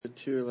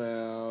too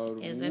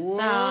loud? Is it Whoa.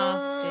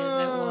 soft? Is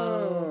it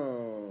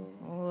whoa?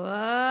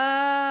 Whoa.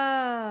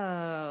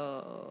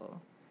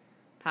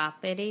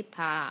 Poppity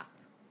pop.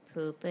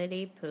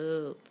 Poopity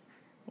poop.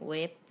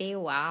 Whippy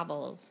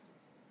wobbles.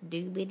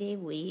 Doobity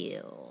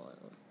wheel.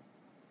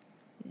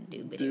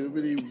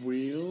 Doobity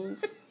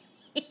wheels?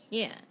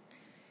 Yeah.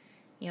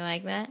 You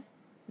like that?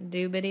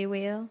 Doobity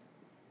wheel?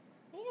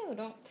 Ew,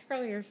 don't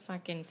throw your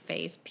fucking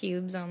face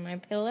pubes on my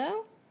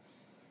pillow.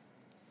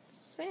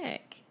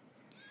 Sick.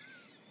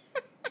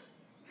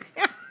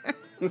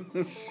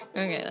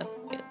 Okay, that's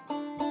good.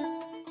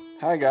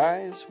 Hi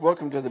guys,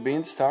 welcome to the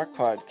Beanstalk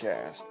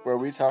Podcast, where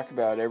we talk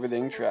about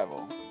everything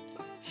travel.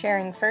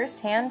 Sharing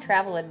first-hand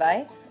travel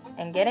advice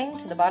and getting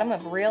to the bottom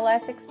of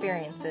real-life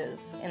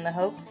experiences in the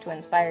hopes to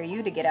inspire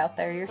you to get out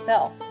there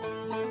yourself.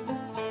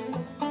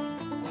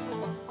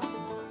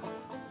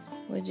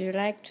 Would you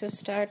like to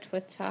start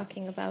with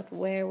talking about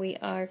where we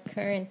are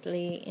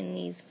currently in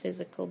these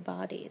physical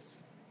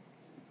bodies?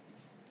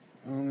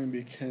 Only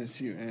because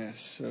you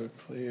asked so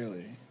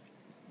clearly.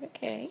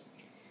 Okay,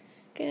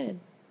 good.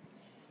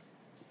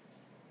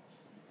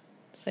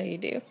 So you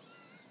do.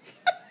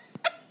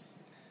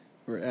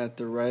 We're at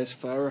the Rice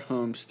Flower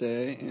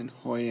Homestay in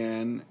Hoi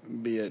An,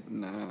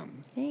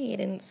 Vietnam. Hey, you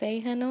didn't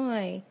say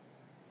Hanoi.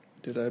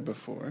 Did I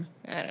before?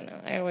 I don't know.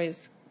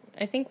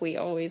 I think we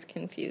always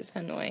confuse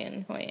Hanoi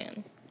and Hoi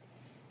An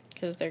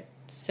because they're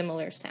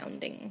similar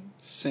sounding.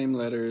 Same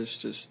letters,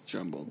 just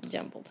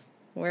jumbled.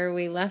 Where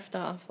we left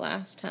off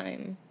last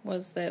time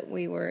was that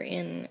we were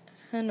in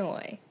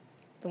Hanoi,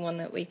 the one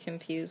that we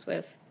confuse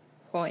with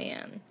Hoi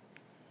An.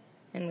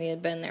 And we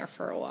had been there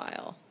for a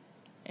while.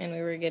 And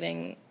we were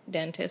getting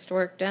dentist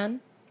work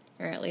done,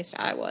 or at least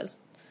I was.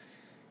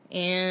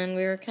 And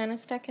we were kind of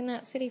stuck in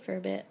that city for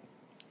a bit.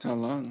 How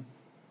long?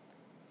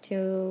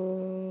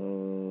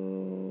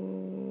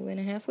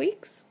 2.5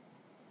 weeks?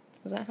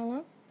 Was that how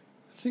long?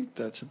 I think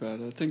that's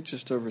about it. I think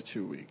just over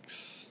 2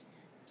 weeks.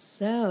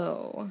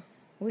 So,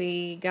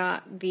 we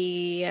got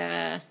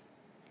the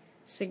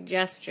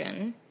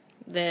suggestion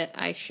that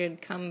I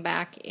should come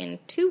back in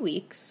 2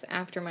 weeks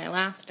after my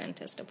last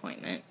dentist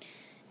appointment.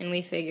 And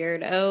we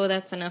figured,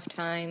 that's enough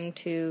time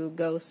to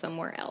go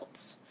somewhere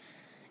else.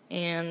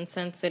 And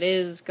since it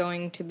is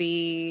going to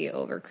be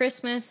over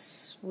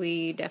Christmas,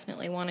 we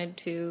definitely wanted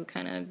to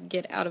kind of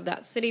get out of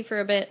that city for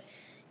a bit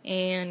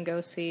and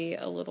go see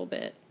a little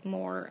bit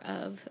more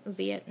of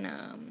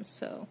Vietnam.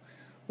 So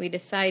we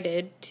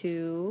decided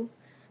to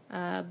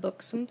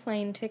book some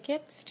plane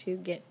tickets to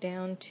get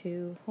down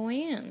to Hoi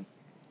An.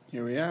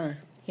 Here we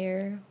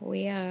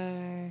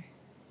are.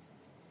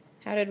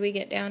 How did we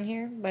get down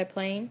here? By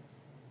plane?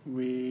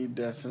 We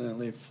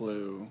definitely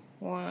flew.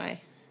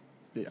 Why?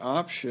 The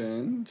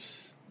options,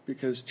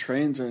 because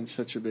trains aren't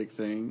such a big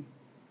thing,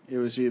 it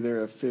was either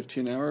a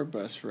 15-hour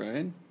bus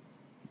ride.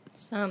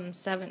 Some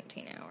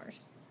 17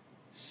 hours.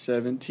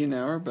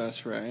 17-hour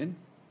bus ride,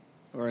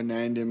 or a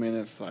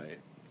 90-minute flight,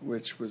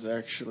 which was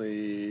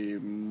actually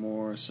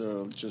more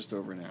so just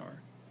over an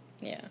hour.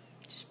 Yeah,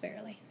 just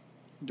barely.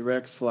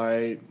 Direct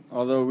flight,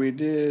 although we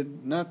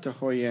did, not to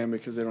Hoi An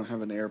because they don't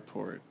have an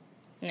airport.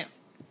 No.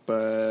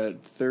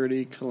 But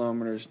 30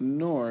 kilometers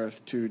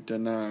north to Da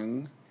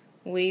Nang.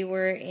 We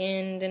were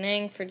in Da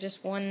Nang for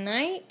just one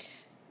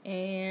night,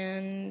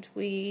 and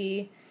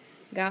we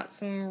got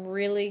some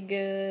really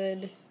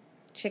good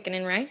chicken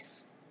and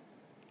rice,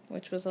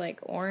 which was like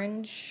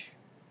orange,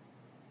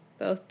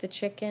 both the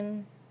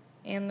chicken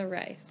and the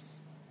rice.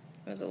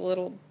 It was a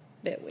little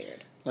bit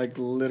weird. Like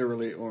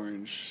literally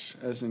orange,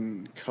 as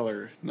in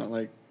color, not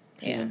like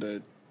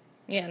Panda.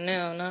 Yeah,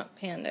 no, not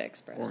Panda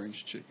Express.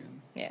 Orange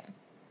chicken. Yeah.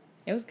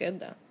 It was good,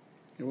 though.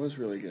 It was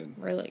really good.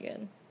 Really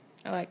good.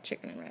 I like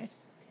chicken and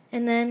rice.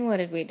 And then what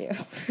did we do?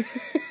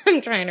 I'm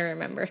trying to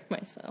remember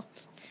myself.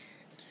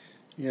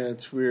 Yeah,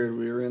 it's weird.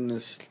 We were in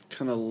this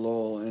kind of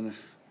lull in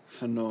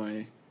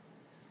Hanoi,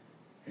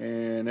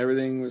 and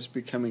everything was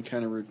becoming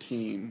kind of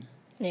routine.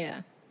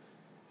 Yeah.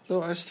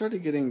 Though I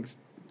started getting,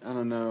 I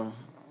don't know,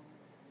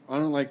 I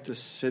don't like the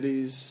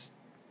cities,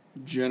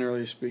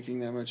 generally speaking,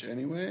 that much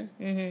anyway.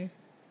 Mm-hmm.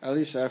 At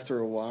least after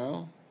a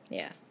while.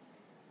 Yeah.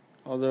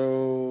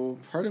 Although,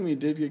 part of me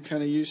did get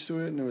kind of used to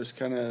it, and it was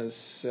kind of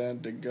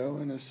sad to go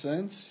in a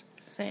sense.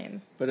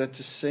 Same. But at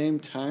the same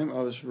time,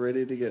 I was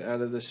ready to get out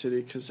of the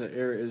city because the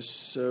air is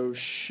so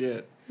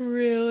shit.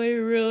 Really,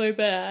 really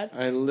bad.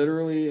 I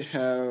literally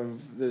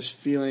have this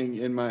feeling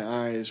in my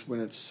eyes when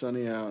it's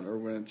sunny out or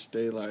when it's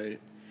daylight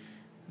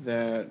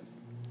that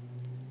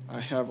I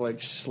have,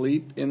 like,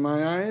 sleep in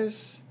my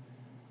eyes.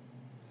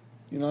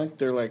 You know, like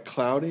they're, like,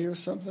 cloudy or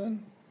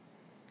something.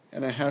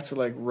 And I have to,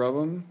 like, rub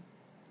them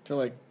to,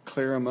 like,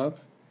 clear them up.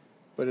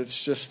 But it's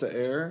just the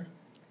air.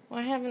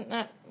 Why hasn't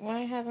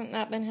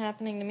that been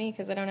happening to me?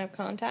 Because I don't have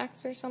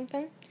contacts or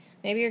something?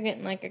 Maybe you're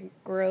getting, like, a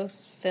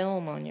gross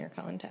film on your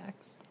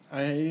contacts.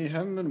 I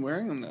haven't been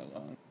wearing them that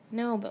long.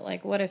 No, but,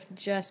 like, what if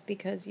just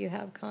because you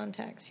have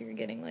contacts you're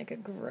getting, like, a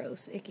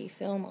gross, icky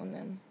film on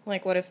them?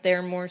 Like, what if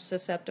they're more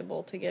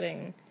susceptible to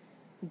getting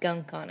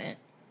gunk on it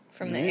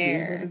from the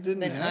air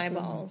than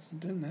eyeballs? It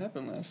didn't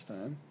happen last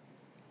time.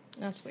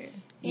 That's weird.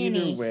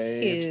 Either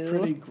way, it's Anywho.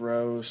 pretty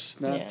gross,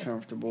 not Yeah.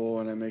 comfortable,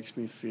 and it makes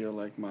me feel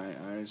like my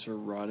eyes are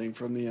rotting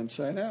from the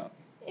inside out.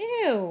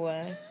 Ew.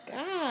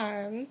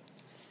 God.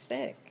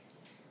 Sick.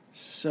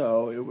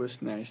 So it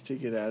was nice to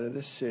get out of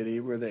the city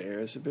where the air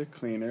is a bit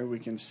cleaner. We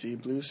can see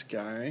blue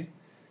sky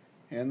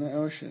and the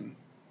ocean.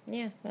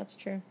 Yeah, that's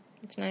true.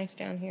 It's nice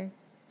down here.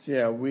 So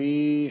yeah,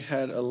 we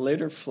had a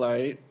later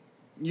flight.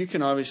 You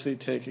can obviously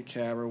take a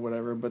cab or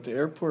whatever, but the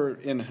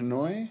airport in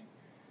Hanoi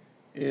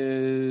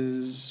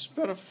is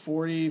about a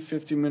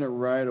 50-minute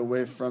ride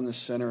away from the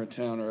center of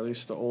town, or at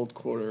least the old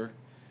quarter,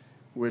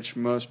 which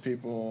most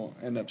people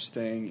end up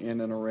staying in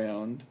and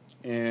around.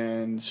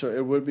 And so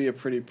it would be a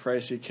pretty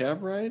pricey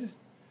cab ride,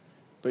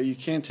 but you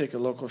can take a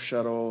local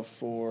shuttle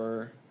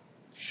for,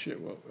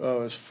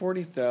 it's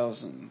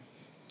 40,000.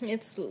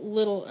 It's a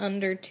little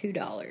under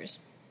 $2.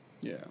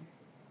 Yeah.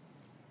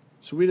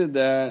 So we did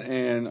that,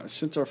 and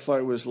since our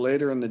flight was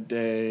later in the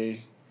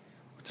day,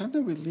 what time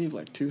did we leave?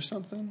 Like 2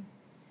 something?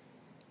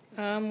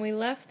 We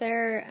left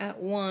there at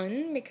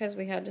 1 because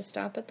we had to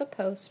stop at the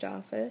post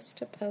office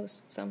to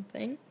post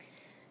something.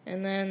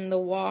 And then the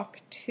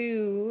walk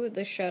to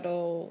the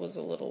shuttle was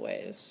a little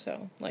ways,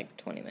 so like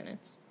 20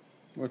 minutes.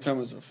 What time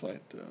was the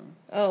flight, though?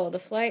 Oh, the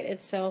flight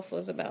itself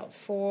was about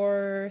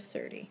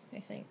 4:30, I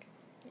think.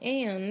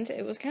 And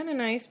it was kind of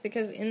nice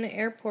because in the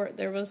airport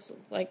there was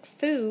like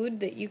food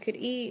that you could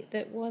eat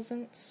that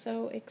wasn't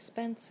so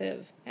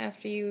expensive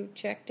after you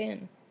checked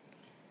in,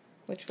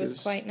 which was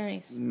 'Cause quite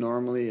nice.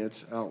 Normally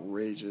it's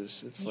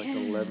outrageous. It's like Yeah.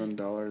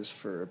 $11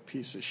 for a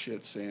piece of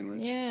shit sandwich.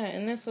 Yeah,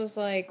 and this was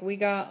like we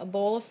got a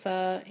bowl of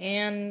pho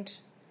and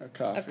A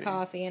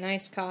coffee. an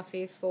iced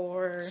coffee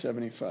for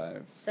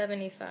 75.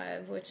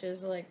 $75, which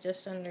is like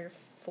just under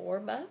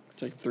 $4.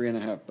 It's like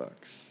 $3.50.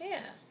 Yeah.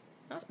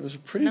 That's It was a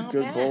pretty not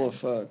good bad. bowl of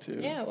pho, too.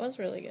 Yeah, it was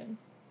really good.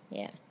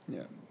 Yeah.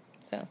 Yeah.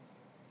 So,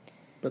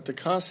 But the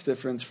cost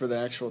difference for the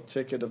actual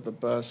ticket of the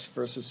bus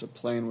versus a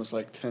plane was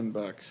like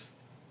 $10.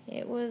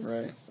 it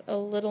was a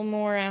little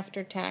more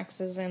after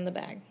taxes and the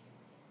bag.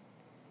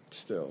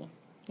 Still.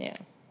 Yeah.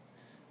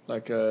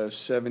 Like a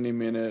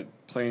 70-minute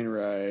plane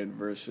ride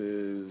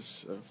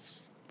versus,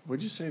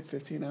 would you say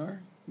 15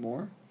 hour?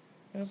 More?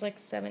 It was like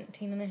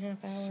 17 and a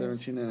half hours.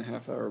 17 and a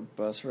half hour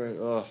bus ride.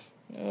 Ugh.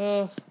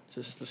 Ugh.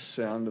 Just the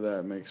sound of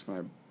that makes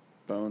my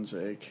bones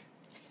ache.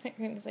 I thought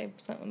you were going to say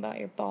something about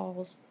your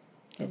balls.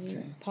 Because you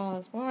Okay.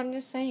 paused. Well, I'm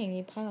just saying,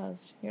 you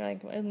paused. You're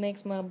like, it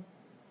makes my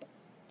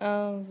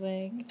balls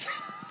ache.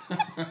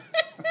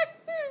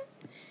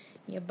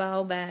 Your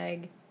ball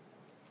bag.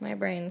 My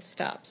brain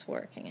stops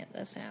working at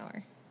this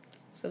hour.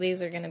 So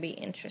these are going to be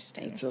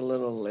interesting. It's a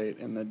little late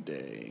in the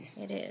day.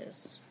 It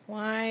is.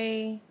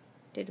 Why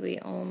did we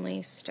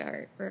only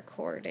start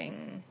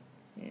recording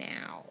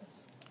now?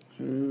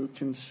 Who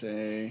can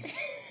say?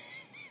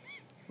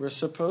 We're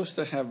supposed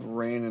to have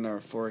rain in our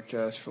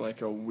forecast for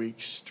like a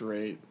week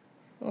straight.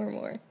 Or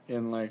more.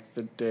 In like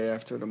the day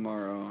after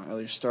tomorrow. At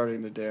least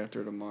starting the day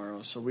after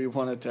tomorrow. So we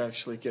wanted to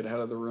actually get out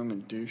of the room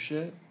and do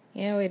shit.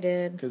 Yeah, we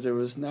did. Because it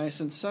was nice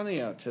and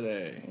sunny out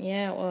today.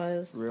 Yeah, it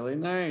was. Really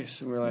nice.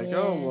 And we're like, Yeah.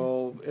 oh,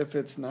 well, if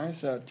it's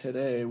nice out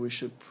today, we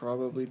should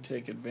probably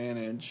take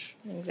advantage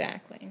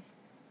Exactly.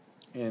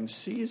 and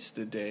seize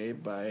the day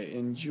by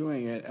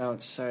enjoying it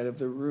outside of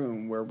the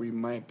room where we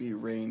might be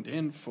reined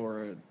in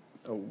for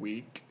a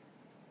week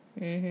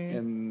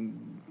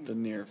in the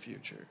near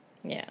future.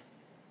 Yeah.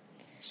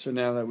 So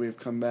now that we've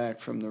come back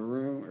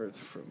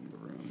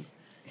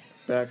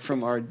back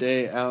from our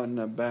day out and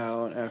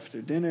about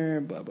after dinner,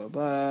 blah, blah,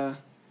 blah,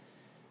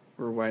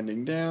 we're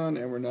winding down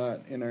and we're not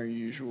in our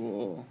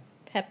usual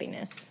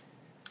Peppiness.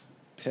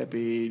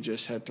 peppy,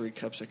 just had 3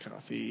 cups of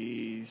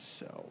coffee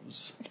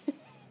selves.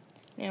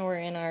 Now we're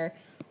in our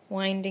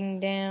winding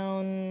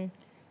down.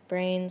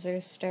 Brains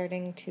are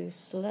starting to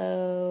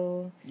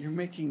slow. You're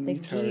making The me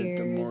tired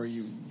the more you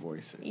gears.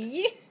 voice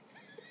it.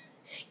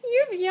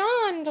 You've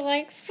yawned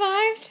like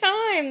 5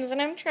 times,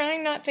 and I'm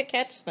trying not to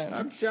catch them.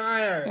 I'm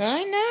tired.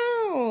 I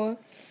know.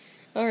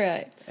 All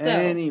right. So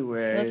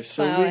Anyway, let's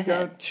so plow we ahead.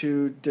 got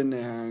to Da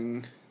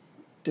Nang.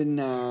 Da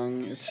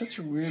Nang. It's such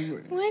a weird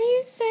word. Why do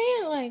you say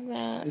it like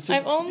that? Is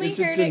I've only is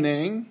heard Da it.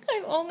 Nang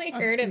I've only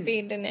heard it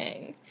be Da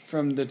Nang.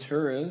 from the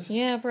tourists?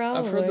 Yeah, probably.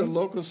 I've heard the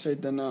locals say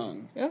Da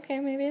Nang. Okay,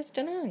 maybe it's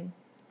Da Nang.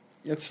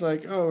 It's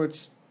like, oh,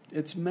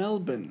 it's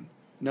Melbourne.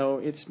 No,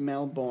 it's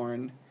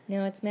Melbourne.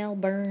 No, it's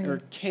Melbourne. Or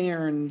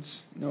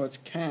Cairns. No, it's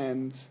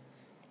Cannes.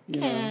 You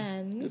know,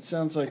 Cannes. it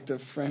sounds like the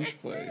French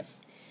place.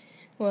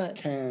 What?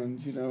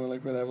 Cannes, you know,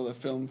 like where they have all the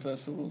film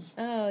festivals.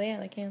 Oh, yeah,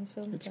 the Cannes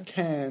Film It's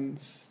Festival.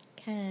 Cannes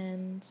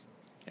Cannes.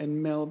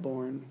 and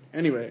Melbourne.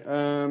 Anyway,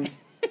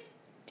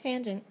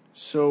 Tangent.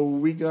 so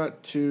we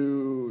got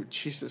to...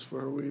 Jesus,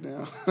 where are we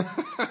now?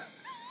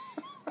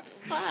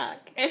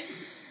 Fuck.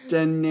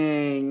 Da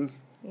Nang.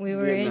 We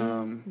were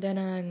Vietnam. in Da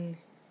Nang.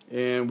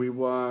 And we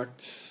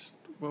walked,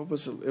 what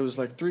was it? It was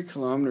like 3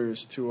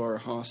 kilometers to our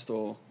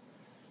hostel.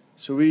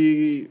 So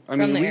we From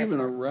the even airport,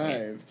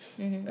 arrived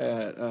yeah. Mhm.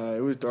 at,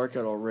 it was dark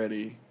out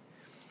already.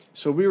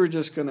 So we were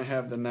just going to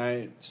have the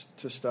night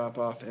to stop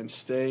off and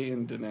stay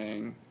in Da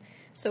Nang.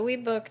 So we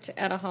booked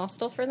at a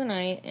hostel for the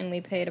night, and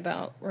we paid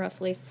about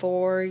roughly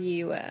 $4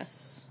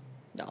 US.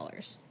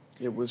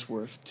 It was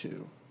worth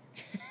 2.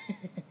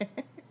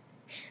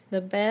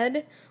 The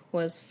bed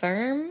was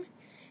firm,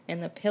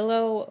 and the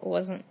pillow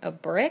wasn't a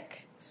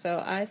brick,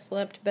 so I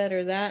slept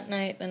better that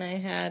night than I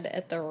had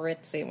at the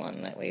ritzy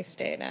one that we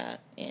stayed at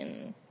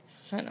in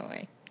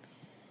Hanoi.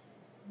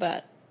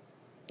 But,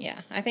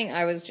 yeah, I think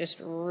I was just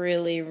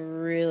really,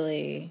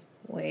 really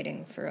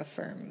waiting for a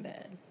firm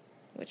bed,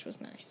 which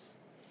was nice.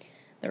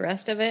 The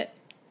rest of it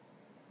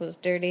was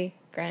dirty,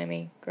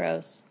 grimy,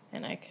 gross,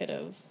 and I could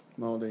have...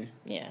 Moldy.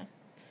 Yeah.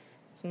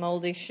 It's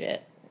moldy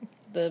shit.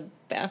 The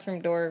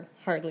bathroom door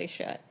hardly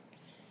shut.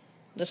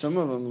 Some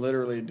of them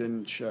literally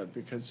didn't shut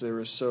because they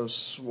were so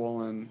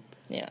swollen.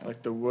 Yeah.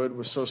 Like the wood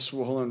was so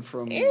swollen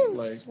from Ew,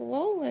 like...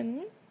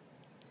 swollen.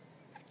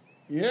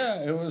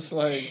 Yeah, it was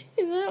like...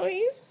 Is that what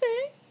you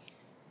say?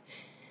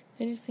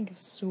 I just think of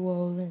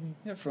swollen.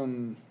 Yeah,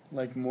 from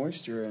like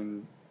moisture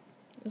and...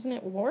 Isn't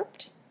it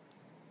warped?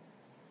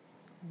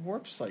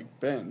 Warp's like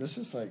bent. This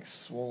is like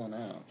swollen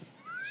out.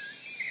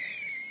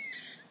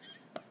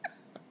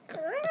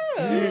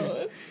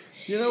 Gross.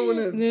 You know when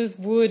it... This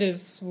wood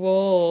is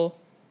swole.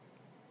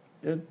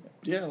 It,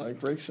 yeah, like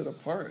breaks it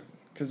apart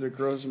because it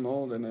grows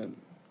mold and it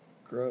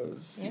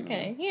grows.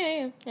 Okay,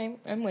 yeah.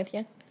 I'm with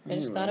you. I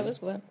just thought it was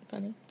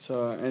funny.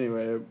 So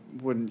anyway, it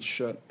wouldn't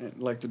shut,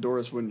 like the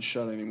doors wouldn't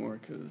shut anymore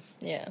because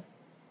Yeah.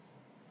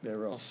 they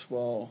were all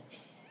swole.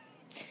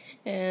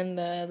 And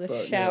the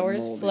But,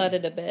 showers moldy.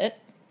 flooded a bit.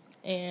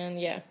 And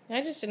yeah,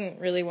 I just didn't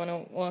really want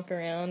to walk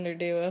around or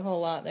do a whole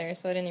lot there,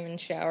 so I didn't even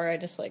shower. I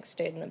just like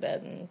stayed in the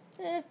bed and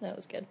that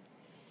was good.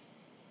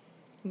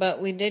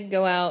 But we did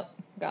go out,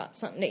 got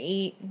something to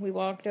eat. We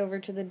walked over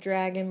to the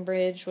Dragon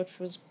Bridge, which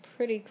was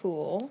pretty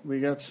cool. We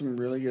got some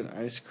really good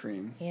ice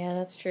cream. Yeah,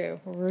 that's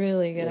true.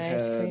 Really good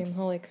ice cream.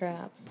 Holy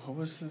crap. What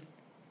was the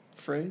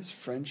phrase?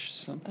 French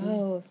something?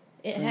 Oh,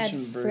 it French had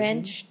inversion?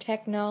 French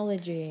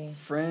technology.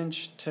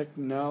 French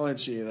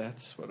technology,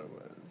 that's what it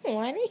was.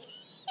 Why do you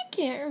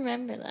can't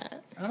remember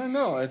that? I don't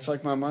know. It's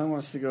like my mind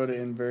wants to go to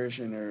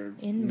inversion or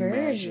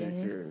Inversion?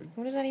 magic or...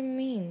 What does that even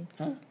mean?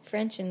 Huh?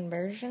 French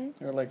inversion?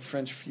 Or like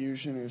French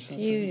fusion or something.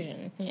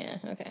 Fusion. Yeah,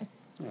 okay.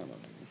 I don't know.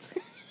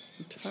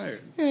 I'm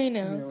tired. I Leave me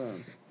know.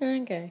 alone.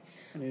 Okay.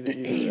 I need to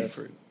eat the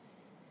effort.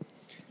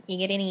 You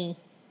get any?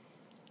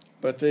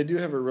 But they do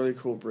have a really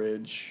cool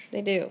bridge.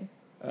 They do.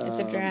 It's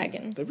a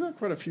dragon. They've got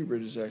quite a few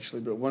bridges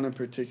actually, but one in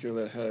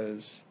particular that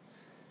has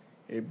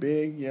a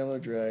big yellow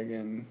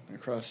dragon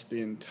across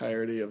the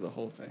entirety of the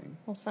whole thing.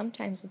 Well,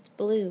 sometimes it's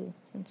blue,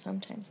 and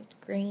sometimes it's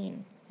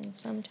green, and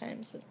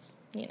sometimes it's,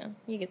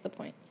 you get the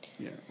point.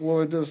 Yeah.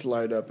 Well, it does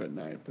light up at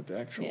night, but the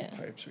actual Yeah.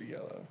 pipes are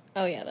yellow.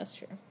 Oh, yeah, that's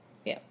true.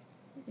 Yeah.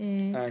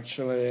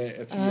 Actually,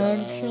 it's yellow.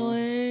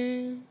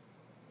 Actually,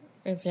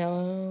 it's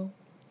yellow.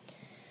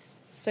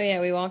 So,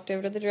 yeah, we walked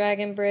over to the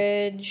Dragon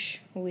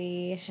Bridge.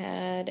 We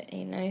had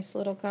a nice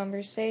little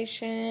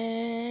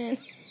conversation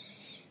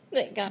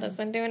that got us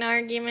into an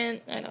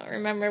argument. I don't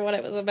remember what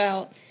it was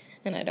about,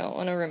 and I don't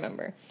want to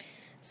remember.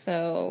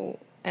 So,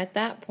 at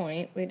that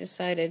point, we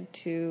decided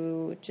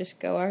to just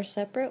go our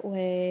separate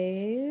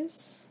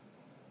ways.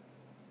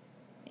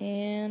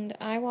 And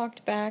I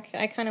walked back.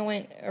 I kind of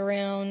went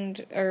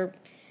around, or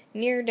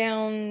near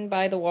down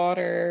by the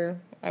water.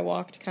 I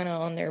walked kind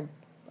of on their,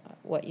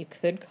 what you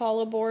could call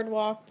a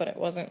boardwalk, but it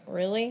wasn't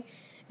really.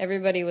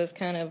 Everybody was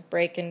kind of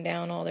breaking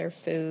down all their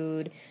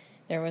food.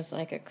 There was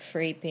like a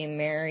creepy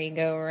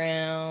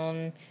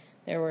merry-go-round.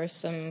 There were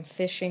some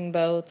fishing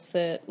boats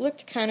that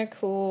looked kind of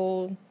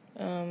cool,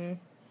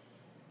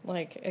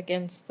 like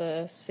against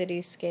the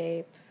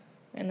cityscape.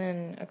 And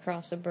then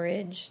across a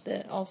bridge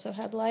that also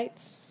had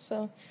lights.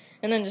 So,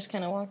 and then just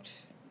kind of walked.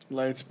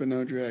 Lights, but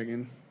no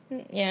dragon.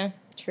 Yeah,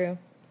 true.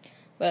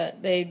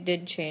 But they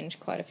did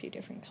change quite a few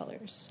different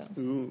colors. So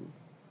Ooh.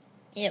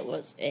 it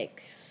was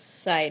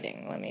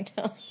exciting, let me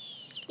tell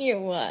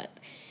you what.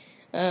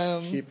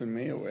 Keeping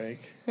me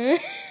awake.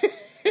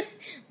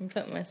 I'm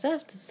putting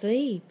myself to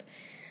sleep.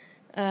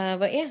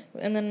 But yeah,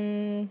 and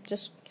then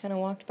just kind of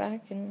walked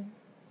back and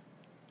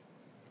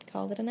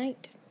called it a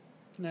night.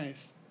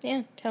 Nice.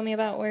 Yeah, tell me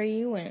about where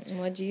you went and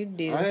what'd you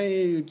do.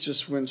 I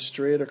just went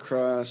straight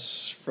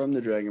across from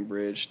the Dragon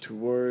Bridge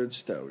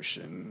towards the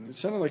ocean. It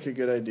sounded like a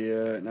good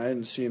idea, and I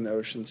hadn't seen the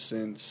ocean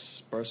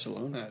since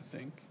Barcelona, I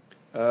think.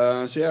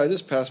 So yeah, I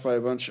just passed by a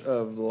bunch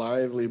of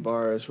lively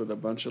bars with a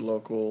bunch of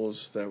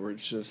locals that were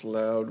just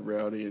loud,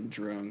 rowdy, and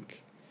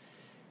drunk.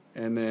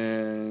 And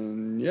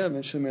then, yeah,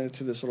 eventually made it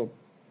to this little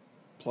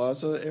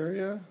plaza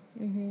area.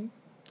 Mm-hmm.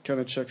 Kind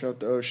of checked out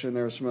the ocean.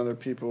 There were some other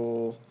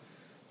people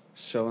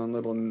selling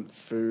little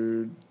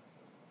food,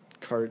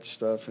 cart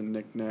stuff, and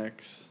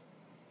knickknacks.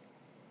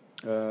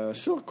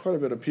 Still quite a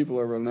bit of people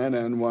over on that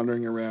end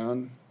wandering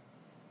around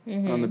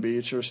on the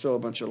beach. There were still a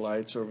bunch of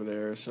lights over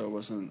there, so it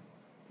wasn't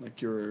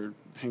like you were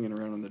hanging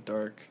around in the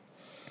dark.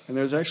 And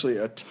there's actually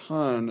a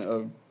ton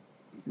of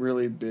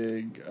really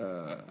big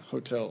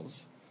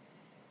hotels.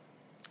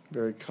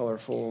 Very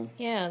colorful.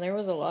 Yeah, there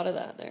was a lot of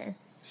that there.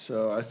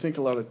 So I think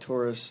a lot of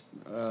tourists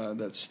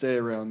that stay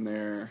around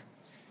there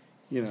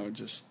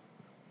just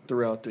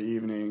throughout the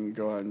evening,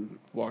 go out and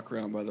walk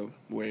around by the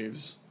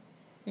waves.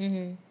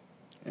 Mm-hmm.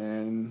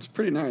 And it's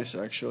pretty nice,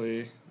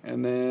 actually.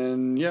 And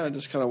then, I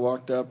just kind of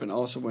walked up and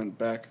also went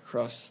back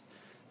across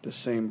the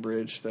same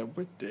bridge that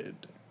Whit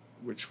did,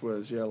 which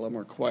was, a lot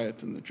more quiet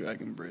than the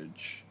Dragon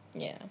Bridge.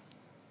 Yeah.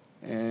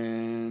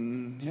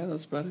 And,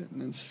 that's about it.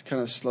 And it's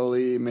kind of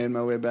slowly made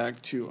my way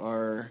back to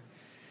our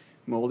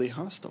moldy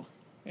hostel.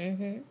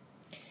 Mm-hmm.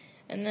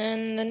 And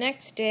then the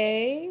next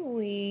day,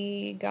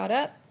 we got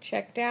up,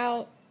 checked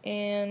out,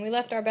 and we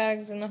left our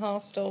bags in the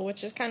hostel,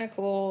 which is kind of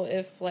cool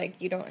if,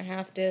 you don't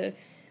have to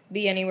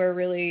be anywhere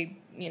really,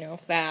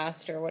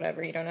 fast or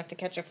whatever. You don't have to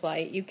catch a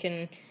flight. You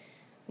can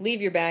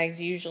leave your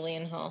bags usually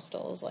in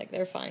hostels.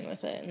 They're fine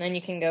with it. And then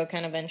you can go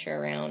kind of venture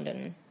around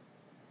and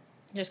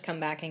just come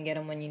back and get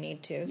them when you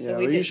need to. So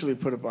we usually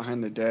put it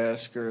behind the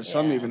desk, or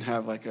some even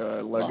have,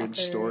 a luggage lockers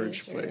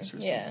storage place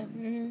or something. Yeah.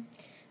 Mm-hmm.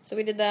 So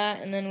we did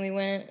that, and then we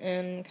went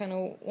and kind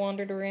of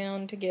wandered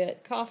around to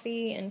get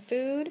coffee and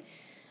food.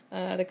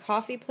 The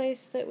coffee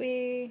place that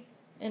we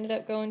ended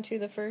up going to,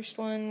 the first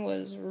one,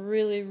 was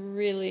really,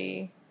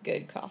 really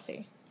good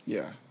coffee.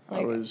 Yeah,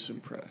 I was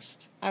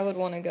impressed. I would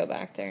want to go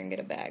back there and get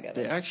a bag of it.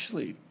 They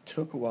actually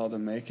took a while to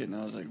make it, and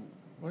I was like,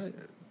 what?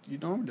 You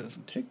know it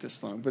doesn't take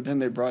this long. But then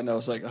they brought it, and I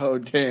was like, oh,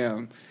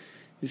 damn.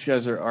 These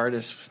guys are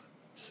artists.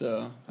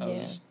 So I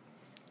was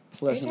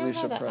pleasantly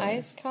surprised. The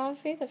iced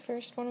coffee, the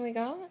first one we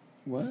got?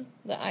 What?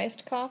 The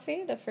iced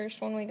coffee, the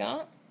first one we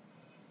got?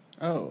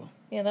 Oh.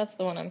 Yeah, that's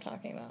the one I'm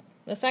talking about.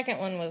 The second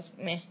one was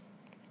meh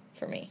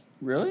for me.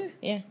 Really?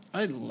 Yeah.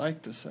 I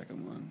liked the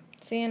second one.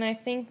 See, and I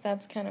think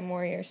that's kind of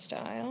more your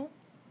style.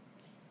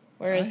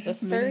 Whereas the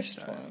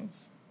first one...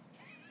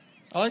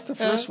 I like the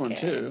first one,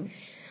 too.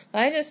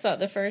 I just thought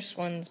the first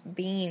one's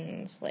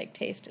beans,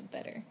 tasted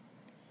better.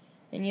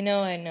 And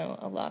I know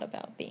a lot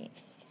about beans.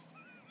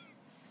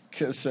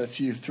 Because that's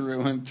you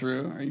through and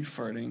through. Are you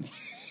farting?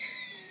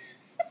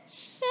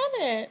 Shut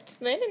it.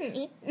 They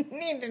didn't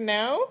need to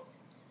know.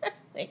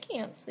 They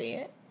can't see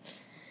it.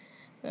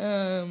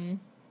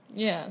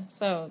 Yeah,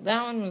 so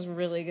that one was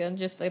really good.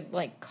 Just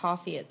the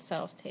coffee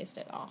itself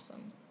tasted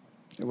awesome.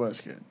 It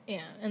was good.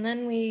 Yeah, and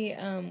then we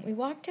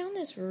walked down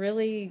this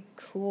really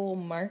cool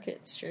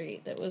market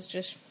street that was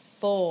just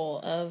full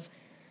of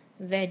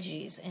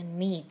veggies and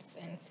meats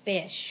and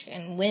fish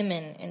and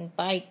women and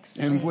bikes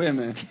and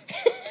women.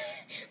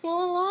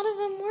 Well, a lot of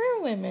them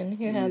were women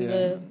who had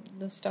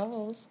the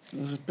stalls. It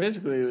was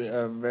basically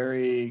a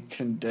very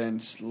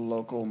condensed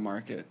local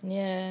market.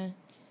 Yeah,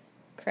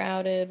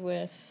 crowded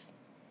with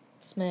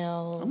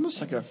smells.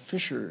 Almost like a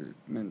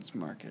fisherman's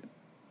market.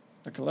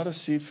 A lot of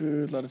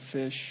seafood, a lot of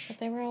fish. But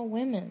they were all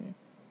women.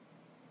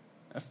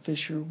 A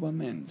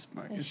fisherwoman's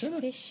market. Is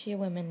that fishy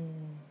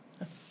woman?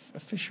 A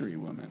fishery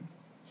woman.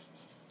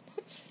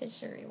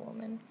 Fishery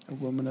woman. A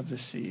woman of the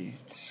sea.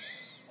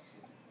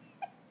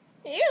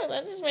 Ew,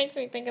 that just makes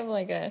me think of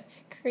a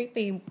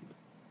creepy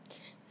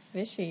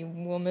fishy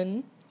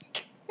woman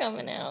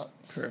coming out.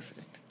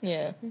 Perfect.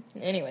 Yeah.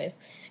 Anyways,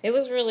 it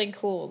was really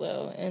cool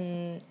though,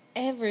 and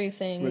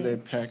everything. Were they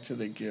packed to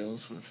the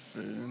gills with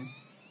food?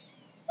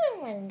 Oh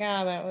my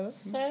god, that was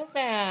so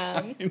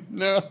bad. I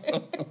know.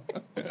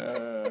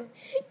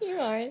 You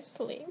are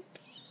asleep.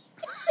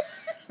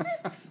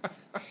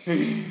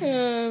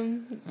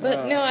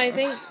 But no, I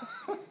think.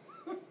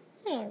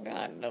 Oh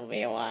god, it'll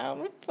be a while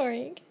before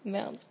you can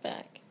bounce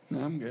back. No,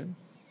 I'm good.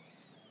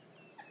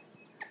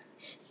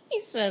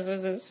 He says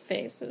as his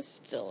face is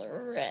still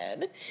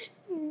red,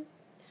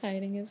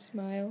 hiding his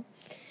smile.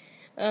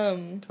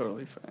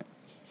 Totally fine.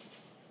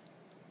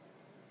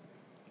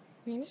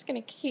 You're just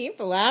gonna keep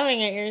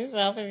laughing at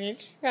yourself if you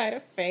try to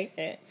fake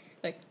it.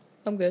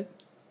 I'm good.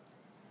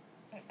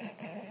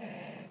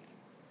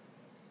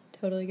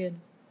 Totally good.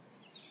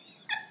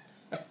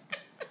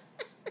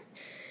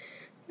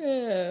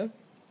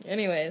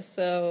 Anyways,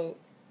 so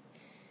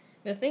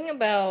the thing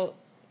about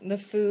the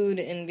food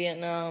in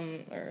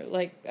Vietnam, or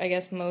I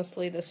guess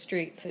mostly the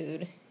street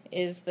food,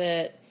 is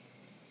that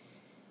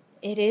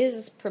it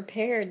is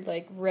prepared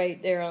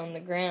right there on the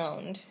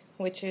ground,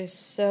 which is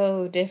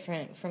so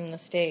different from the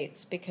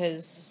States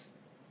because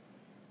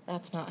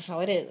that's not how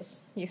it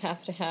is. You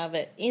have to have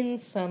it in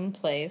some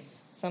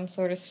place, some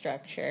sort of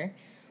structure,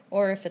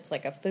 or if it's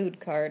a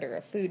food cart or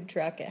a food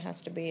truck, it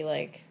has to be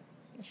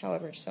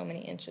however so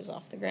many inches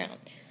off the ground.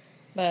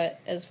 But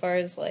as far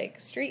as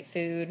street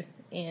food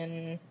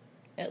in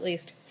at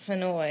least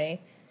Hanoi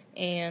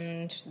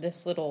and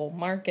this little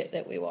market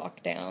that we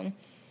walked down,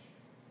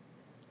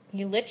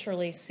 you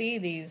literally see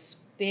these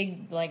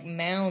big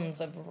mounds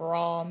of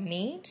raw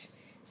meat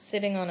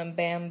sitting on a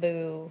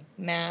bamboo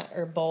mat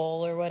or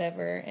bowl or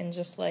whatever and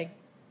just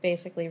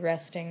basically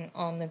resting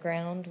on the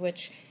ground,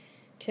 which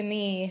to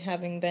me,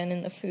 having been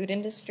in the food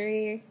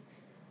industry,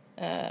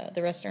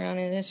 the restaurant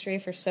industry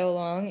for so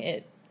long,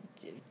 it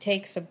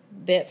takes a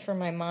bit for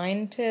my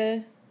mind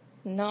to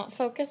not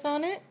focus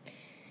on it.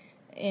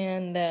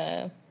 And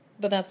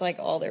but that's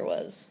all there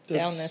was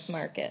down this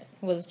market,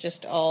 was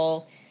just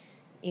all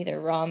either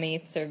raw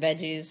meats or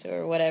veggies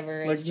or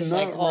whatever. It's Like, just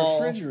not like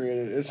all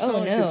refrigerated. It's Oh, not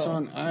like it's no.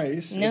 on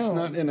ice. No. It's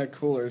not in a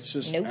cooler. It's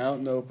just Nope. out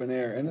in the open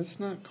air. And it's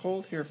not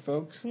cold here,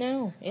 folks.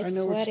 No, I it's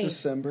know sweaty. it's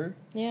December.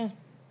 Yeah.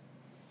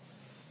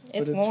 But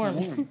It's it's warm.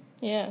 warm.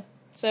 Yeah.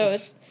 So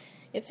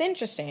it's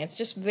interesting. It's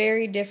just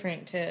very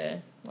different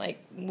to like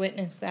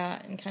witness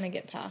that and kind of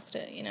get past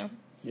it, you know?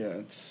 Yeah,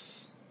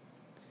 it's...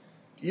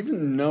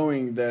 Even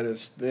knowing that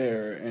it's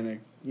there and, it,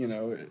 you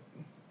know,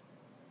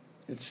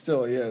 it's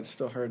still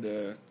hard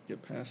to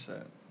get past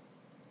that.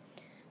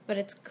 But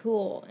it's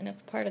cool and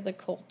it's part of the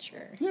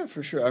culture. Yeah,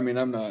 for sure. I mean,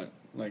 I'm not,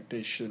 like,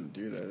 they shouldn't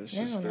do that. It's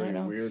No, just not very at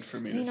all. weird for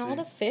me I to mean, see. all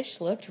the fish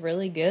looked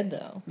really good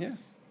though. Yeah,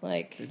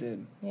 Like, they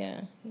did.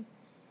 yeah.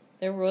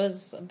 There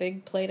was a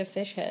big plate of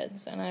fish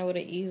heads and I would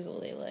have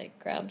easily like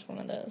grabbed one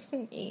of those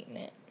and eaten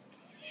it.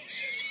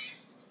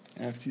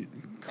 After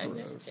I'm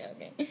just gross.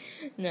 joking.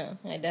 No,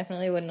 I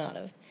definitely would not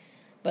have.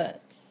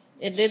 But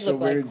it did So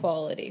look where like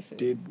quality food.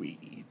 Did we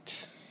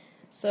eat?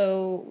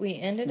 So we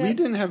ended up... We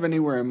didn't have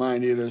anywhere in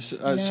mind either.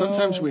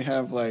 Sometimes No. we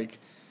have, like,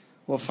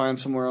 we'll find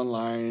somewhere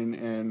online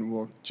and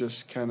we'll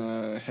just kind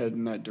of head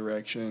in that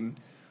direction.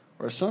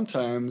 Or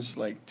sometimes,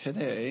 like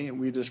today,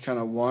 we just kind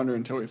of wander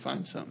until we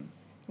find something.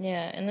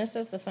 Yeah, and this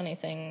is the funny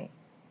thing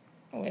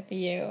with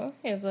you,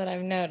 is that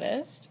I've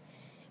noticed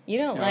you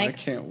don't I like...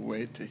 can't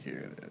wait to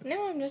hear this.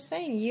 No, I'm just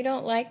saying, you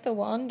don't like the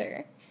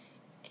wander.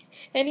 What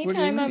do you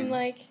Anytime I'm mean?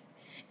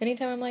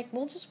 like,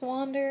 we'll just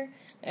wander,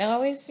 I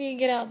always see you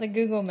get out the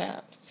Google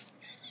Maps.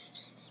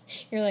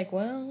 You're like,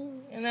 well,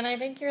 and then I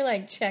think you're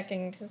like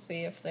checking to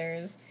see if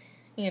there's,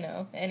 you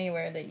know,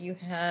 anywhere that you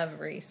have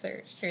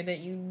researched or that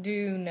you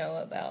do know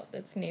about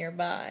that's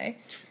nearby.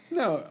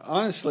 No,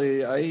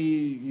 honestly, I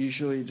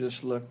usually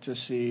just look to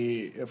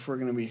see if we're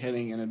going to be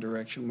heading in a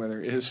direction where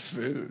there is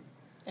food.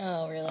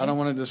 Oh, really? I don't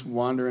want to just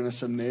wander into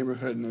some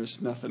neighborhood and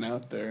there's nothing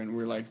out there and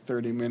we're like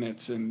 30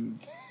 minutes and,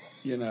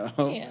 you know,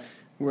 Yeah.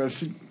 where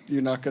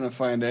you're not going to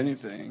find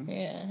anything.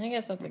 Yeah, I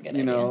guess that's a good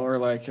You idea. know, or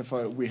like if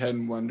we head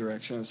in one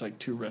direction, it was like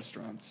 2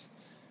 restaurants.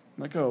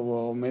 I'm like, oh,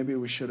 well, maybe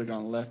we should have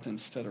gone left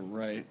instead of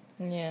right.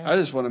 Yeah. I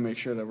just want to make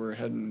sure that we're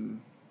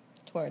heading,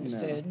 Towards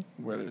food.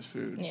 where there's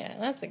food. Yeah,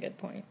 that's a good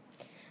point.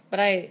 But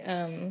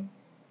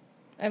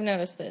I've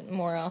noticed that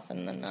more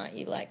often than not,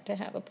 you like to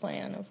have a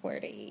plan of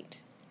where to eat.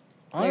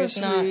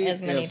 Honestly, There's not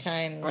as many if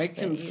times I that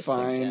can you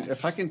find, suggest.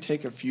 if I can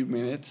take a few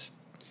minutes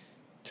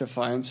to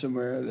find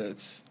somewhere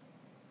that's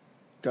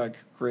got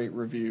great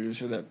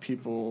reviews or that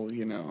people,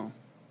 you know,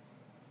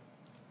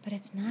 But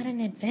it's not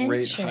an adventure.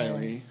 rate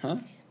highly, huh?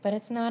 But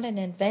it's not an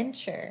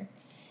adventure.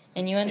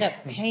 And you end up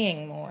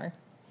paying more.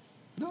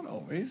 Not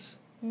always.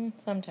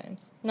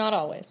 Sometimes. Not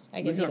always. I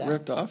We give you got that.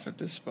 ripped off at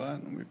this spot,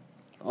 and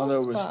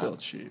although it was spot? still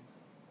cheap.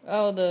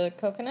 Oh, the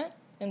coconut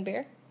and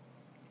beer?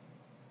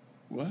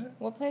 What?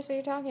 What place are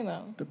you talking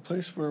about? The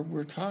place where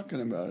we're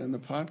talking about in the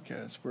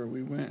podcast where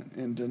we went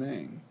in Da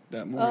Nang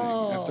that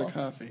morning after Oh.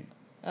 coffee.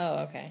 Oh,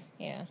 okay.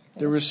 Yeah. It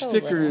There were was so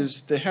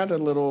stickers. They had a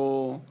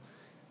little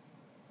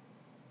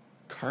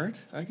cart,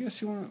 I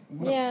guess you want to...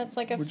 little. Yeah, it's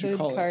like a what'd you food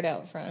call it? cart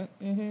out front.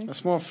 Mm-hmm. A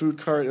small food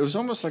cart. It was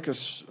almost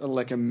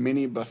like a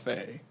mini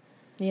buffet.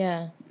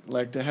 Yeah.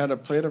 Like they had a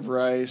plate of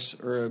rice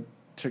or a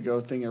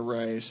to-go thing of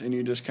rice, and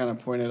you just kind of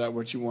pointed out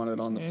what you wanted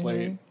on the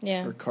plate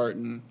Yeah. or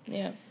carton,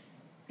 Yeah.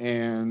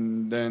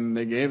 and then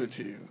they gave it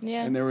to you.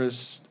 Yeah. And there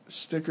was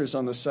stickers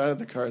on the side of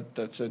the cart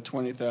that said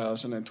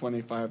 20,000 and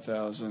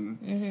 25,000.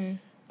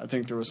 Mm-hmm. I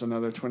think there was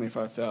another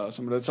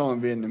 25,000, but it's all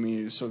in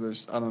Vietnamese, so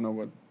I don't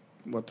know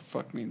what the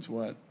fuck means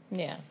what.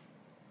 Yeah.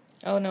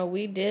 Oh, no,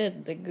 we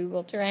did the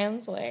Google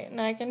Translate,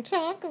 and I can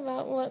talk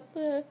about what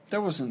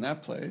That wasn't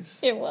that place.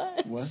 it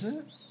was. Was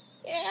it?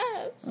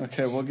 Yes.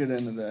 Okay, we'll get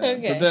into that.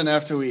 Okay. But then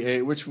after we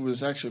ate, which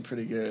was actually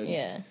pretty good.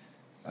 Yeah.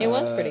 It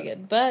was pretty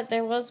good, but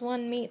there was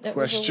one meat that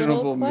was a Questionable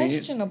little meat?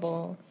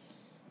 questionable.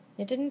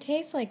 It didn't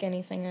taste like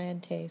anything I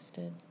had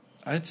tasted.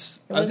 I It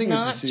think was it's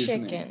not the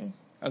seasoning. chicken.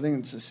 I think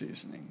it's the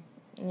seasoning.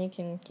 And you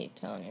can keep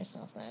telling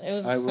yourself that. It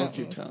was I will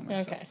something. keep telling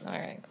myself Okay, that. all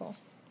right, cool.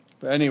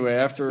 But anyway,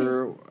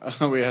 after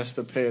we asked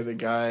to pay, the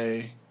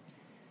guy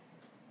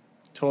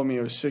told me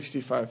it was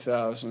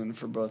 65,000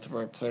 for both of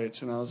our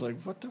plates, and I was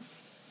like, "What the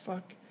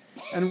fuck?"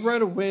 And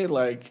right away,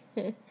 like,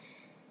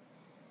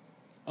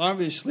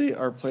 obviously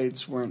our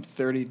plates weren't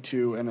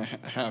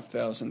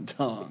 32,500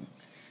 dong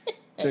I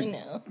to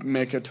know.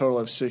 make a total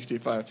of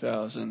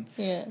 65,000.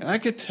 Yeah. And I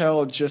could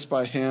tell just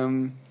by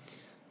him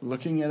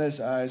looking at his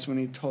eyes when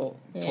he told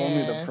me the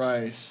Yeah.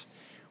 price,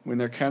 when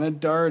they're kind of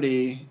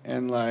darty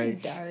and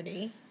like,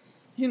 Darty.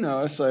 you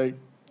know, it's like,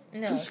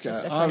 No, this it's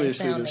just guy a funny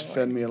obviously sounding just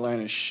fed word. me a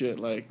line of shit,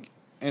 like,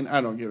 and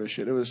I don't give a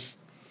shit. It was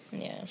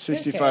Yeah. who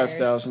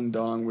 65,000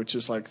 dong, which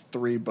is like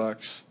 $3.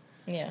 cares?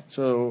 Yeah.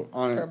 So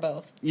on For it,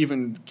 both.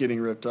 even getting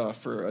ripped off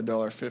for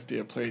 $1.50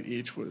 a plate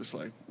each was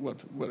like,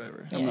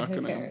 whatever. I'm Yeah, not who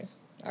gonna. cares?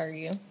 Are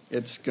you?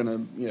 It's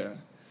gonna, yeah.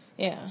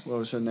 Yeah. What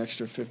was it, an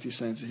extra 50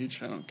 cents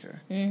each? I don't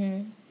care.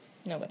 Mm-hmm.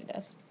 Nobody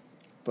does.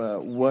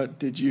 But what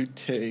did you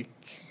take?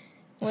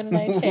 What did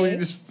I We take?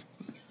 just-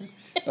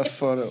 a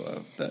photo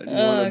of that you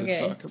Oh, wanted okay. to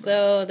talk about.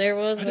 So there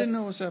was I didn't this-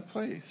 know it was that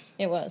place.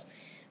 It was.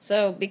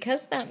 So,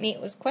 because that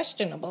meat was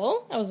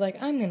questionable, I was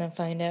like, I'm going to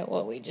find out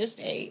what we just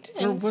ate.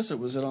 Where And was it?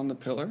 Was it on the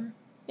pillar?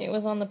 it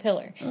was on the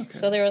pillar. Okay.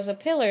 So there was a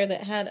pillar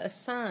that had a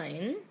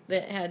sign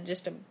that had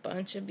just a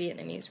bunch of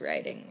Vietnamese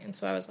writing. And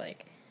so I was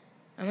like,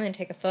 I'm going to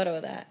take a photo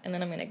of that, and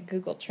then I'm going to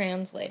Google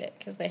Translate it,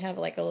 because they have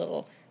like a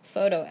little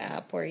photo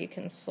app where you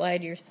can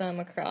slide your thumb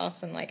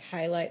across and like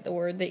highlight the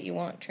word that you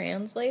want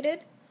translated.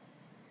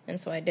 And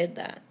so I did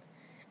that.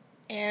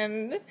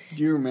 And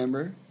Do you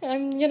remember?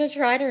 I'm going to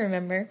try to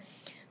remember.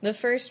 The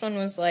first one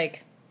was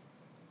like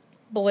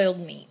boiled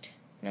meat.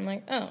 And I'm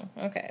like, oh,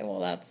 okay,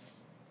 well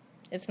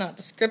it's not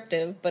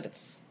descriptive, but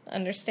it's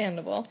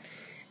understandable.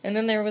 And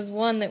then there was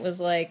one that was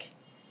like...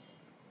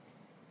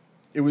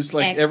 It was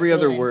like every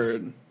other excellent.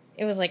 word.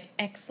 It was like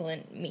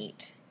excellent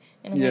meat.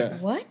 And I'm Yeah.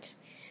 like, what?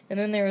 And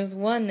then there was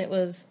one that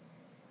was...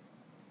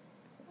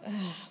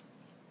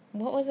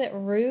 what was it?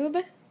 Rube?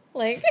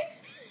 Like...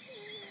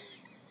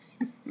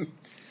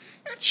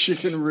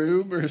 Chicken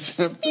rube or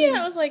something? yeah,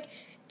 it was like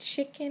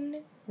chicken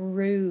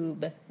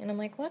rube. And I'm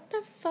like, what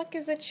the fuck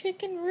is a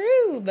chicken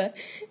rube?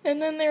 And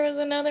then there was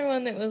another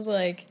one that was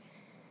like...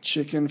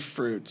 Chicken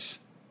fruits.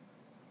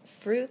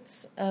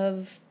 fruits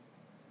of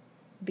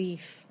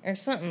beef or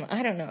something.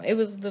 I don't know. It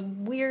was the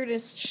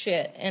weirdest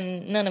shit,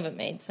 and none of it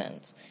made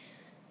sense.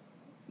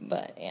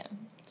 But yeah,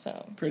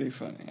 so Pretty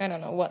funny. I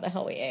don't know what the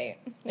hell we ate.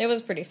 It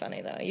was pretty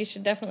funny though. You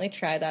should definitely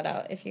try that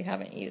out if you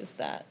haven't used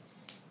that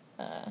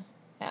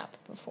app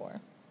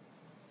before.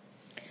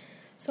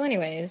 So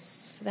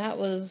anyways, that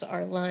was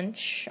our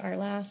lunch, our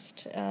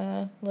last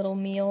little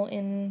meal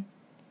in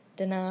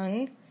Da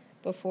Nang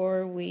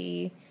before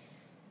we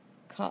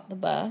caught the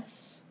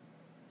bus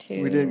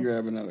to... We did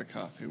grab another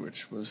coffee,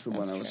 which was the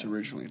That's one I was true.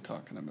 originally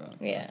talking about.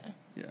 Yeah.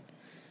 Yeah.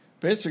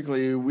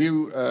 Basically,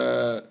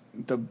 the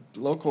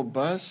local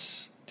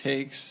bus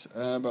takes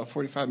about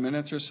 45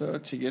 minutes or so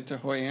to get to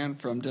Hoi An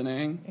from Da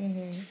Nang.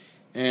 Mm-hmm.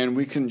 And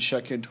we couldn't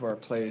check into our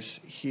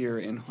place here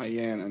in Hoi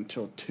An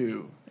until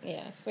 2.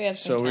 Yeah, so we had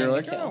some So time we were to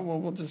like, kill. oh, well,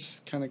 we'll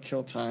just kind of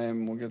kill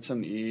time. We'll get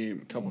something to eat,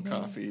 a couple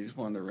coffees,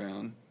 wander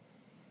around.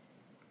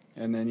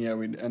 And then, yeah,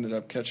 we ended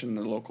up catching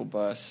the local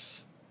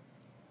bus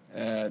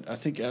at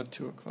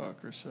 2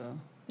 o'clock or so.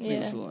 I think it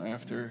was a little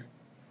after.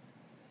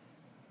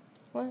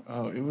 What?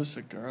 Oh, it was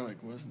the garlic,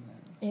 wasn't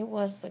it? It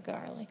was the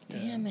garlic. Yeah.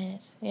 Damn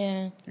it.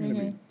 Yeah. You're going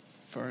to be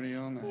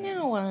farty all night.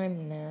 No,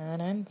 I'm not.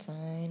 I'm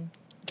fine.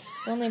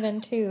 It's only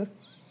been 2.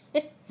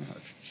 No,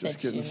 it's just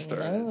that getting you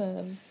started. know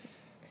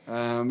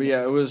of. But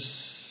yeah, it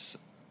was,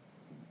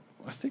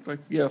 I think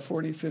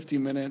 40, 50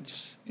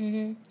 minutes.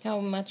 Mm-hmm. How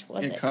much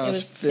was it? It cost It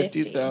was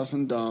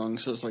 50,000 dong,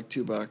 so it's like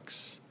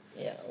 $2.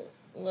 Yeah,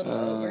 a little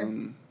over.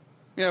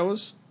 Yeah, it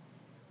was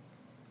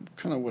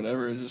kind of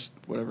whatever, just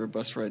whatever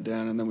bus ride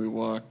down, and then we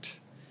walked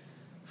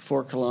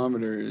 4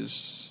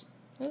 kilometers.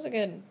 It was a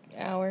good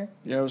hour.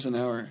 Yeah, it was an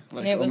hour,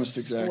 like And it was almost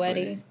exactly.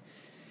 sweaty.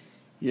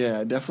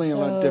 Yeah, definitely a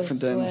lot So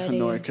different than sweaty.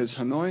 Hanoi, because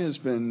Hanoi has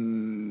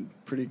been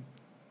pretty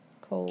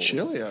Cold.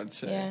 chilly, I'd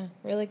say. Yeah,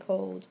 really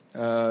cold.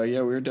 Yeah,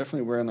 we were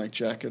definitely wearing like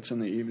jackets in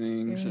the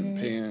evenings and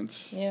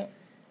pants. Yep.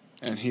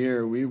 And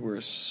here we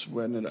were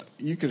sweating it up.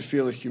 You could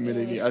feel the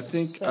humidity. It I was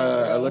think so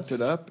I looked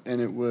gross. it up,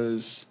 and it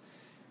was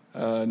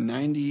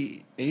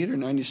 98 or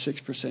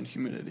 96%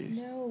 humidity.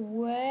 No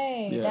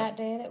way. Yeah. That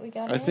day that we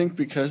got I out? think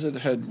because it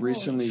had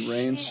recently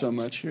rained so shit.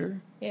 much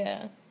here.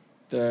 Yeah.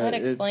 That That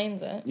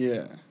explains it.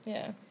 Yeah.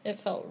 Yeah. It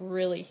felt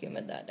really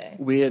humid that day.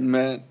 We had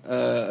met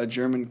a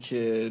German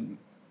kid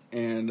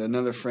and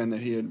another friend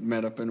that he had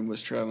met up and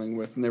was traveling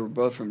with, and they were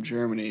both from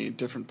Germany,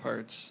 different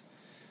parts.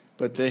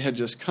 But they had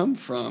just come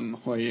from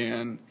Hoi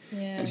An, Yeah.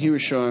 and he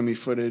was showing me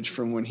footage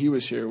from when he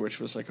was here, which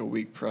was like a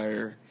week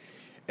prior,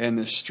 and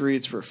the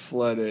streets were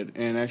flooded.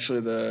 And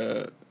actually,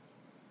 the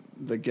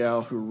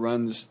gal who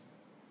runs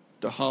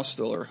the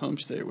hostel or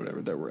homestay,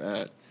 whatever that we're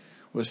at,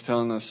 was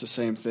telling us the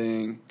same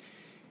thing.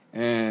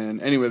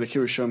 And anyway, the kid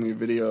was showing me a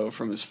video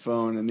from his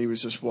phone, and he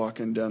was just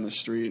walking down the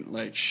street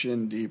like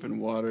shin deep in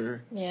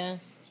water. Yeah.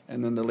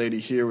 And then the lady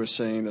here was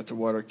saying that the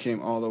water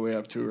came all the way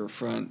up to her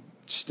front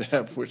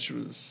step, which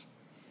was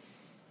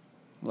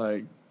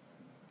like,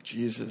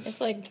 Jesus.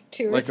 It's like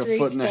 2 or Like a 3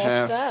 foot and a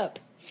steps half. up.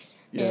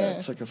 Yeah,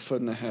 it's like a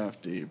foot and a half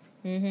deep.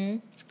 Mm-hmm.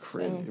 It's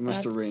crazy. So It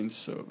must have that's- rained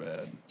so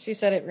bad. She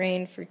said it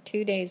rained for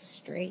 2 days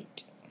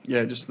straight.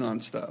 Yeah, just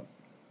nonstop.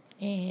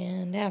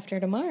 And after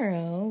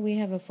tomorrow, we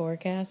have a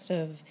forecast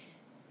of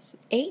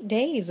 8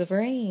 days of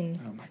rain.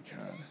 Oh my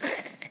God.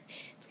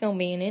 It's going to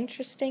be an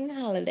interesting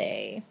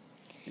holiday.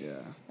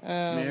 Yeah.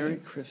 Merry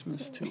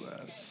Christmas to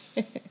us.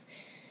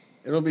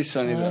 It'll be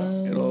sunny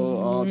though. It'll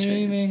all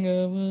change. Dreaming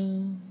of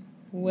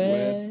a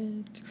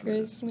wet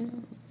Christmas.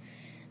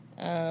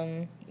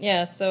 Christmas.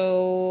 Yeah,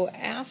 so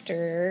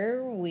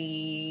after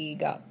we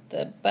got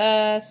the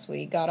bus,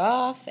 we got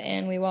off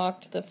and we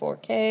walked the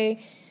 4K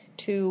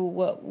to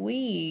what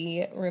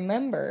we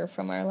remember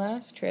from our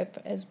last trip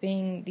as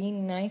being the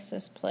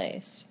nicest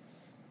place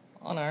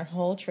on our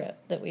whole trip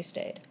that we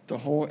stayed. The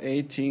whole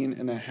 18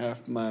 and a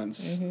half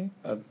months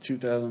of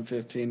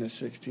 2015 to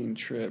 16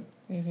 trip,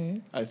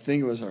 I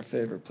think it was our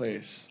favorite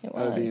place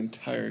out of the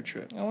entire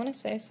trip. I want to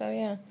say so,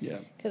 yeah. Yeah.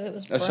 Because it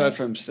was aside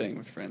from staying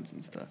with friends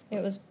and stuff.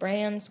 It was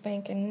brand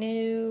spanking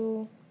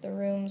new. The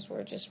rooms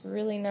were just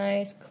really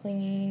nice,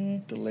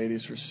 clean. The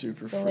ladies were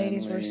super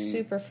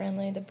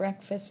friendly. The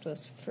breakfast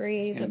was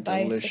free. The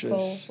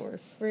bicycles were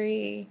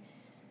free.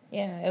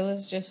 Yeah, it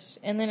was just...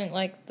 And then,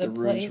 the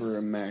place... rooms were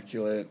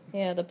immaculate.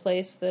 Yeah, the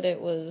place that it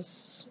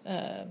was,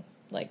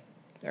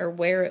 or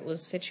where it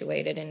was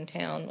situated in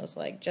town was,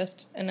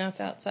 just enough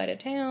outside of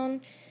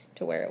town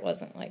to where it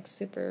wasn't,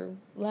 super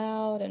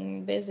loud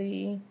and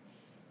busy.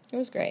 It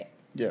was great.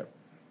 Yep.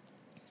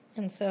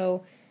 And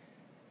so,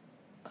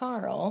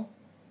 Carl,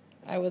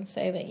 I would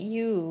say that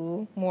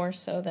you, more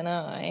so than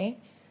I,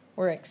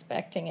 were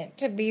expecting it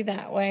to be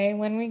that way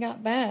when we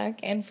got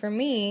back. And for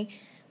me,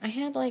 I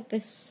had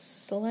this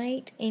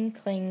slight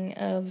inkling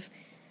of,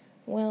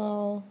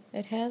 well,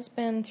 it has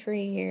been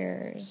 3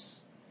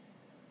 years.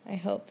 I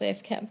hope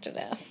they've kept it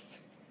up.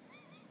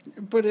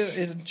 But it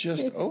had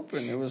just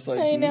opened. It was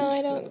I know, new I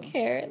still. don't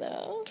care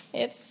though.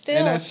 It's still...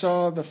 And I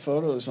saw the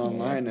photos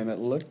online and it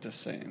looked the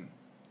same.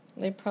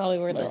 They probably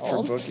were the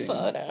old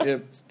photos.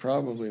 It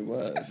probably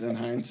was, in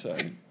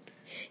hindsight.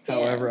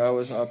 However, I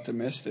was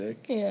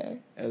optimistic. Yeah.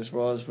 As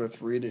well as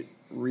with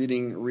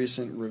reading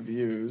recent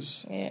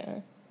reviews. Yeah.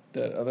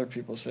 That other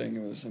people saying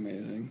it was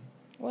amazing.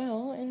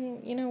 Well,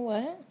 and you know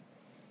what?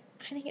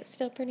 I think it's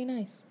still pretty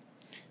nice.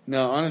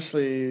 No,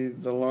 honestly,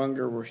 the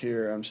longer we're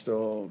here, I'm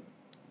still...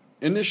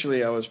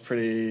 Initially, I was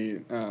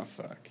pretty... Oh,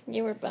 fuck.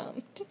 You were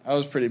bummed. I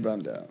was pretty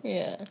bummed out.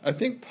 Yeah. I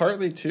think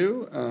partly,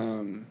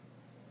 too,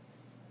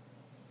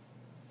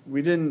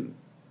 we didn't...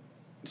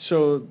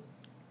 So...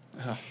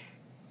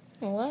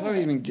 What? How do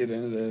I even get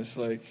into this?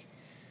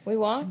 We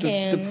walk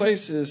in... The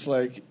place is,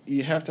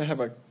 you have to have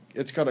a...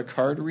 It's got a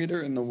card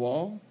reader in the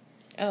wall.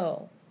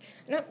 Oh.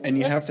 No, and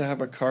you have to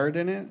have a card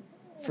in it?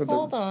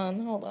 Hold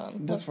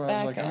on. That's why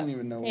I was I don't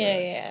even know where.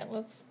 Yeah.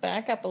 Let's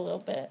back up a little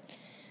bit.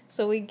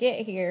 So we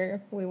get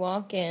here, we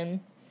walk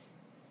in,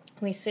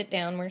 we sit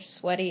down, we're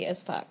sweaty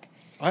as fuck.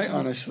 I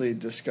honestly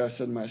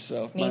disgusted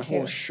myself. Me My too.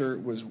 whole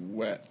shirt was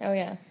wet. Oh,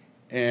 yeah.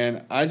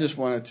 And I just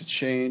wanted to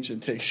change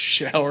and take a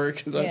shower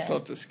because I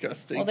felt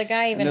disgusting. Well, the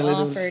guy even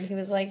offered. He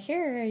was like,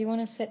 here, you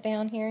want to sit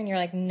down here? And you're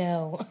like,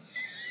 no.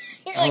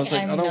 I was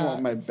like, I don't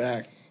want my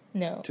back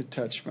to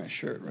touch my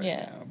shirt right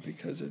now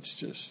because it's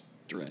just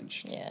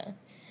drenched. Yeah.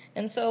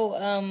 And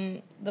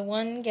so the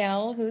one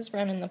gal who's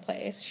running the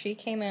place, she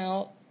came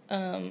out.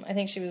 I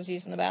think she was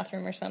using the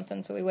bathroom or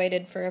something, so we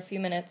waited for a few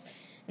minutes.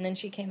 And then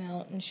she came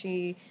out and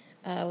she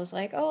was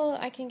like, oh,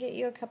 I can get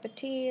you a cup of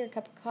tea or a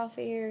cup of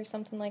coffee or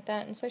something like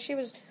that. And so she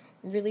was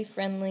really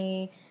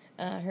friendly.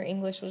 Her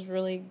English was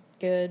really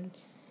good.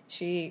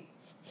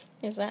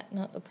 Is that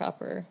not the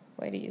proper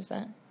way to use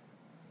that?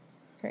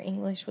 Her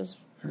English was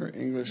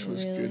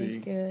really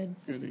good.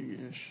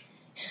 Goody-ish.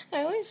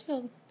 I always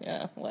feel...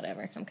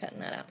 whatever. I'm cutting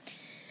that out.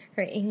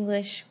 Her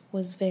English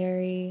was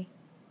very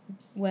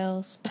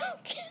well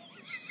spoken.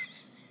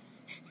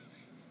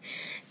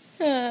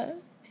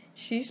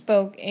 She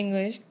spoke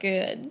English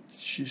good.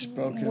 She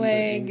spoke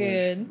way English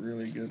good.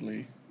 Really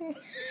goodly.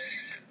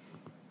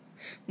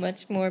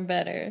 Much more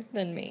better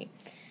than me.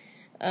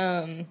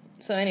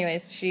 So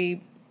anyways,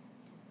 she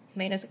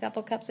made us a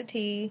couple cups of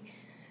tea.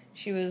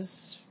 She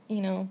was...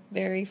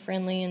 very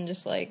friendly and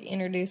just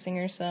introducing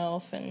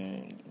herself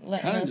and letting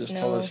us know. Kind of just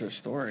told us her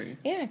story.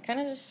 Yeah, kind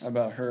of just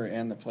about her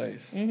and the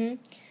place. Mm-hmm.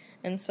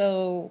 And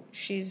so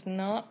she's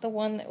not the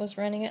one that was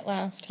running it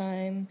last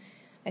time.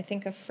 I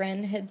think a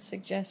friend had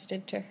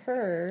suggested to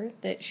her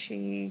that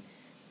she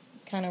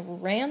kind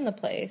of ran the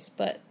place,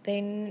 but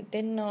they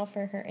didn't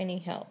offer her any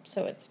help.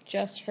 So it's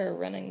just her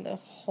running the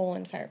whole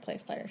entire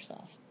place by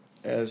herself.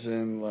 As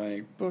in,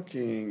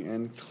 booking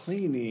and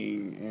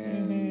cleaning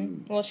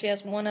and... Well, she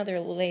has one other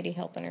lady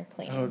helping her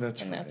clean. Oh, that's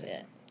right. And that's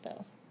it,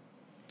 though.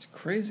 It's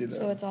crazy, though.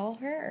 So it's all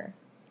her.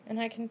 And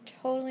I can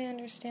totally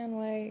understand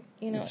why,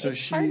 so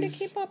it's hard to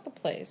keep up a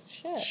place.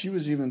 Shit. She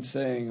was even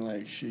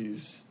saying,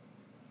 she's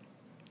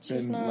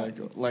been,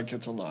 not... like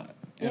it's a lot.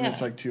 And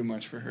it's, too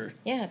much for her.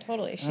 Yeah,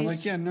 totally. I'm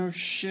like, yeah, no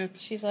shit.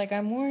 She's like,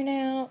 I'm worn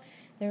out.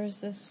 There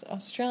was this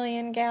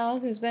Australian gal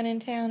who's been in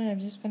town, and I've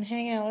just been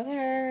hanging out with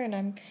her, and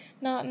I'm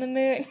not in the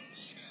mood.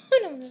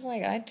 And I'm just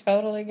like, I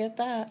totally get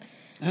that.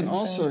 And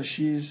also,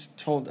 she's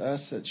told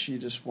us that she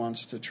just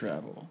wants to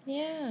travel.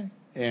 Yeah.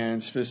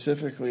 And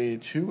specifically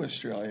to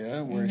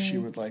Australia, where she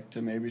would like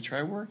to maybe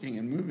try working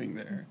and moving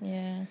there.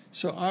 Yeah.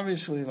 So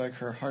obviously,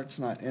 her heart's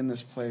not in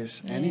this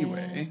place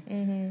anyway.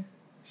 Mm-hmm.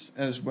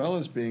 As well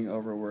as being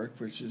overworked,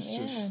 which is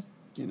just,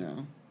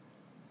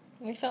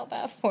 We felt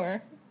bad for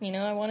her.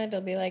 I wanted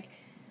to be like,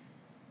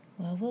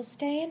 well, we'll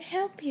stay and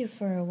help you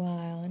for a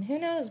while. And who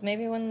knows,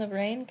 maybe when the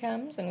rain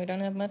comes and we don't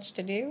have much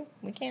to do,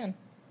 we can.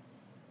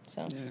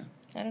 So,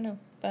 I don't know.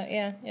 But,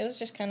 yeah, it was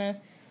just kind of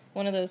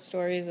one of those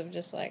stories of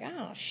just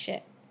oh,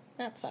 shit,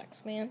 that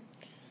sucks, man.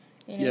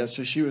 Yeah,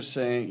 so she was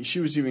saying, she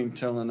was even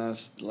telling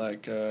us,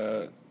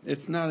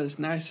 it's not as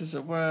nice as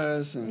it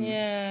was. And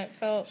Yeah, it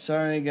felt...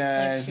 sorry,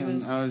 guys. she And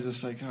was- I was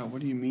just like, oh,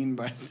 what do you mean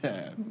by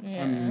that?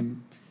 Yeah.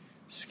 I'm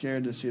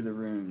scared to see the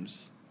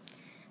rooms.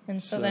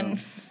 And so then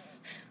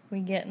we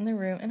get in the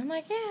room, and I'm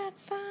like, yeah,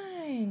 it's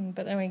fine.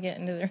 But then we get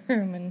into the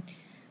room, and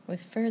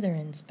with further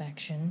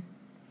inspection,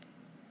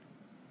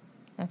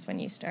 that's when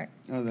you start.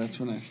 Oh, that's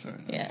when I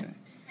started. Yeah. Okay.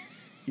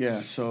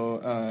 Yeah, so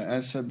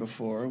as said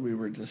before, we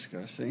were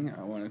discussing,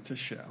 I wanted to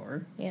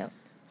shower. Yep.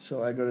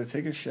 So I go to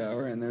take a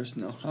shower, and there's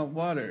no hot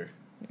water.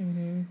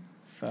 Mm-hmm.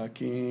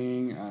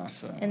 Fucking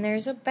awesome. And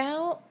there's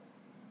about,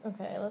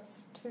 okay,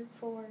 let's 2,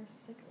 4,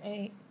 6,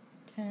 8,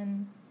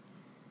 10.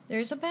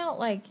 There's about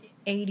like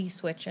 80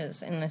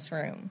 switches in this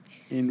room.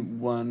 In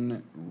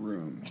one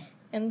room.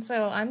 And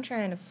so I'm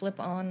trying to flip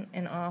on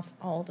and off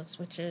all the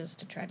switches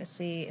to try to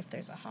see if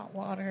there's a hot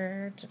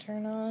water to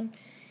turn on.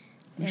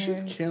 You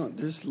should count.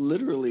 There's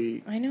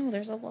literally I know,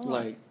 there's a lot.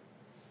 like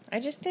I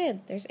just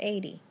did. There's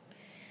 80.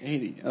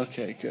 80.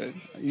 Okay, good.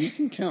 You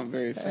can count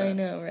very fast. I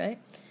know, right?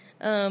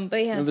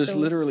 But yeah, No, there's so,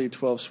 literally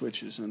 12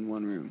 switches in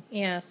one room.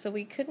 yeah, so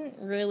we couldn't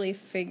really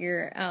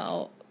figure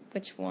out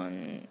which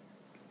one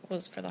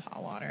was for the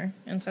hot water.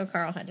 And so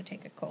Carl had to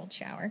take a cold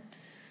shower,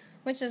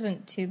 which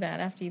isn't too bad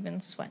after you've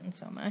been sweating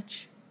so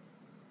much.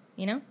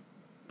 You know?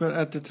 But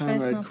at the time,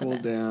 it's I'd not the cooled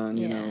best. down,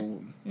 you Yeah.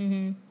 know.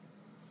 Mm-hmm.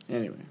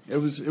 Anyway, it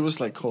was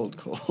like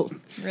cold,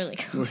 Really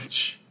cold.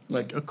 which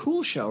like a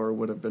cool shower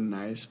would have been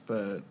nice,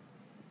 but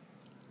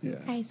yeah.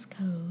 Ice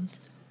cold.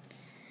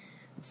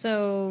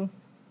 So,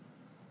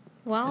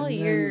 while And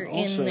you're then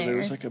also, in there, there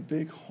was like a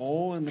big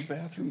hole in the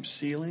bathroom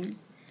ceiling.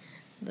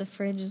 the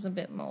fridge is a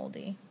bit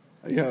moldy.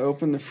 Yeah, I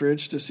opened the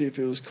fridge to see if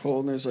it was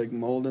cold, and there's like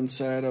mold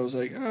inside. I was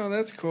like, oh,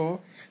 that's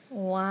cool.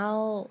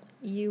 While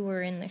you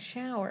were in the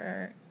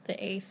shower,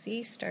 the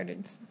AC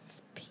started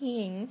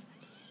peeing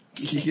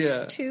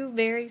Yeah. 2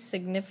 very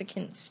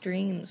significant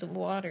streams of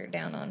water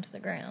down onto the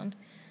ground,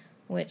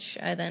 which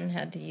I then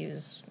had to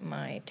use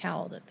my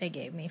towel that they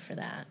gave me for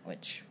that,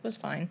 which was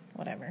fine,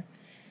 whatever.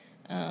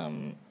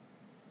 And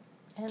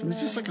So it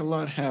was just like a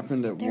lot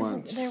happened at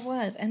once. There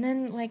was. And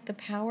then, like, the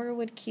power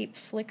would keep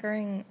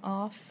flickering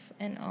off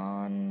and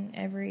on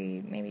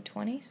every maybe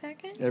 20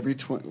 seconds?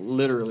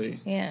 Literally.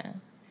 Yeah.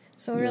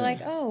 So we were Yeah. like,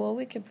 oh, well,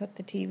 we could put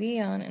the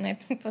TV on. And I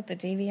put the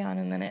TV on,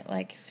 and then it,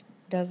 like,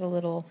 does a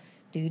little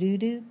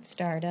do-do-do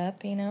start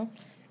up, you know?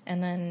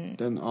 And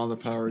then all the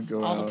power would go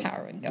out. all the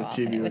power would go the off,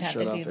 TV and it would have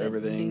shut to do off the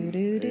everything,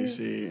 doo-doo-doo.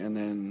 AC, and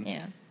then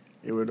yeah.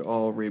 it would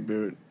all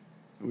reboot.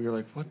 We were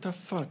like, what the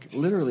fuck?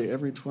 Literally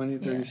every 20,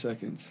 30 Yeah.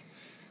 seconds.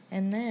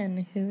 And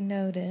then who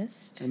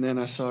noticed? And then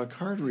I saw a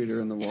card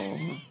reader in the wall.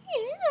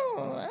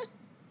 Ew.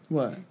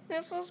 What?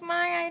 This was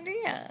my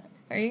idea.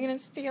 Are you going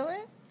to steal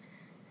it?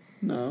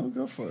 No,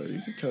 go for it.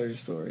 You can tell your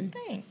story.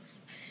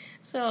 Thanks.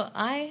 So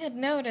I had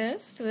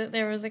noticed that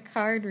there was a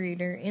card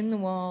reader in the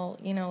wall.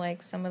 You know,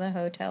 like some of the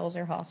hotels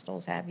or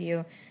hostels have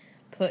you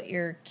put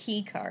your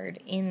key card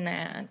in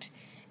that,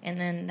 and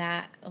then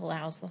that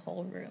allows the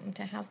whole room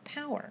to have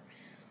power.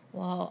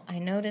 Well, I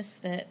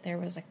noticed that there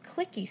was a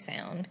clicky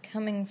sound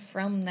coming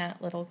from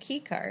that little key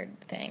card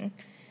thing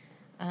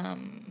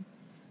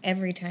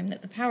every time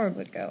that the power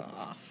would go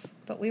off.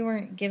 But we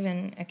weren't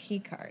given a key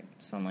card.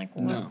 So I'm like,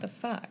 what No. the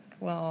fuck?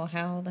 Well,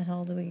 how the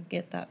hell do we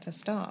get that to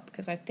stop?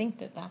 Because I think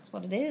that that's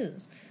what it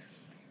is.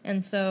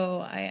 And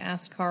so I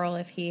asked Carl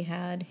if he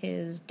had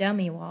his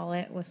dummy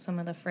wallet with some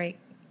of the fake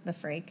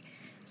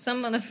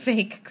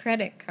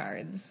credit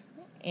cards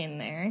in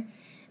there,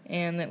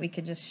 and that we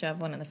could just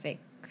shove one of the fake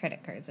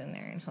credit cards in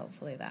there, and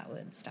hopefully that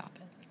would stop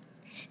it.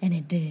 And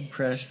it did.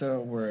 Presto,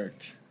 it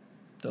worked.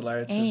 The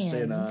lights have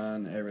stayed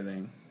on,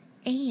 everything.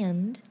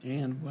 And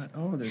what?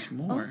 Oh, there's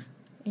more.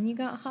 and you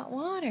got hot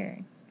water.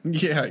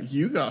 Yeah,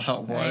 you got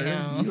hot water.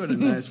 know. You had a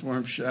nice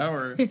warm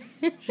shower.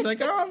 She's like,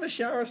 oh, the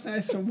shower's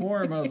nice and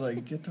warm. I was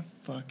like, get the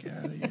fuck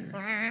out of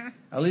here.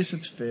 At least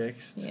it's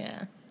fixed.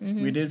 Yeah.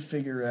 We did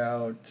figure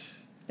out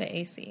The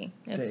AC.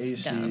 the It's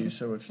AC, dumb.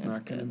 so it's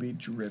not going to good. be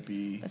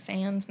drippy. The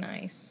fan's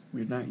nice.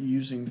 We're not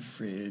using the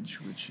fridge,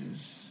 which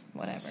is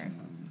Whatever.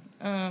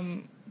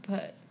 awesome.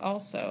 But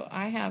also,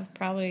 I have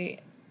probably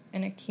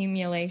an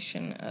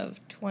accumulation of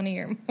 20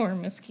 or more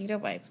mosquito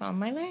bites on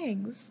my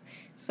legs.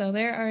 So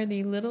there are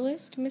the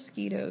littlest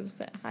mosquitoes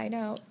that hide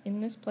out in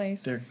this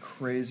place. They're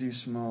crazy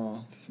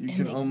small. You and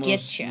can they almost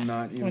get you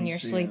not even when you're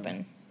see sleeping.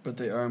 them. But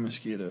they are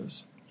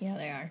mosquitoes. Yeah,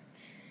 they are.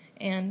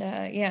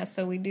 And,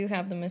 so we do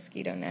have the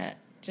mosquito net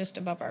just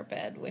above our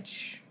bed,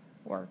 which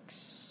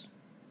works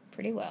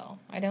pretty well.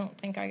 I don't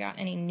think I got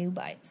any new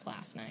bites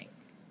last night.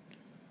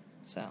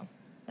 So,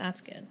 that's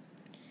good.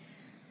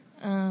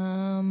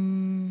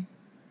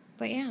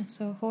 But yeah,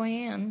 so Hoi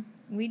An,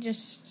 we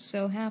just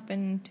so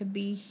happened to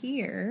be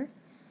here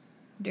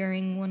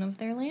during one of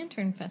their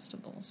lantern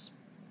festivals,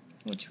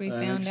 which we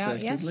found out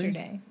Unexpectedly?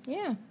 yesterday.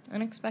 Yeah,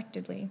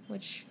 unexpectedly,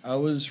 which I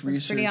was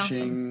was pretty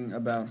researching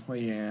about Hoi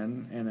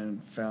An and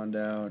then found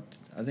out,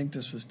 I think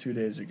this was 2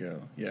 days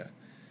ago. Yeah.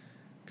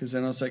 Because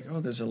then I was like,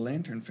 oh, there's a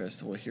lantern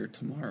festival here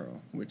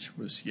tomorrow, which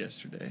was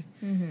yesterday.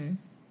 mm-hmm.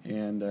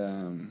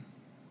 And,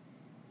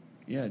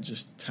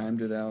 just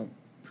timed it out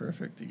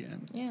perfect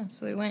again. Yeah,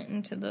 so we went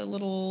into the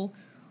little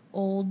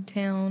old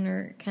town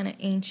or kind of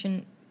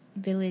ancient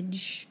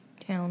village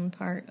town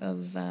part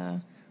of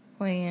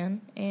Hoi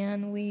An,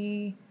 and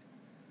we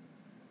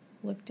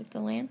looked at the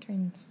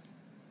lanterns.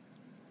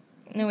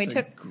 No, we It's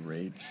took. a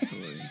great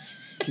story.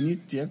 Do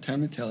you have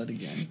time to tell it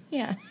again?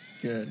 Yeah.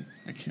 Good.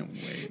 I can't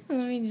wait.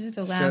 Let me just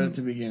Start elaborate. at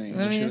the beginning.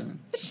 Let me just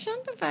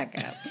shut the fuck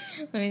up.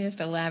 Let me just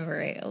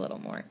elaborate a little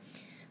more.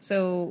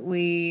 So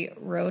we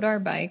rode our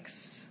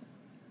bikes,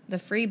 the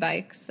free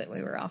bikes that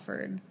we were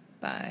offered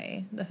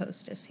by the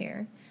hostess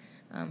here.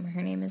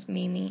 Her name is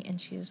Mimi,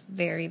 and she's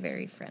very,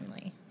 very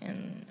friendly,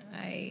 and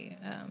I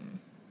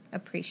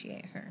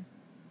appreciate her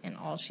and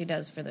all she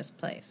does for this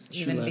place,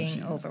 She even loves being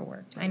you,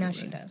 overworked. by I know the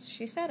she way. does.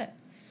 She said it.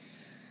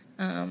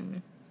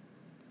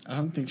 I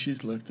don't think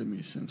she's looked at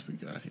me since we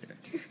got here.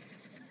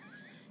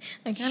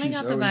 I kind of She's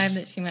got the always- vibe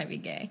that she might be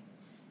gay.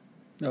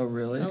 Oh,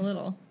 really? A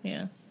little,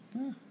 yeah.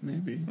 Oh,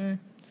 maybe.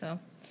 So,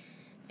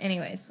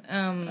 anyways,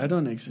 I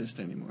don't exist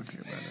anymore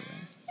here, by the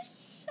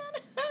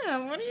way. Shut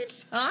up. What are you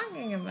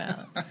talking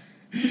about?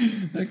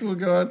 Like, we'll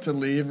go out to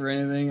leave or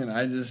anything, and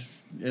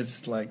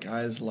it's like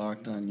eyes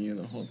locked on you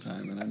the whole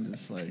time, and I'm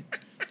just like,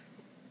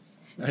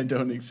 I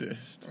don't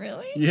exist.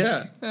 Really?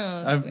 Yeah.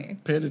 Oh, that's I've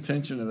weird. paid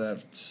attention to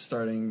that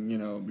starting,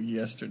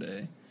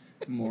 yesterday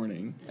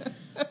morning.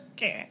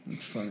 Okay.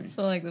 It's funny.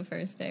 So, like the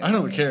first day. I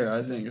don't care.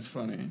 I think it's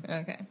funny.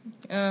 Okay.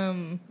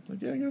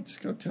 Like, yeah,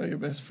 just go tell your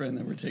best friend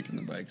that we're taking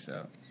the bikes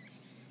out.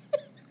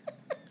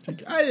 It's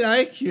like, I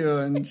like you,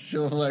 and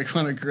she'll like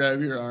want to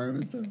grab your arm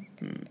and stuff.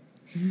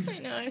 I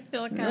know, I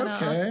feel kind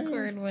of Okay.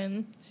 awkward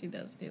when she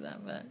does do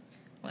that, but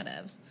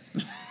whatevs.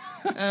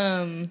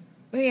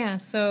 But yeah,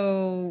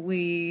 so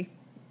we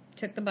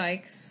took the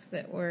bikes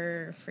that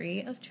were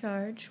free of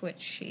charge, which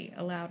she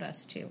allowed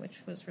us to,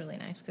 which was really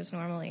nice, because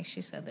normally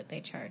she said that they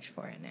charge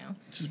for it now.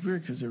 Which is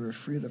weird because they were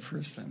free the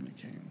first time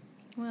we came.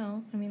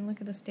 Well, I mean, look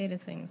at the state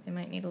of things. They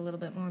might need a little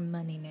bit more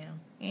money now,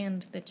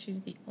 and that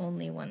she's the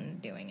only one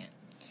doing it.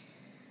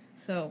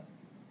 So,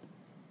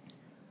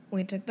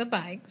 we took the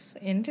bikes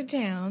into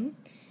town.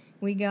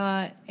 We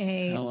got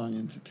a... How long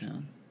into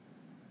town?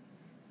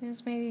 It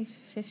was maybe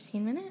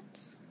 15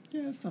 minutes.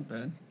 Yeah, it's not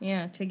bad.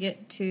 Yeah, to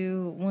get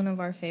to one of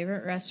our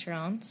favorite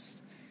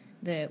restaurants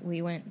that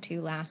we went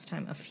to last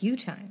time a few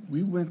times.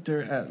 We went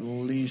there at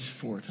least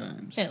 4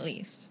 times. At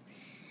least.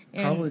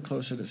 And, Probably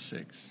closer to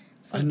 6.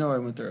 So- I know I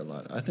went there a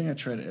lot. I think I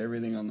tried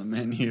everything on the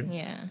menu.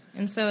 Yeah.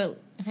 And so,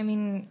 I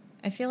mean,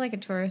 I feel like a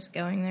tourist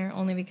going there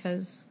only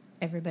because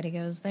everybody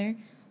goes there.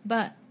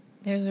 But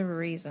there's a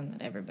reason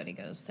that everybody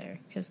goes there.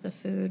 Because the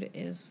food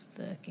is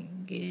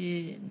fucking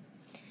good.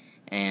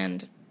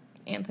 And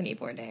Anthony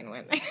Bourdain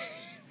went there.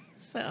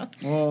 So,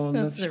 Well,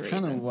 That's that's the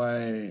kind of reason.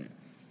 why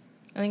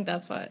I think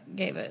that's what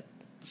gave it.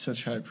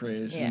 such high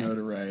praise Yeah. and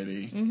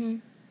notoriety. Mm-hmm.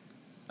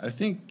 I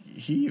think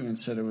he even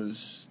said it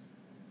was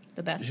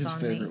The best his banh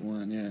favorite mi.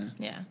 one, yeah.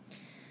 Yeah.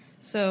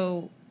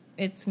 So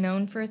it's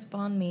known for its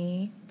banh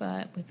mi,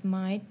 but with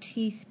my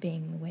teeth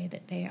being the way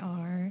that they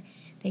are,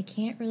 they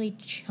can't really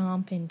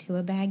chomp into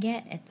a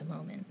baguette at the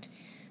moment.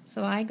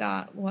 So I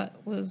got what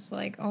was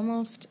like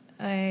almost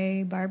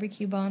a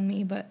barbecue banh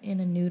mi, but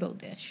in a noodle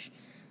dish.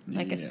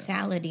 Like a Yeah.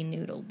 salady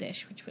noodle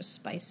dish, which was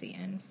spicy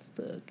and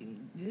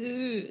fucking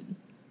good.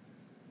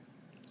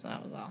 So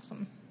that was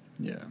awesome.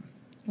 Yeah.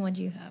 What'd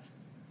you have?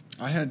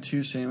 I had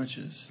 2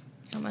 sandwiches.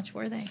 How much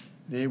were they?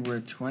 They were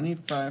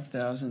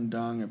 25,000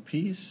 dong a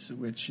piece,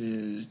 which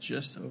is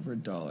just over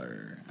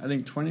 $1. I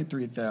think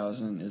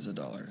 23,000 is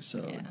 $1,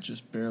 so Yeah.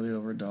 just barely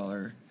over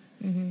 $1.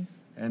 Mm-hmm.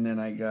 And then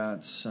I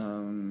got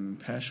some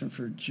passion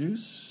fruit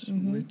juice,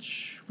 Mhm.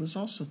 which was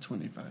also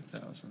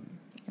 25,000.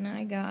 And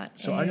I got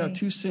So I got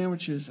 2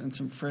 sandwiches and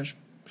some fresh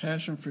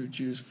passion fruit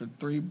juice for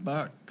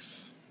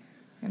 $3.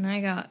 And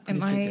I got Pretty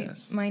my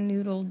kick-ass. my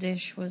noodle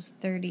dish was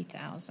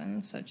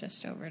 30,000, so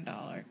just over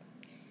 $1.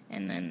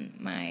 And then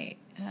my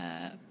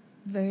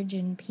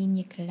virgin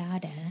pina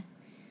colada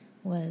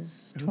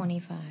was Ooh.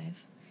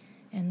 25,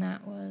 and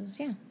that was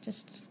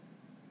just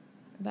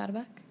about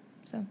 $1.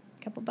 So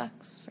a couple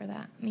bucks for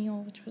that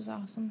meal, which was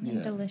awesome and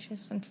Yeah.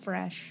 delicious and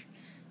fresh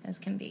as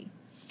can be.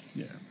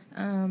 Yeah.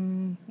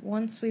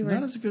 Once we were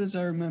Not as good as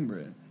I remember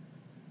it.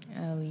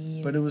 oh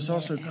yeah, But it was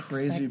also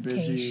crazy busy.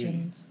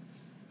 expectations.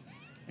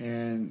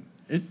 And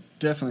it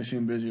definitely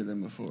seemed busier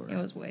than before. It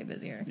was way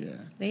busier. Yeah.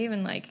 They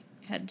even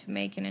had to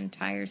make an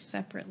entire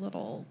separate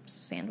little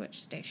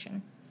sandwich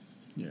station.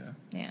 Yeah.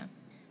 Yeah.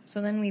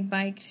 So then we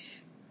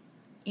biked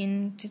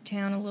into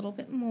town a little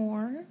bit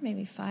more,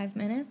 maybe 5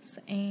 minutes,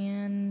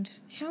 and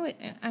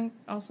I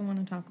also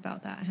want to talk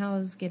about that. How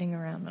is getting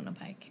around on a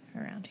bike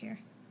around here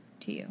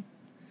to you?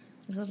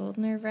 Is it a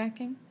little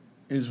nerve-wracking?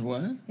 Is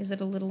what? Is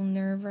it a little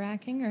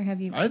nerve-wracking, or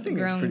have you I think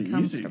it's grown pretty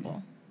easy.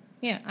 comfortable?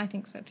 Yeah, I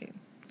think so too.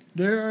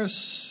 There are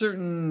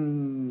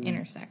certain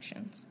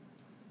Intersections.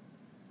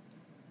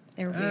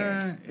 They're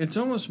weird. It's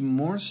almost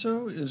more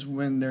so is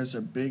when there's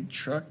a big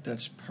truck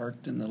that's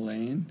parked in the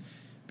lane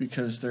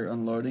because they're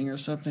unloading or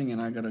something,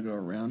 and I got to go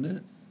around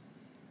it.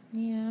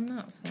 Yeah, I'm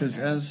not so Because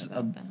nervous as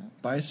about a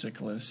that.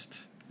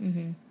 bicyclist,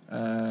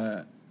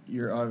 Mm-hmm.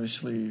 you're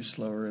obviously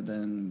slower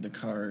than the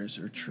cars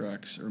or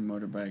trucks or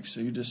motorbikes, so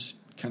you just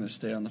kind of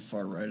stay on the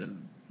far right of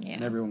them,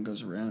 and everyone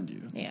goes around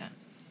you. Yeah.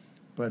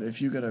 But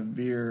if you got to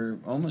veer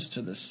almost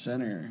to the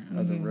center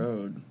of the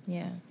road,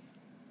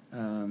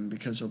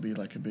 because there'll be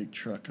like a big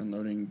truck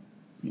unloading,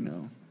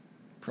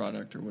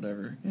 product or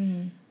whatever,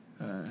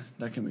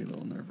 that can be a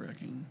little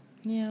nerve-wracking.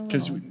 Yeah,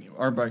 because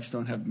our bikes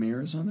don't have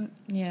mirrors on it.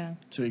 Yeah.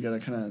 So you got to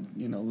kind of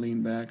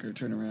lean back or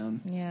turn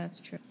around. Yeah, that's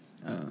true.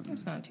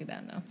 It's not too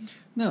bad though.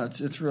 No,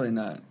 it's really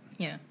not.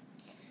 Yeah.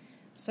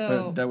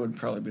 So. But that would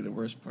probably be the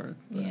worst part.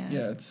 But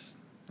yeah,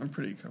 I'm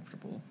pretty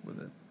comfortable with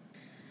it.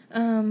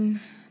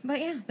 But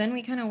yeah, then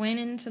we kind of went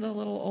into the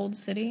little old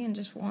city and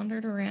just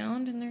wandered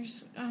around, and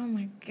there's, oh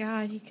my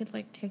god, you could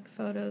like take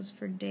photos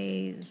for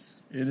days.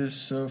 It is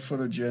so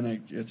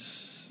photogenic. It's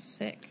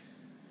sick.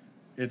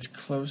 It's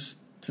close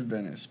to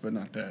Venice, but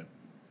not that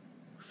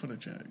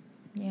photogenic.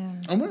 Yeah.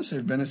 I want to say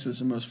Venice is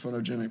the most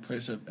photogenic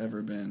place I've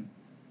ever been.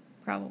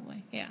 Probably,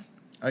 yeah.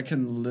 I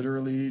can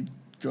literally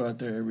go out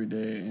there every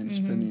day and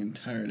spend the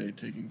entire day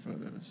taking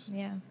photos.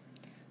 Yeah.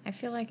 I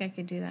feel like I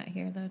could do that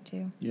here, though,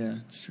 too. Yeah,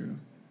 it's true.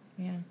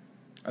 Yeah.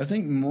 I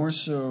think more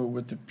so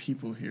with the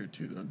people here,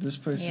 too, though. This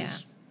place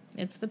is...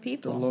 It's the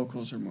people. The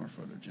locals are more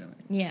photogenic.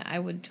 Yeah, I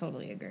would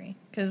totally agree.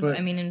 Because, I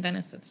mean, in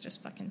Venice, it's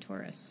just fucking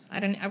tourists.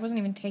 I wasn't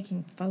even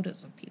taking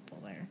photos of people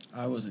there.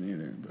 I wasn't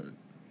either, but...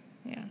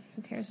 Yeah,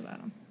 who cares about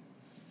them?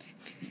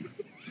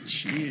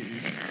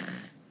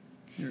 Jeez.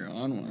 You're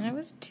on one. I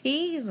was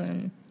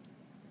teasing.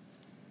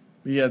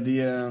 But yeah, I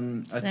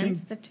think...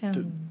 Sense the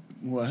tone.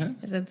 What?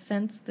 I said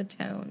sense the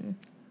tone.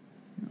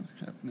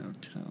 I have no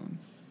tone.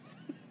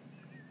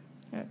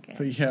 Okay.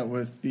 But yeah,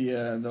 with the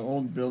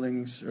old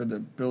buildings, or the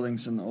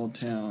buildings in the old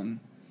town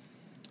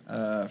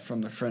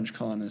from the French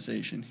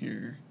colonization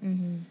here.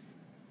 Mm-hmm.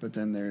 But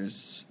then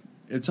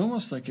it's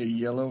almost like a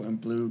yellow and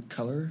blue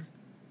color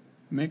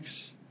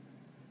mix.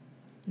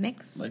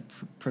 Mix? Like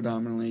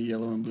predominantly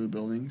yellow and blue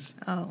buildings.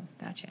 Oh,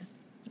 gotcha.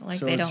 Like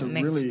so they don't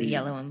mix the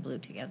yellow and blue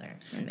together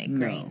and make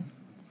green.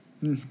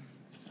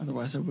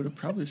 Otherwise, I would have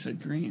probably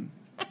said green.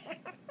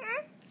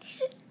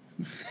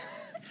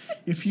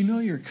 If you know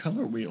your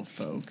color wheel,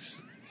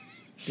 folks,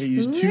 they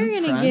use two prime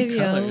colors. We're going to give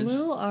you a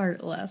little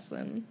art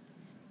lesson.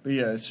 But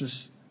yeah, it's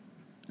just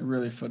a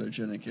really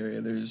photogenic area.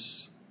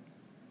 There's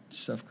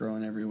stuff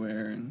growing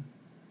everywhere and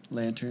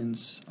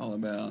lanterns all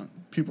about.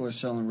 People are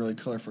selling really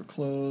colorful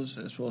clothes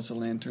as well as the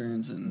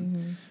lanterns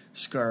and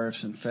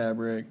scarves and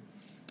fabric.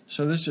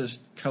 So there's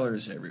just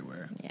colors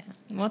everywhere. Yeah.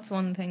 What's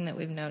one thing that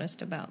we've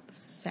noticed about the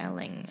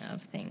selling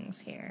of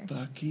things here?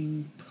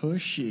 Fucking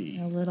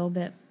pushy. A little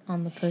bit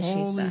on the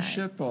pushy side.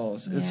 Holy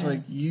shitballs. Yeah. It's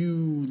like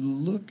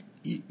you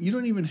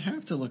don't even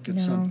have to look at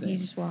something. You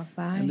just walk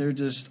by. And they're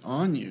just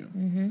on you.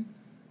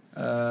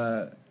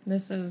 Mm-hmm.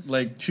 This is...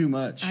 like too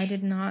much. I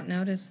did not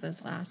notice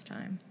this last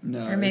time.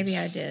 No. Or maybe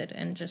I did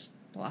and just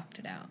blocked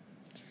it out.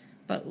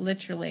 But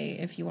literally,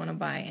 if you want to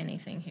buy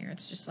anything here,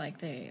 it's just like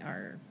they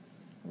are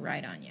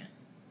right on you.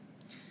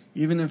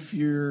 Even if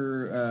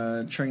you're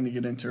trying to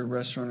get into a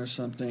restaurant or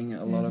something,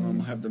 a lot of them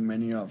will have the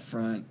menu up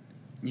front.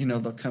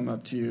 They'll come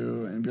up to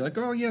you and be like,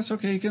 oh, yes,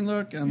 okay, you can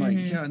look. And I'm like,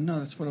 yeah, no,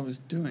 that's what I was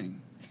doing.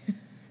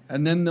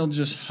 And then they'll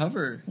just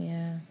hover.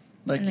 Yeah.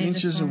 Like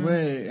inches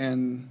away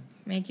and...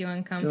 make you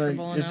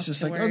uncomfortable enough it's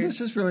just like, oh,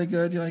 this is really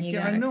good. You're like, you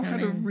I know how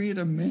to read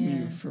a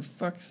menu, for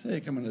fuck's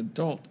sake. I'm an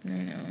adult. I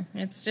know.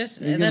 It's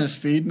just... Are you going to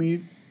feed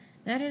me?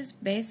 That is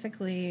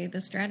basically the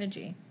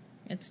strategy.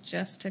 It's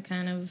just to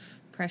kind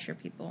of pressure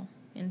people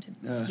into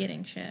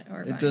getting shit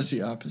or buying. It does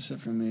the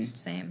opposite for me.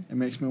 Same. It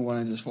makes me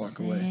want to just walk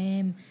away.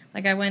 Same.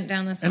 Like I went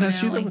down this and I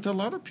see that with a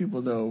lot of people,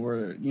 though,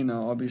 where,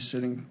 I'll be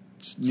sitting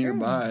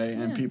nearby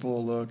and people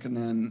will look and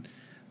then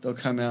they'll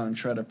come out and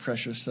try to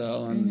pressure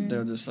sell and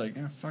they're just like,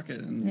 fuck it,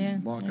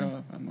 and walk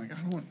off. I'm like,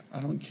 I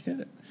don't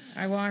get it.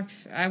 I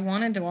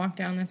wanted to walk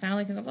down this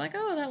alley because I was like,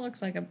 oh, that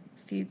looks like a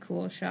few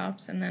cool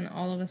shops. And then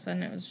all of a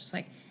sudden it was just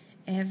like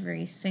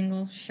every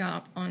single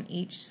shop on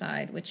each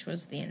side, which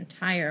was the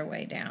entire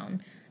way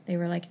down. They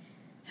were like,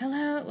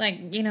 hello, like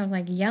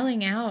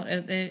yelling out.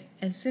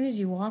 As soon as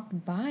you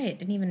walked by, it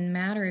didn't even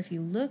matter if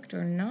you looked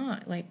or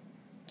not. Like,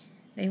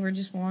 they were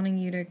just wanting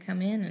you to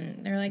come in,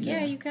 and they're like,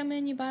 yeah, you come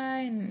in, you buy.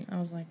 And I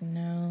was like,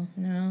 no.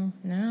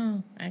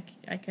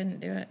 I couldn't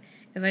do it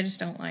because I just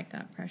don't like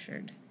that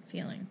pressured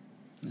feeling.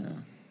 Yeah.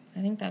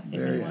 I think that's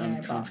even why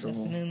I bought this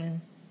moo-moo.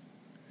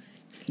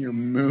 Your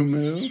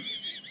moo-moo?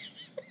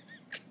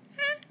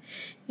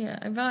 Yeah,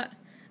 I bought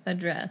a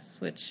dress,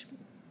 which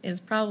is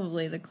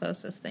probably the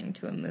closest thing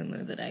to a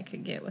moo-moo that I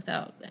could get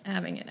without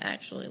having it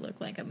actually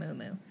look like a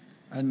moo-moo.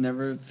 I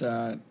never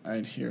thought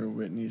I'd hear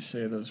Whitney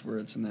say those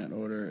words in that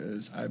order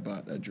as I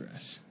bought a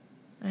dress.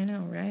 I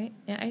know, right?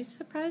 Yeah, I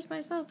surprised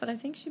myself, but I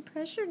think she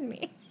pressured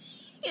me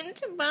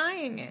into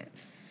buying it.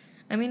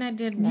 I mean, I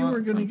did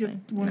want something. You were going to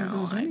get one of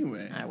those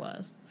anyway. I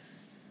was.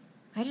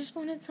 I just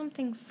wanted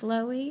something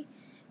flowy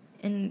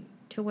and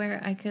to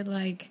where I could,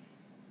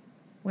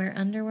 wear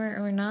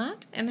underwear or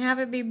not and have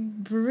it be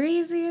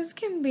breezy as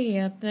can be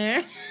up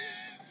there.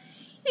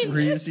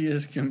 Breezy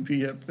as can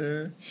be up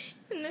there?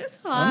 In this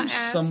I'm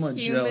hot-ass somewhat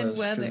humid jealous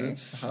weather. because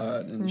it's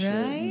hot and shit.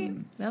 Right?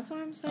 And That's what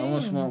I'm I saying.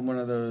 almost want one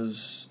of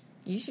those.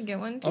 You should get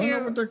one, too. I don't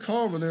know what they're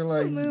called, but they're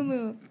like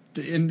Moo-moo.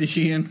 the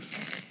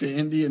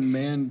Indian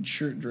man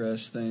shirt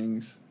dress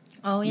things.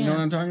 Oh, yeah. You know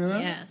what I'm talking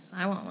about? Yes,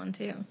 I want one,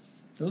 too.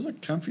 Those are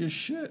comfy as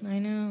shit. I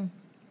know.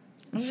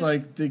 It's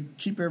like they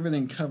keep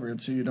everything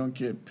covered so you don't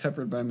get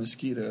peppered by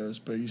mosquitoes,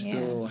 but you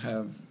still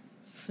have,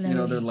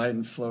 flowy. they're light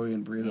and flowy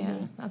and breathable.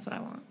 Yeah, that's what I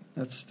want.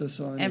 That's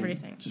all I need.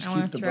 Everything. Just I keep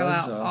want the to throw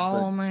bugs out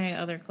off. all my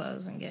other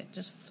clothes and get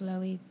just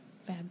flowy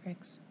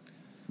fabrics.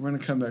 We're going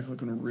to come back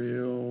looking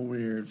real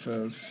weird,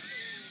 folks.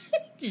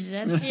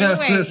 Just you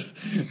wait. This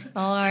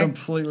All right.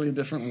 completely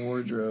different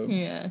wardrobe.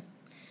 Yeah.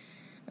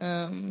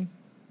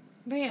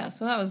 But yeah,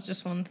 so that was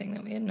just one thing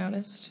that we had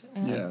noticed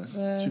at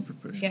the super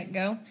pushy.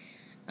 get-go.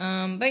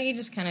 But you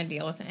just kind of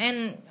deal with it.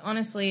 And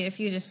honestly, if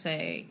you just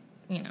say,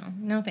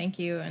 no thank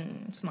you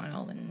and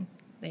smile, then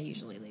they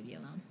usually leave you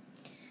alone.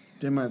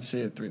 They might say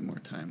it 3 more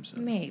times.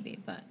 Though. Maybe,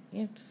 but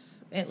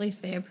it's at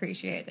least they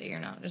appreciate that you're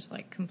not just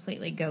like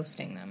completely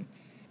ghosting them.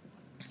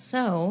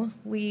 So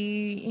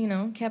we,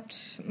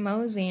 kept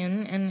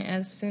moseying, and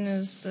as soon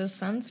as the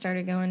sun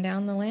started going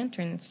down, the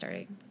lantern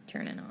started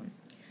turning on,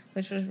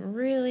 which was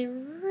really,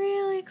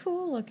 really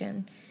cool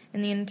looking.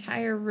 And the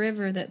entire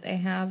river that they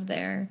have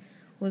there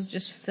was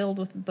just filled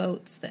with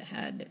boats that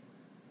had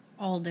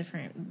all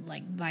different,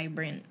 like,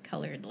 vibrant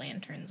colored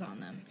lanterns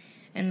on them.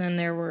 And then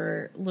there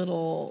were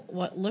little,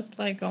 what looked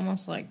like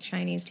almost like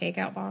Chinese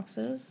takeout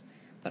boxes,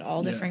 but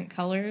all different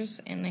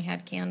colors, and they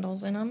had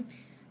candles in them.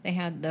 They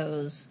had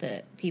those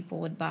that people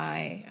would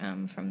buy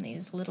from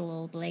these little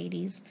old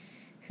ladies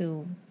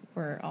who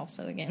were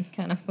also, again,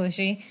 kind of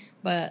pushy,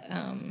 but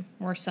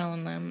were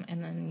selling them,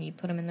 and then you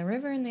put them in the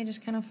river, and they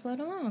just kind of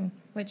float along,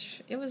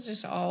 which it was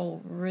just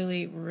all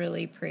really,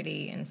 really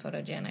pretty and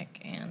photogenic,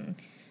 and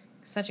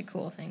such a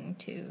cool thing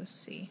to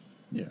see.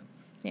 Yeah.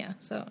 Yeah,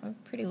 so I'm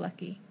pretty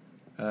lucky.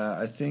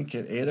 I think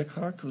at 8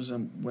 o'clock was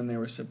when they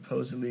were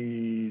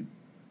supposedly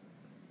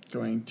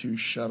going to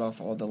shut off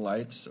all the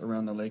lights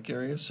around the lake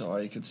area, so all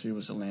you could see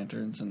was the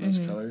lanterns and those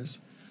colors.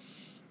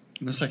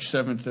 It was like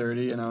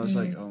 7:30, and I was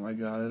like, oh my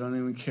god, I don't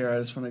even care. I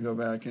just want to go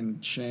back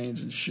and change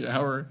and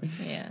shower.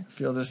 Yeah. I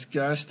feel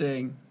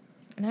disgusting.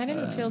 And I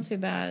didn't feel too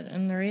bad,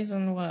 and the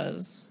reason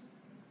was...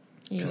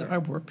 Because I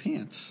wore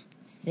pants.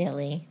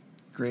 Silly.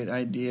 Great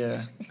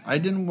idea. I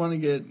didn't want to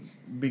get...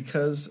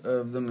 Because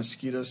of the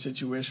mosquito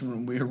situation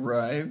when we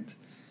arrived,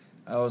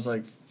 I was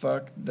like,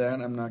 fuck that,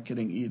 I'm not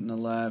getting eaten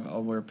alive.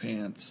 I'll wear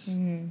pants.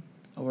 Mm-hmm.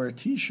 I'll wear a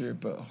t-shirt,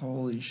 but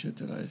holy shit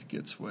did I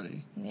get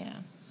sweaty. Yeah.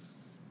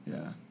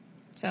 Yeah.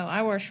 So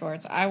I wore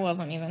shorts. I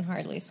wasn't even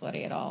hardly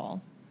sweaty at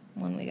all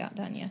when we got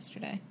done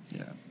yesterday.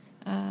 Yeah.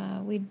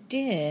 We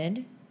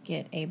did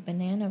get a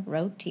banana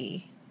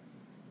roti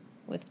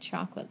with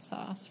chocolate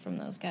sauce from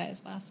those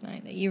guys last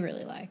night that you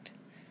really liked.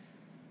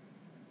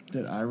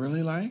 That I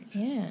really liked?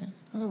 Yeah.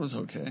 I thought it was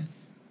okay.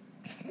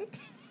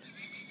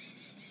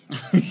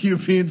 You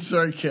being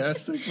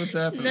sarcastic? What's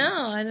happening?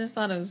 No, I just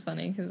thought it was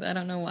funny because I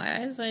don't know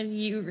why I said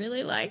you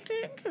really liked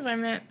it, because I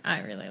meant I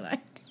really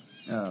liked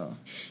it. Oh.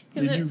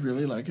 Did you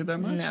really like it that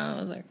much? No,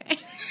 it was okay.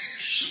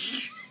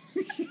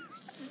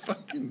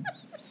 Fucking...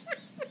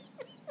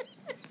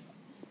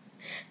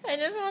 I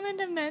just wanted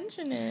to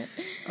mention it.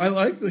 I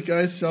like the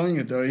guy selling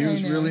it, though. He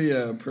was know.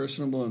 really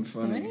personable and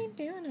funny. What are you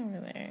doing over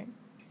there?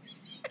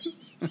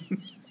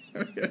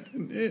 I got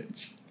an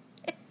itch.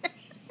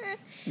 I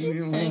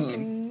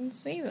can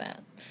see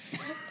that.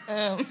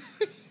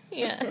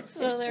 Yeah,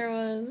 so there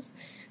was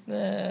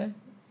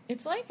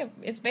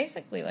it's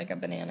basically like a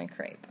banana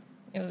crepe.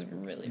 It was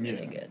really,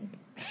 really good.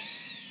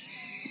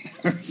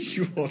 Are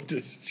you all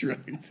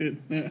distracted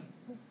now?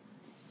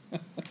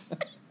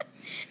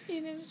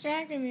 You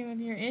distracted me with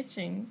your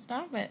itching.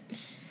 Stop it.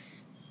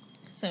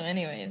 So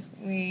anyways,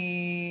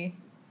 we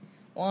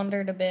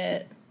wandered a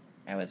bit.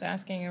 I was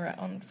asking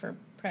around for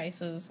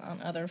prices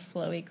on other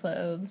flowy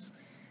clothes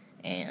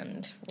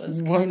and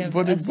was kind of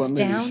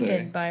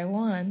astounded by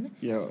one.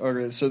 Yeah,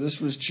 okay, so this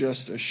was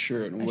just a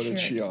shirt, and what did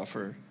she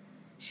offer?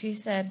 She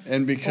said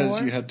And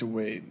because you had to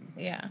wait.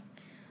 Yeah.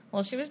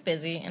 Well, she was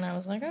busy, and I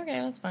was like, okay,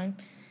 that's fine.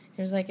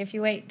 She was like, if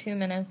you wait 2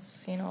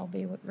 minutes, I'll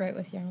be right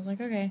with you. I was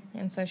like, okay.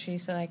 And so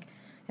she's like,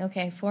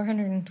 okay,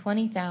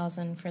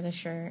 $420,000 for the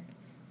shirt.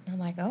 And I'm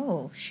like,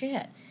 oh,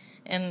 shit.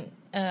 And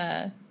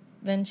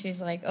then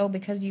she's like, oh,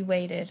 because you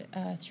waited,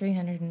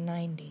 $390.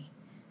 And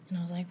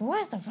I was like,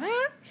 what the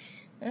fuck?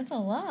 That's a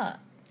lot.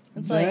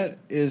 That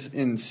is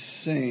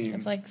insane.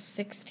 It's like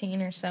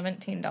 $16 or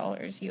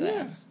 $17 US.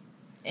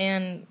 Yeah.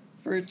 And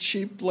for a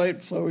cheap, light,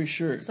 flowy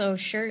shirt. So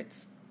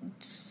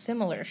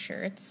similar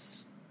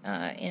shirts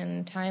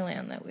in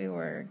Thailand that we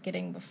were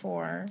getting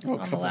before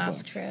on the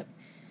last trip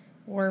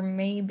were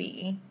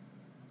maybe,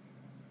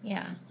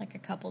 like a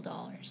couple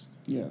dollars.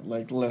 Yeah,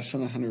 like less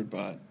than 100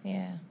 baht.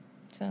 Yeah.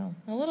 So,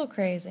 a little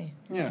crazy.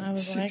 Yeah, I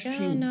was 16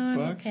 like, oh, no,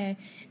 bucks. I'm okay.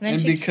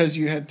 And because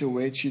you had to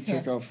wait, she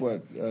took off,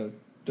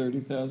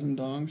 30,000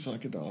 dongs,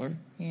 like $1?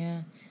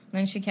 Yeah.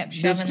 then she kept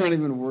That's shoving not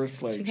even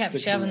worth, like, she kept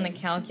sticking shoving the around.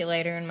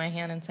 calculator in my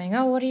hand and saying,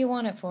 "Oh, what do you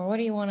want it for? What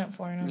do you want it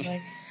for?" And I was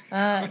like,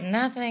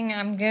 nothing.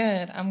 I'm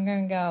good. I'm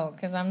gonna go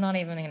because I'm not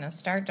even gonna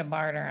start to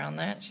barter on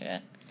that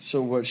shit.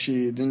 So what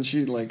didn't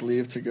she, like,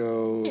 leave to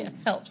go Yeah,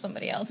 help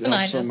somebody else, and help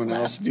I just someone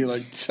left. else? And you,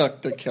 like,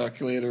 tucked the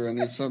calculator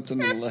under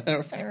something and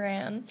left? I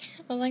ran.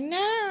 I was like,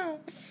 no.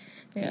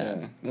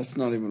 Yeah, that's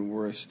not even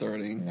worth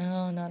starting.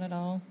 No, not at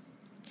all.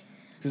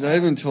 Because I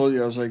even told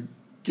you, I was like,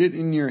 get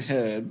in your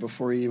head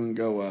before you even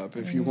go up.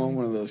 If you Mm-hmm. want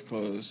one of those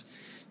clothes,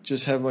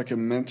 just have, like, a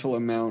mental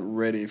amount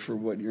ready for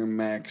what your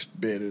max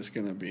bid is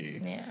going to be.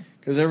 Yeah.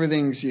 Because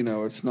everything's,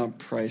 it's not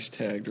price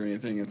tagged or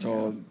anything. It's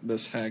all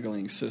this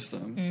haggling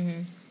system.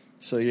 Mm-hmm.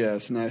 So, yeah,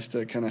 it's nice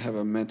to kind of have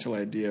a mental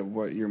idea of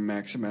what your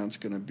max amount's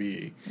going to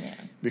be. Yeah.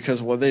 Because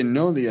while they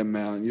know the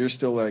amount, you're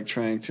still, like,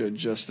 trying to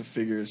adjust the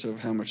figures of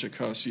how much it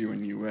costs you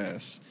in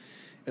U.S.,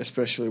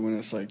 especially when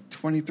it's like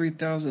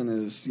 $23,000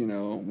 is,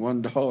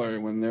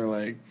 $1 when they're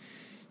like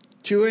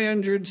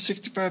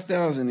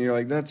 $265,000. You're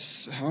like,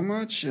 that's how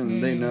much?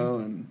 And they know.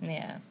 And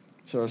Yeah.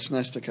 so it's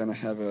nice to kind of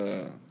have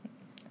a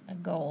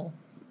goal.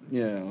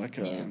 Yeah, like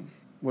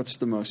what's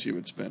the most you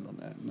would spend on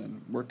that, and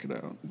then work it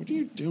out. What are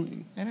you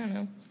doing? I don't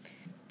know.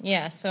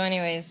 Yeah, so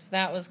anyways,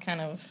 that was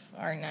kind of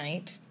our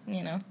night,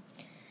 And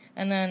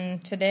then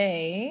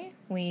today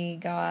we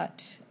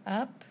got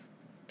up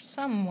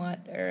somewhat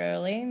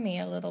early, me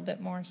a little bit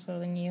more so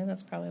than you.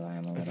 That's probably why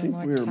I'm a I little think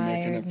more we were tired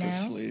making up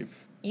now. for sleep.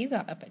 You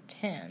got up at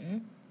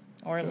 10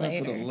 or I got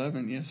later. up at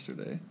 11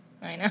 yesterday.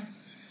 I know.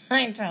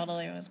 I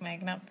totally was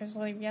making up for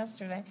sleep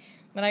yesterday.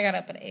 But I got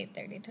up at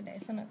 8:30 today,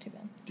 so not too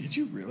bad. Did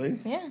you really?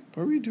 Yeah.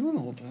 What were you doing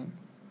the whole time?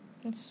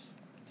 Just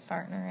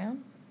farting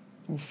around.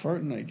 Well,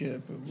 farting I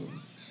get, but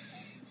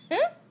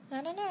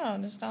I don't know,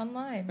 just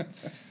online.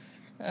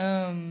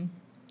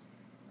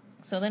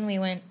 So then we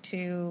went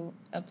to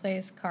a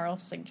place Carl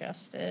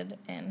suggested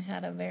and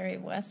had a very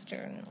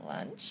Western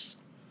lunch.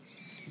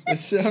 it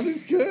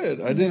sounded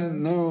good. I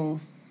didn't know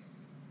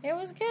It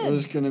was good. it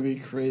was going to be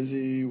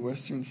crazy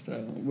Western style.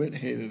 Whit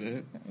hated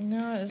it.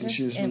 No, it was And just...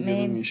 she's been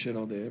giving me shit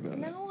all day about it.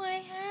 No,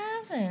 I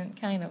haven't.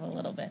 Kind of a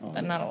little bit,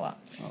 but not a lot.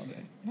 All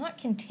day. Not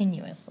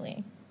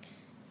continuously.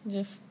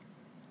 Just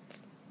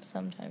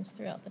sometimes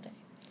throughout the day.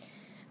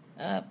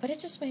 But it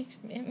just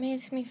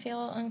makes me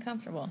feel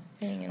uncomfortable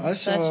being in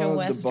such a saw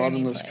Western the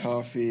bottomless place.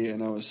 coffee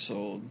and I was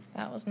sold.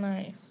 That was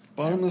nice.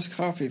 Bottomless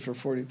coffee for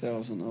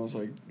 $40,000. I was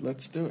like,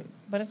 let's do it.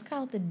 But it's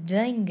called the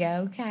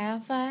Dingo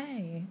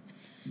Cafe.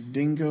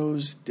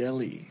 Dingo's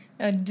Deli.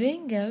 A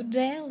Dingo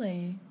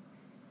Deli.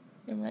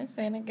 Am I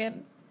saying a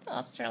good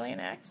Australian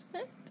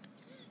accent?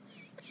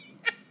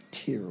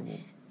 Terrible.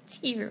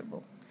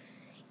 Terrible.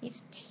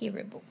 It's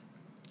terrible.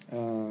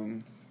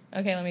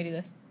 Okay, let me do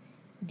this.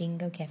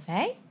 Dingo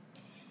Cafe?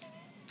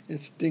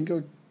 It's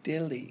Dingo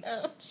Deli.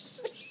 Oh,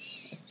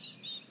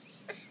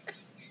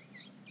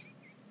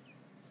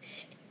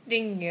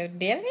 Dingo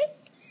Deli?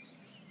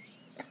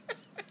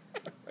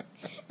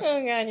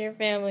 Oh, God, your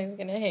family's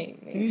gonna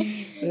hate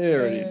me. They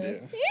already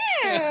do.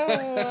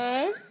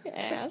 Yeah,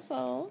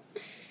 asshole.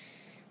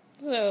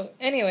 So,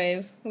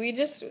 anyways,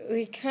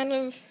 we kind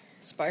of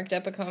sparked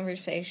up a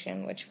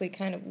conversation, which we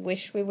kind of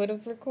wish we would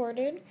have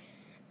recorded.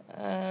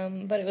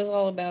 But it was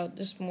all about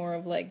just more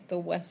of like the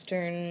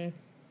Western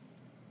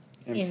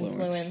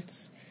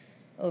influence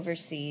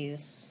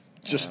overseas.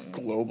 Just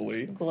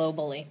globally.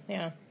 Globally,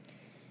 yeah.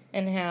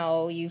 And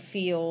how you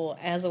feel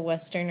as a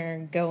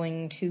Westerner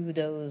going to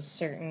those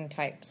certain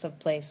types of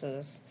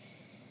places.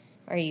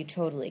 Are you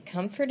totally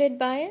comforted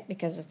by it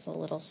because it's a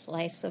little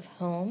slice of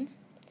home?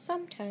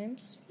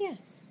 Sometimes,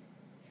 yes.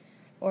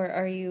 Or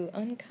are you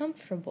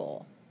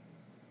uncomfortable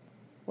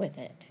with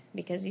it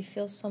because you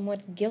feel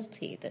somewhat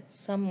guilty that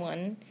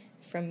someone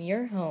from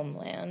your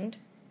homeland,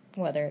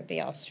 whether it be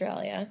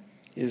Australia,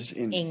 is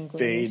English,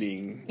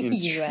 invading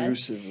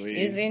intrusively.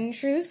 is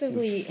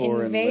intrusively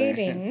foreign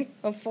invading land.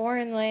 a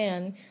foreign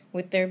land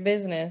with their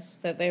business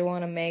that they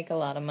want to make a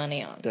lot of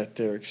money on. That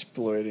they're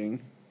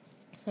exploiting.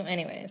 So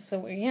anyways,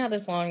 we had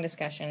this long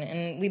discussion,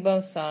 and we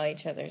both saw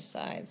each other's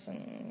sides.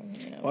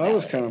 And Well, I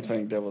was kind of validated.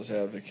 playing devil's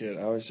advocate.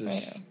 I was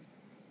just... I know.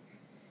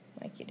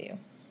 Like you do.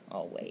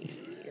 Always.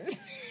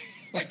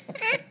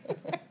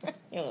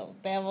 You little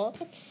devil.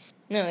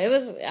 No, it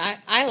was...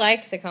 I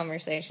liked the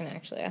conversation,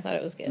 actually. I thought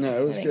it was good. No,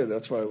 it was I think- good.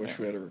 That's why I wish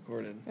we had it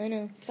recorded. I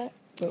know,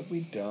 but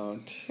we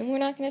don't. and we're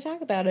not going to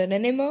talk about it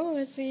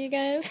anymore. See you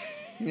guys.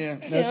 Yeah,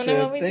 You that's don't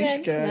know it. what we Thanks,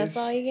 said? guys. That's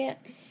all you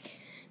get.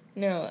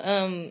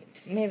 No,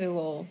 maybe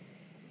we'll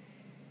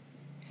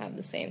have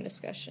the same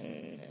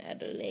discussion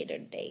at a later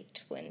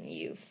date when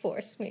you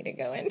force me to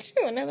go into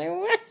another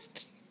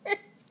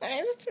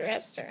westernized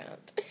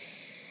restaurant.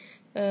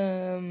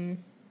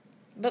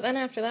 But then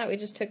after that, we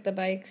just took the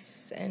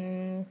bikes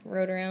and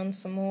rode around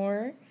some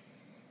more,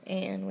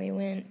 and we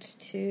went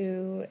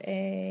to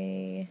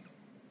a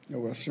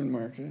Western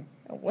market.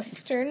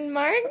 Western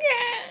market.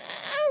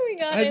 We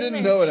got I in didn't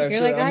there. know it, actually.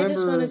 You're like, I I just want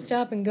remember- to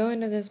stop and go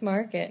into this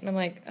market, and I'm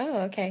like,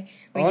 oh, okay.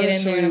 We Honestly, get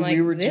in there, and I'm like,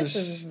 we were this just-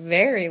 is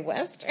very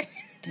Western.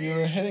 We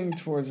were heading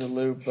towards a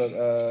loop, but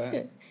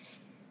I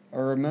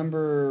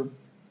remember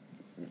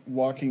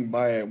walking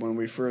by it when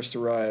we first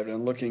arrived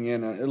and looking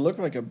in. It looked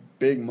like a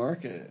big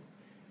market.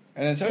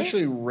 And it's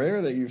actually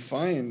rare that you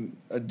find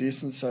a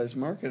decent-sized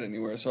market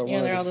anywhere, so I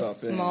wanted they're to all the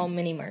stop in. small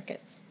mini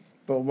markets.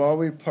 But while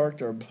we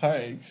parked our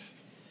bikes,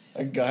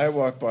 a guy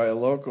walked by, a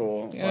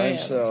local, by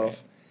himself,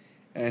 that's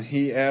and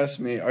he asked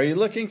me, "Are you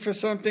looking for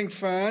something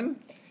fun?"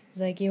 He's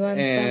like, "You want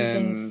something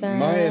And fun?"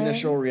 my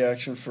initial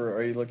reaction for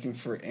 "Are you looking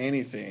for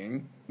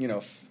anything?"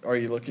 Are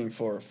you looking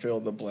for fill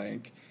the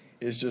blank?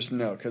 Is just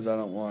no, because I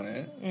don't want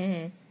it.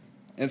 Mm-hmm.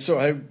 And so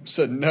I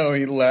said no.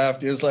 He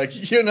laughed. He was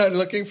like, "You're not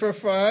looking for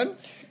fun?"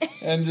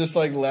 And just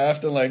like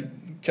laughed and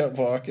like kept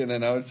walking.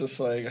 And I was just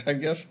like, I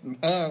guess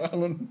not. I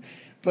don't.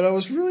 But I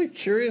was really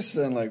curious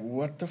then, like,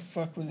 what the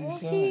fuck was he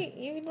saying?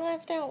 You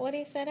left out what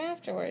he said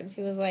afterwards.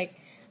 He was like,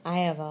 "I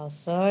have all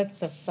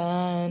sorts of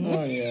fun."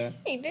 Oh yeah.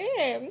 He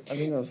did. I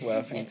think I was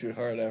laughing too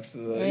hard after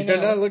I the. know.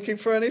 You're not looking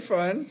for any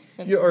fun,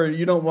 or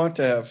you don't want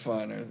to have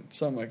fun, or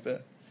something like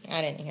that.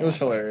 I didn't hear It was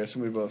that part. hilarious,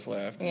 and we both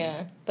laughed.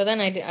 Yeah, but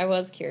then I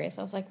was curious.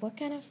 I was like, "What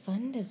kind of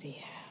fun does he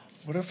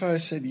have?" What if I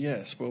said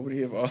yes? What would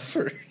he have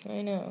offered?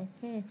 I know.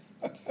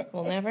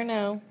 We'll never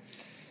know.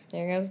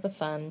 There goes the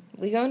fun.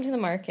 We go into the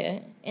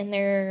market, and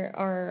there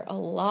are a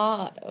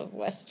lot of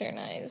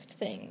westernized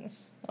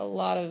things. A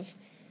lot of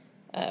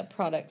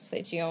products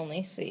that you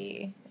only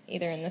see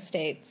either in the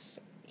States.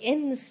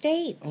 In the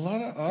States! A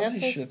lot of That's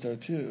Aussie what's- shit though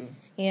too.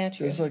 Yeah,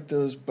 true. There's like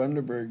those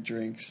Bundaberg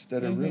drinks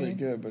that are really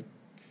good, but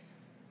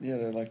yeah,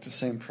 they're like the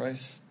same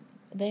price.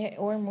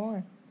 Or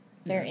more.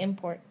 They're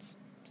imports.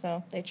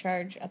 So they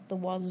charge up the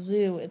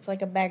wazoo. It's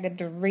like a bag of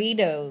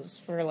Doritos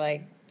for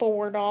like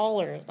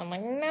 $4. I'm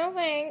like, no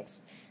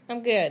thanks.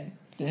 I'm good.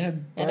 They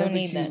had I don't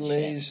need barbecue that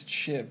Lay's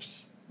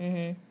chips,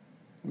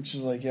 which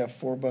is like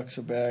 $4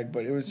 a bag,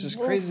 but it was just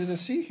Woof. crazy to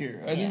see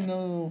here. I Yeah. didn't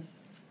know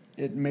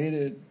it made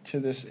it to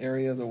this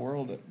area of the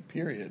world.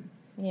 Period.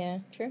 Yeah,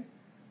 true.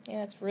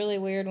 Yeah, it's really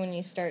weird when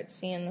you start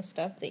seeing the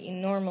stuff that you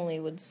normally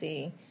would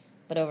see,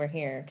 but over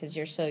here, because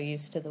you're so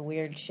used to the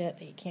weird shit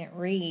that you can't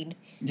read,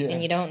 Yeah.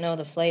 and you don't know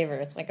the flavor.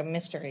 It's like a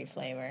mystery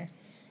flavor.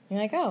 You're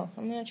like, oh,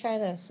 I'm going to try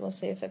this. We'll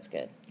see if it's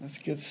good. Let's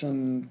get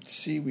some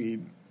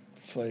seaweed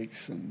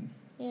flakes and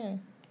Yeah.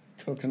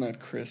 coconut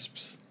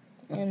crisps.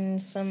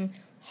 And some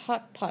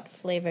hot pot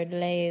flavored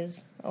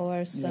Lay's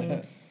or some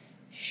Yeah.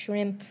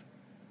 shrimp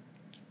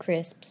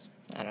crisps.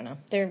 I don't know.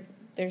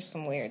 There's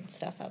some weird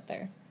stuff out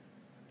there.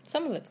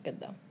 Some of it's good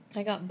though.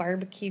 I got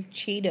barbecue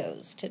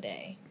Cheetos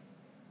today.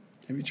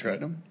 Have you tried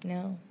them?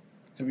 No,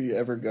 Have you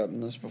ever gotten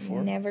this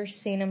before? never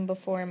seen them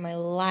before in my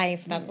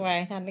life. That's why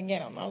I had to get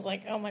them. I was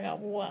like, oh my god,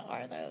 what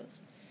are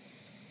those?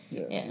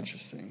 Yeah, Yeah.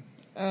 interesting.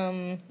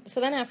 So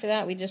then after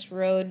that, we just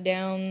rode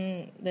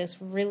down this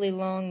really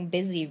long,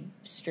 busy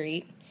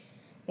street.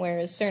 Where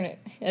as soon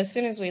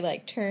as we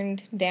like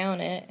turned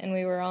down it and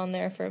we were on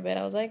there for a bit,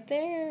 I was like,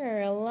 there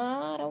are a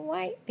lot of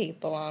white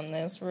people on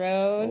this A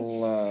road.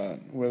 lot,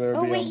 whether it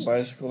Oh, be on wait.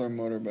 bicycle or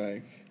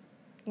motorbike.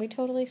 We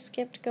totally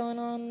skipped going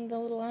on the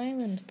little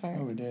island part.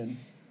 Oh, we did.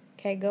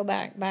 Okay,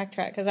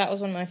 backtrack, because that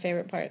was one of my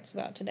favorite parts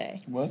about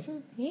today. Was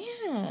it?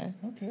 Yeah.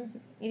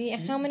 Okay.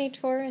 How many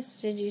tourists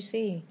did you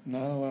see?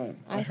 Not a lot.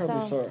 I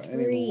hardly saw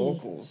any 3.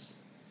 locals.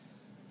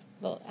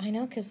 Well, I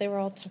know, because they were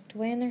all tucked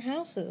away in their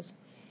houses.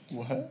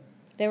 What?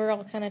 They were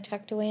all kind of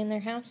tucked away in their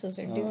houses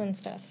or doing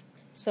stuff.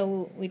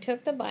 So we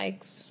took the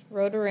bikes,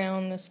 rode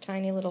around this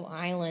tiny little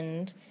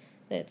island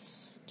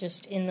that's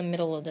just in the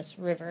middle of this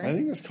river. I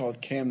think it's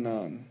called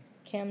Camnon.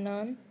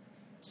 Camnon.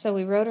 So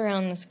we rode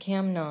around this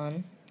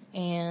Camnon,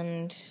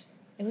 and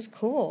it was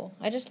cool.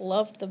 I just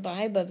loved the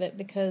vibe of it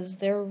because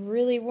there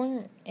really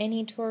weren't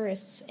any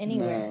tourists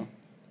anywhere. No.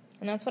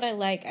 And that's what I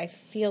like. I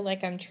feel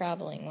like I'm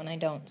traveling when I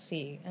don't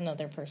see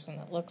another person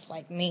that looks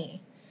like me.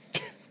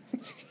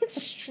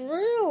 It's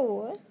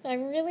true. I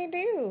really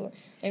do.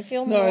 I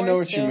feel more No, I know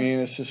what so, you mean.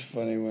 It's just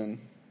funny when...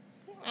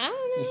 I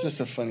don't know. It's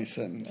just a funny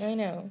sentence. I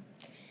know.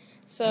 I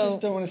So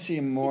just don't want to see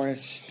more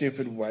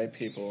stupid white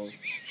people.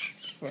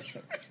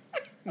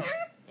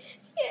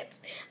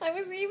 I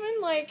was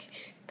even like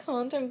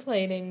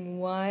contemplating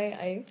why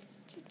I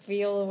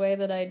feel the way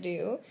that I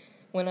do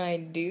when I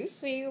do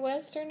see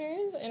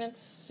Westerners, and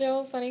it's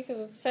so funny because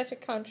it's such a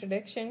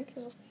contradiction.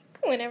 Because like,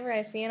 whenever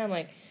I see it, I'm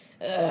like,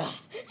 ugh.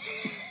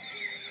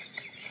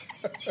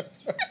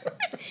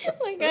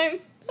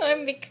 Like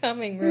I'm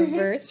becoming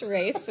reverse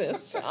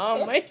racist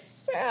on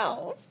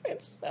myself.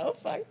 It's so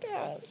fucked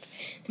up.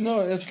 No,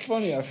 it's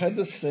funny. I've had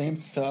the same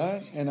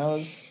thought, and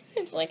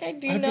It's like I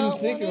do I've not been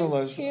thinking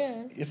wanna, a lot.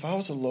 Yeah. If I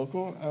was a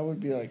local, I would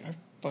be like, I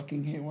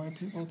fucking hate white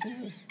people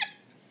too.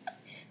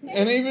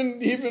 And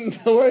even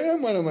though I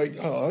am one, I'm like,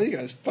 oh, you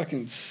guys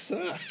fucking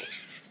suck.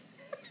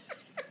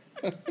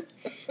 Well,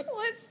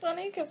 it's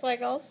funny because,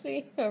 like, I'll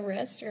see a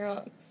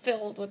restaurant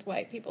filled with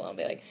white people, and I'll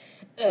be like,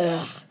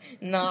 ugh,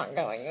 not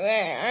going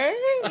there.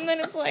 And then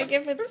it's like,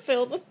 if it's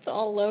filled with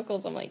all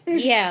locals, I'm like,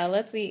 yeah,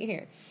 let's eat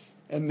here.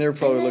 And they're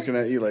probably looking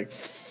at you like,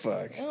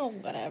 fuck. Oh,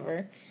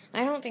 whatever.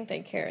 I don't think they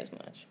care as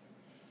much.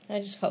 I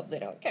just hope they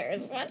don't care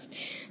as much.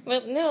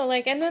 But no,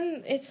 like, and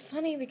then it's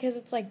funny because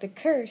it's like the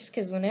curse,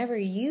 because whenever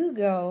you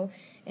go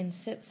and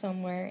sit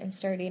somewhere and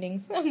start eating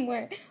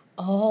somewhere,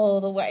 all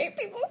the white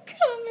people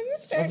come and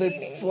start Well, they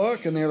eating.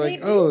 flock and they're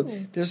like, They oh,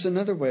 do. there's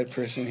another white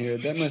person here.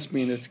 That must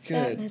mean it's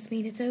That good. must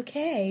mean it's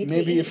okay.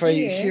 Maybe to if I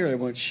eat here, here, I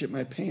won't shit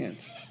my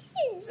pants.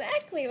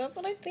 Exactly, that's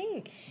what I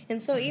think.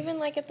 And so even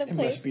like at the It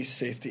must be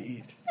safe to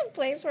eat.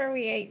 place where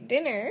we ate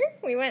dinner,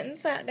 we went and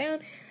sat down.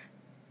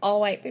 All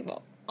white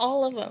people,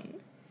 all of them.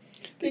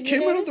 They Did you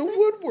came out of the notice that?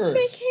 woodwork.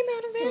 They came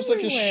out of It was like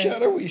a everywhere.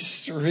 shadowy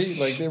street,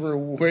 like they were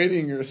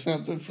waiting or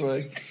something for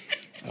like,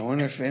 I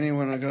wonder if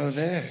anyone will go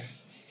there.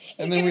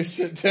 And then we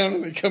sit down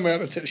and they come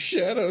out of the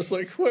shadows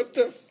like, what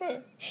the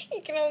fuck?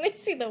 You can only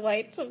see the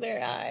whites of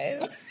their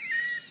eyes.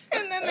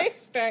 And then they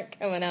start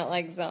coming out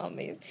like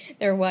zombies.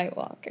 They're White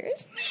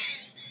Walkers.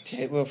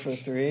 Table for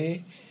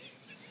 3?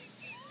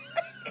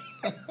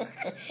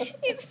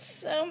 It's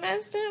so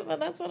messed up, but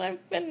that's what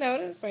I've been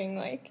noticing.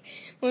 Like,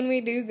 when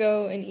we do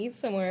go and eat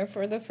somewhere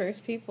for the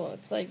first people,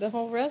 it's like the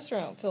whole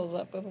restaurant fills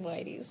up with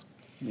whiteys.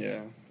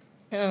 Yeah.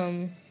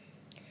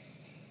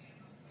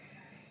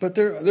 But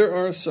there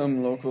are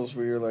some locals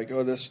where you're like,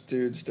 oh, this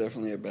dude's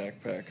definitely a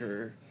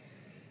backpacker.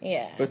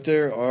 yeah. But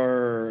there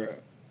are,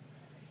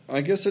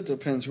 I guess it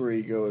depends where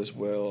you go as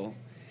well.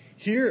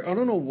 Here, I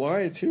don't know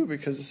why, too,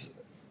 because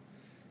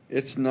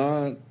it's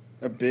not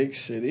a big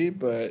city,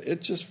 but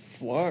it just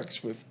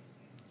flocks with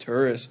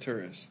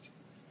tourists.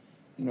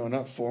 You know,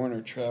 not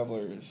foreigner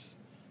travelers,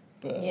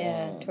 but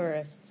Yeah,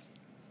 tourists.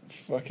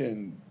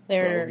 fucking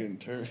They're- bogan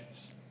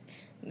tourists.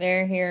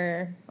 They're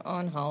here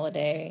on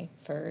holiday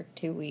for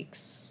 2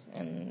 weeks,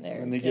 and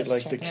they're And they get just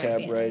like the checking out cab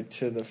Vienna. ride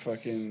to the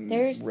fucking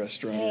There's-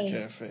 restaurant hey.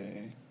 or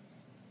cafe.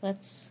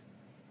 Let's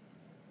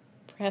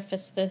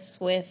preface this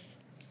with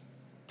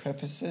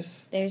Preface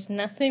this? there's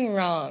nothing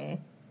wrong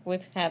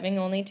with having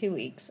only 2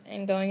 weeks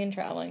and going and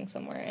traveling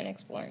somewhere and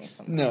exploring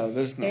somewhere. No,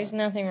 there's not. There's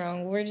nothing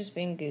wrong. We're just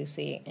being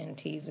goosey and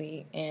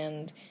teasy,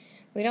 and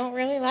we don't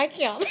really like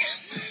y'all.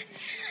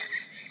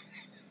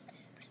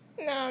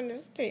 No, I'm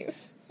just teasing.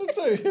 I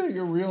thought you were hitting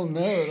a real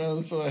note. I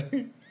was like,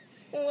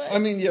 What? I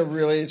mean, yeah,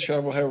 really,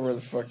 travel however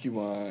the fuck you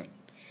want,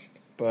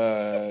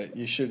 but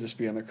you should just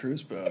be on a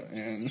cruise boat.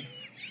 And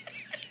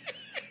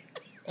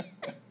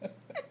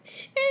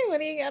Hey, what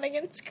do you got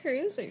against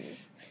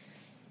cruisers?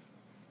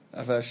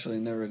 I've actually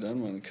never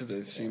done one because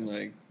they seem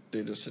like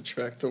they just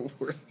attract the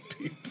worst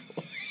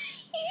people.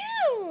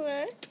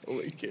 Ew!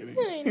 Totally kidding.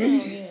 I know,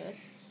 yeah.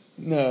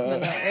 No.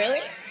 But not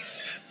really.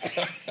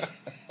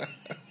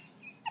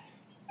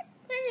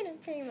 I'm gonna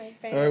pee my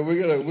pants. All right, we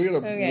gotta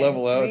Okay,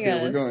 level out we here.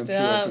 gotta We're going too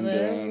stop up and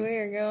this. down. We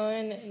are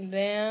going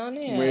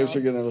downhill. Waves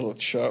are getting a little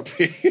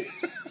choppy.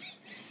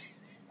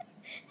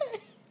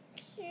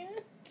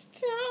 Can't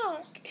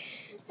talk.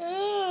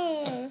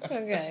 Oh,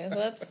 okay,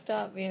 let's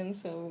stop being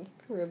so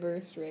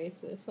reverse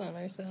racist on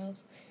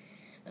ourselves.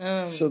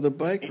 So the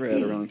bike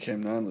ride around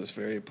Camden was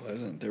very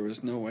pleasant. There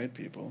was no white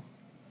people.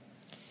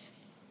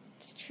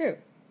 It's true,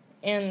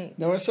 and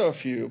No, I saw a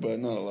few, but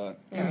not a lot.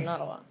 no, not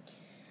a lot.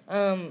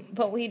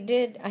 But we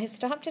did. I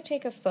stopped to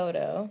take a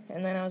photo,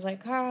 and then I was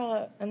like,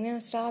 Carl, I'm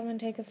gonna stop and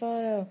take a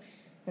photo,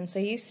 and so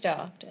you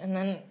stopped, and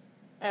then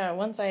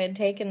once I had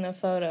taken the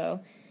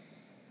photo,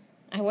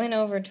 I went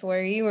over to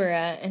where you were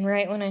at, and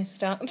right when I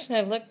stopped,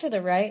 I looked to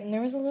the right, and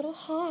there was a little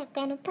hawk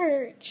on a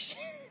perch.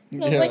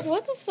 And I was Yeah. like,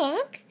 what the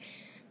fuck?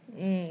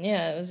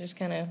 Yeah, it was just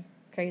kind of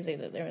crazy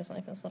that there was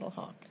like this little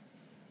hawk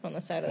on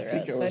the side of I the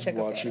think road. I So I was took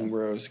a watching photo.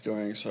 where I was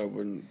going so I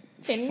wouldn't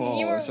And fall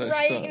you were as I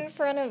right stopped. in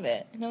front of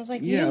it. And I was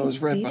like, Yeah, you I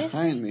was right see this?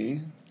 behind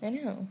me. I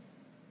know.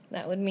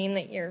 That would mean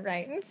that you're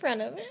right in front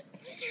of it.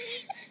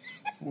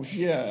 Well,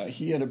 yeah,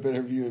 he had a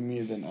better view of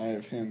me than I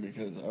of him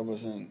because I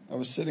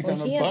was sitting Well,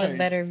 on a he bike. has a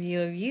better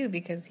view of you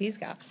because he's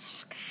got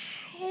hawk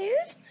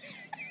eyes.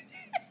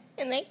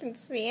 And they can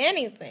see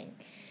anything.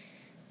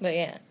 But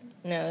yeah.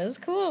 No, it was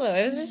cool though.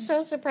 It was just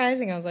so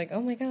surprising. I was like, oh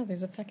my god,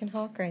 there's a fucking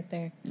hawk right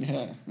there.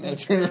 Yeah, I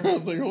turned around, I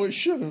was like, holy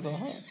shit, there's a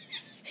hawk.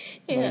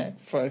 Yeah. Like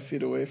 5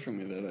 feet away from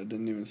me that I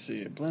didn't even see.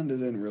 It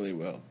blended in really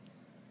well.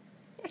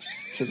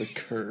 To the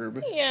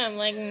curb. Yeah, I'm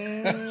like,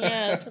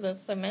 yeah, to the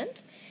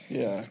cement.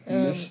 Yeah,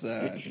 missed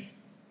that.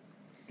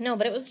 No,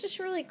 but it was just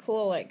really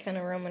cool, like, kind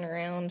of roaming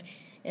around,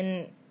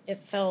 and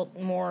it felt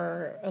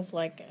more of,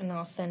 like, an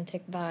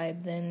authentic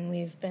vibe than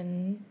we've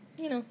been,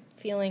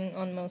 feeling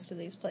on most of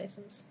these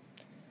places.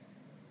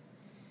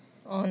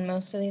 On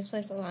most of these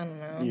places? I don't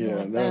know. Yeah,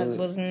 Like, that that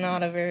was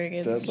not a very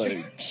good that, like-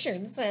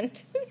 structured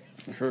sentence.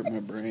 It hurt my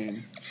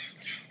brain.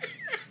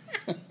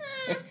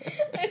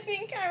 I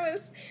think I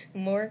was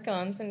more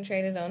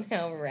concentrated on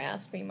how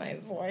raspy my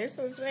voice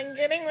has been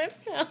getting with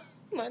how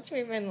much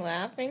we've been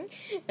laughing,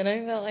 and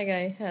I felt like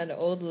I had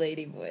old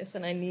lady voice,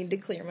 and I need to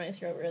clear my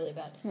throat really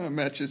bad. Well, it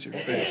matches your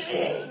face.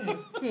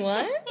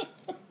 What?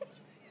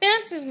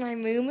 Matches my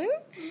moo-moo?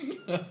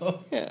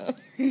 No. No.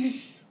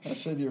 I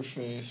said your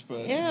face,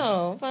 but...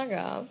 Ew, fuck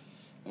off.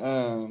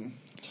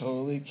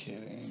 Totally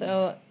kidding.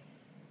 So,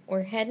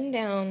 we're heading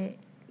down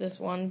this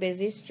one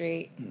busy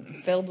street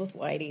filled with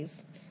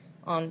whiteys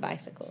on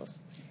bicycles.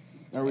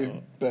 Are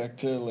we back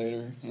to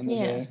later in the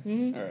Yeah, day?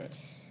 mhm. All right.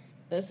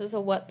 this is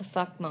a what the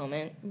fuck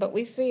moment, but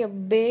we see a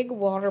big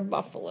water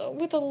buffalo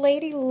with a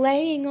lady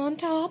laying on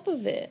top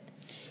of it.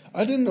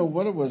 I didn't know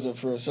what it was at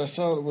first. I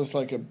saw it was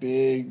like a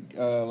big,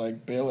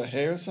 like bale of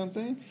hay or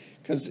something,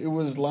 because it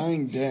was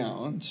lying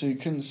down, so you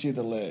couldn't see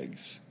the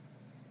legs.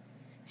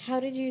 How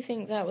did you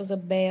think that was a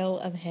bale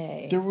of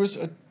hay? There was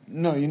a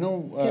no, you know,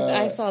 Because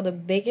I saw the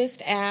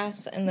biggest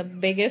ass and the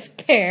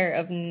biggest pair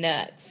of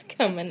nuts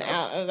coming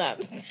out of that.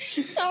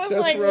 I was that's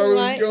like, where I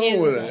what was going is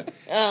with that? it.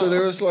 Oh. So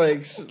there was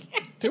like,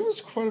 there was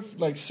quite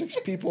like 6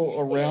 people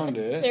around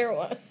it. There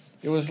was.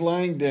 It was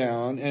lying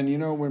down, and you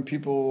know when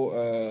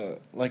people,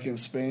 like in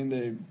Spain,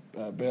 they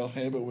bale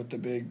hay, but with the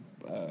big,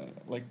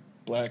 like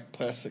black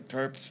plastic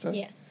tarp stuff.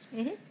 Yes.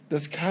 Mm-hmm.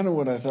 That's kind of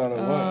what I thought it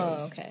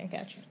was. Oh, okay,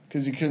 gotcha.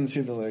 Because you couldn't see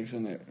the legs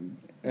in it.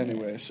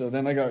 Anyway, so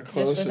then I got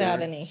closer. Just without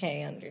any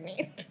hay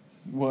underneath.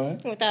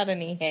 What? Without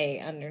any hay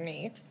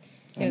underneath.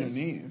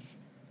 Underneath?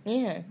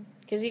 Yeah,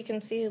 because you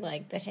can see,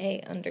 like, the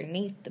hay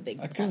underneath the big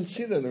I couldn't plastic.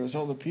 see that. There was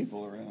all the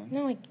people around.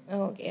 No,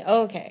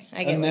 okay.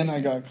 I get And what then you're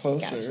I saying. got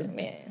closer. Gotcha.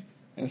 Yeah.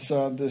 And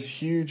saw this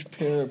huge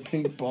pair of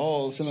pink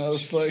balls, and I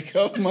was like,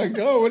 oh my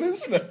god, what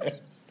is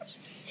that?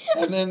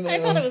 And then I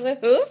thought it was a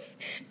hoof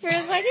for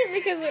a second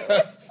because it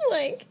was,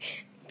 like,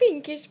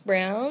 pinkish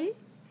brown.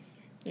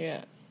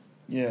 Yeah.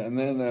 Yeah, and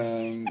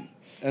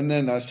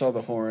then I saw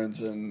the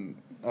horns, and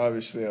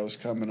obviously I was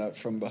coming up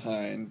from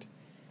behind.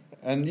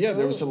 And yeah,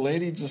 there was a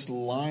lady just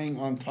lying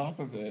on top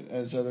of it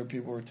as other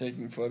people were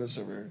taking photos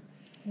of her.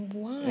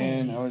 Why?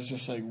 And I was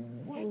just like,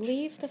 what?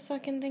 Leave the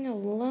fucking thing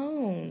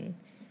alone.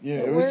 Yeah,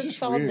 it it was works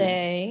just all weird.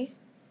 day.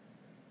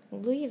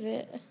 Leave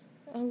it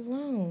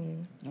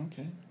alone.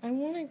 Okay. I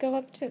want to go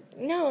up to...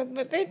 No,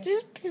 but it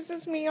just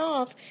pisses me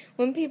off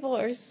when people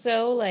are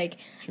so like,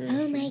 oh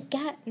Touristy. my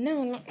god.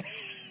 No,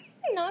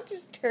 not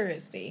just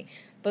touristy,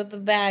 but the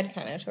bad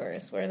kind of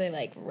tourists where they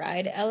like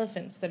ride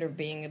elephants that are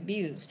being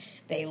abused.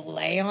 They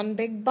lay on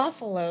big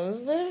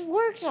buffaloes that have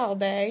worked all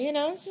day. You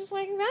know, it's just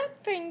like that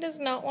thing does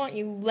not want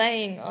you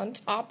laying on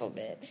top of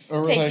it,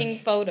 Or taking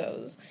like-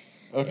 photos.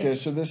 Okay,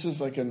 so this is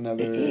like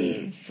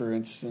another, for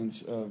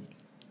instance, of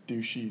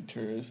douchey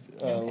tourist.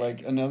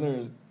 Like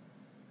another,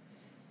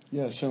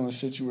 similar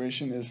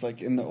situation is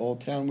like in the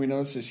Old Town. We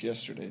noticed this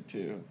yesterday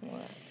too.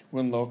 What?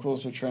 When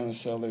locals are trying to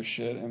sell their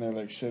shit and they're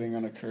like sitting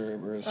on a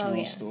curb or a small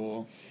yeah.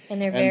 stool.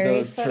 And they're very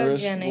and the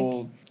tourists photogenic.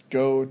 will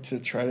go to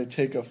try to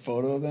take a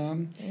photo of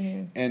them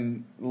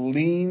and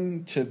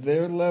lean to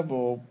their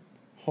level,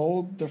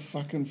 hold the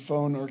fucking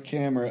phone or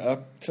camera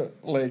up to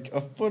like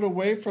a foot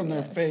away from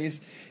their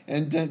face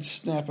and then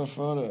snap a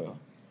photo.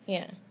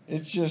 Yeah.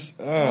 It's just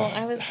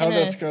I was how gonna-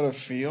 that's gotta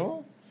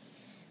feel.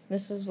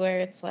 This is where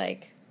it's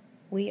like,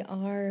 we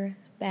are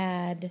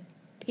bad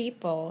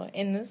people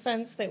in the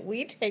sense that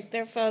we take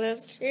their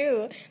photos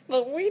too,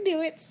 but we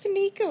do it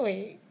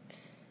sneakily.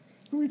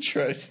 We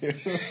try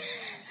to.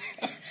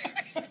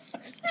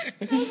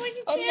 I was like,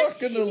 I'm not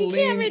gonna you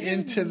can't lean be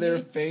just- into their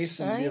face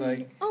and be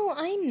like, oh,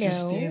 I know.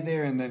 just stay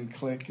there and then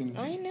click and.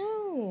 I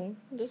know.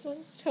 This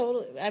is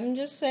totally. I'm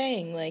just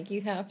saying, like,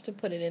 you have to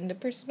put it into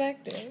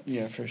perspective.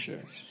 Yeah, for sure.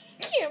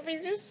 You can't be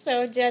just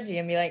so judgy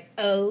and be like,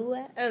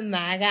 oh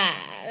my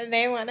god,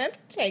 they want to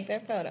take their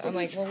photo. I'm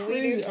like, It's well,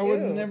 crazy. we do too. I would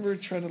never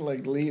try to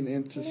like lean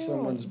into No.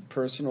 someone's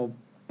personal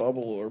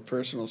bubble or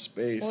personal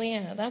space. Well,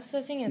 yeah, that's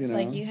the thing. It's You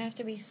like know? you have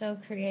to be so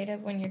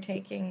creative when you're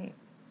taking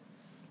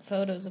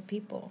photos of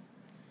people.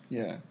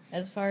 Yeah.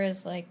 As far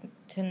as like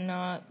to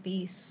not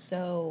be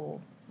so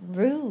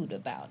rude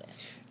about it.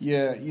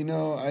 Yeah, you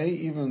know, I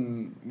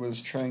even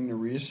was trying to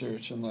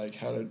research and like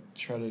how to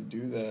try to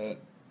do that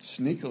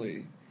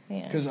sneakily.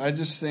 Yeah. Because I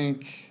just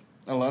think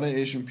a lot of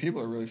Asian people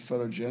are really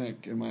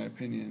photogenic, in my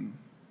opinion.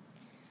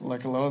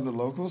 Like a lot of the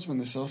locals, when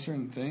they sell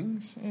certain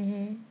things,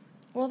 Mm-hmm.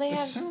 Well, they it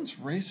have. sounds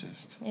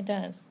racist. It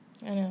does.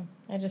 I know.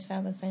 I just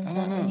had the same I thought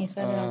don't when know. you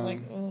said it. I was like,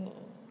 ooh.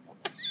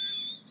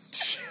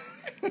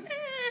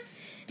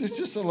 There's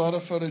just a lot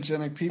of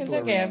photogenic people It's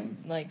okay. around.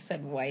 I've like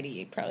said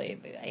whitey probably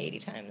 80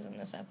 times in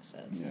this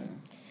episode. So.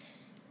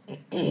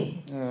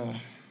 Yeah.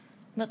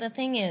 But the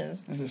thing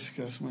is, I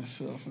discuss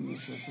myself in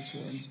this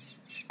episode.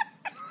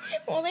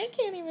 well, they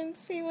can't even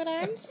see what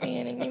I'm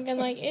seeing, and you've been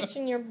like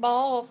itching your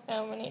balls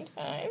how many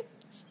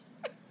times?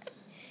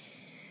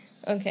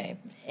 Okay.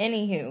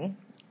 Anywho,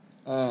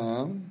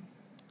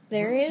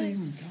 there where was I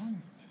is even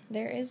going?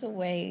 there is a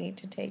way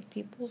to take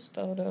people's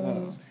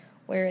photos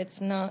where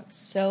it's not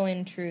so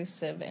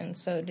intrusive and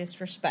so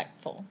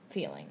disrespectful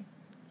feeling.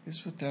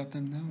 It's without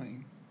them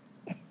knowing.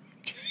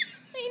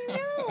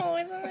 I know,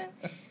 isn't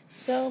it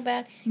so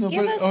bad? No,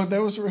 Give but us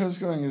that was where I was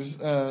going. Is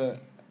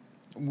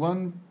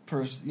one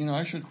person, you know,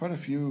 actually quite a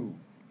few,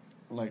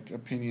 like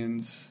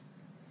opinions,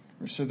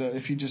 or said that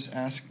if you just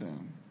ask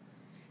them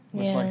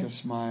with Yeah. like a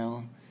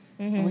smile,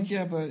 I'm like,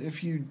 yeah, but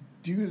if you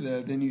do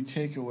that, then you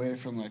take away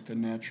from like the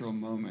natural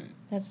moment.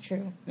 That's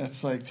true.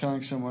 That's like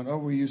telling someone, "Oh,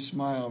 will you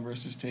smile?"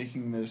 versus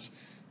taking this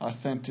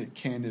authentic,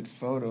 candid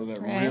photo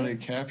that Right. really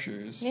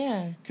captures.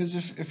 Yeah. Because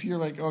if you're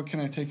like, "Oh, can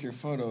I take your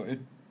photo?"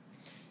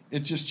 It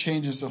just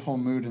changes the whole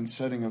mood and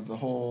setting of the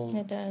whole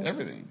It does.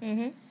 everything.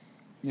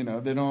 Mm-hmm. You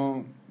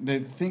know, they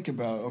think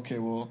about, okay,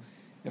 well,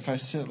 if I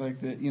sit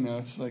like that, you know,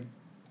 it's like,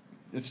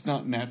 it's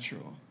not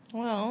natural.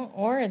 Well,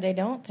 or they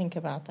don't think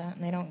about that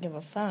and they don't give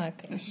a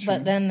fuck. That's true.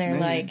 But then they're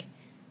Maybe. like,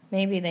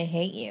 maybe they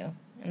hate you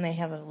and they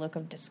have a look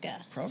of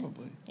disgust.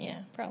 Probably. Yeah,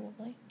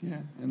 probably. Yeah,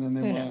 and then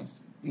they Who want, knows?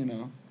 you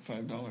know,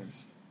 $5.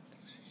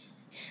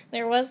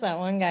 There was that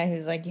one guy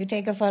who's like, you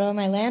take a photo of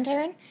my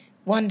lantern?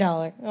 $1.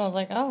 I was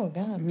like, oh,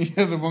 God.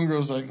 Yeah, the one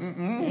girl's like,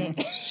 mm-mm.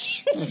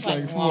 Just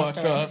like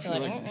walked off. You're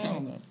You're like, like,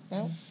 hell no.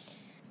 No.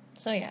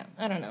 So, yeah,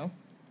 I don't know.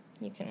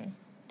 You can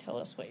tell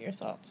us what your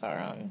thoughts are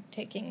on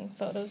taking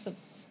photos of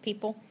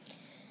people,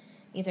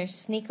 either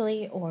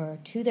sneakily or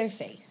to their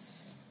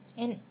face,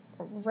 and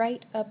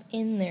right up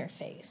in their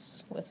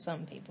face with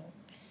some people.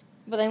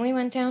 But then we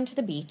went down to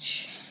the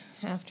beach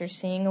after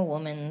seeing a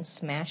woman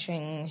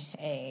smashing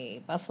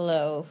a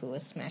buffalo who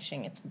was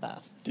smashing its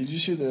buff. Did you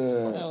see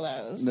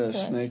the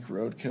snake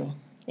roadkill?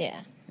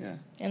 Yeah. Yeah.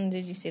 And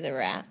did you see the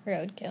rat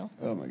roadkill?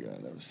 Oh my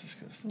god, that was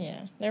disgusting.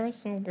 Yeah, there was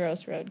some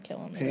gross roadkill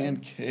on the road.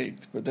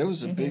 Pancaked, but that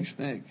was a big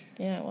snake.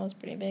 Yeah, it was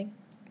pretty big.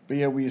 But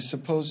yeah, we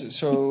suppose it.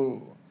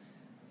 So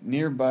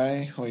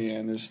nearby Hoi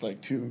An, there's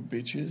like 2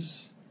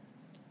 beaches.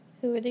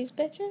 Who are these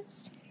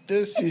bitches?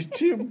 This is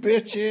 2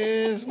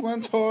 bitches.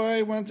 One's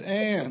Hoi, one's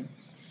An.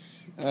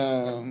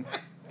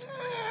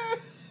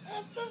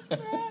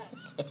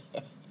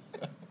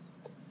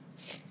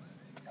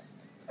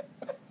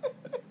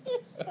 You're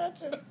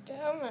such a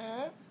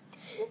dumbass.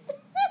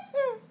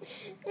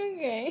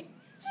 Okay,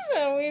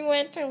 so we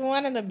went to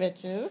one of the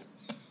bitches,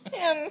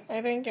 and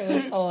I think it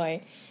was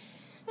Hoi.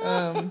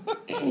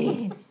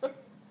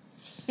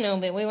 No,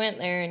 but we went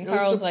there, and It was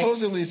Carl's like,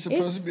 supposedly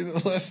supposed to be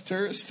the less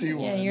touristy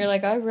one. yeah, you're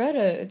like, I read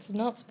it. It's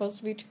not supposed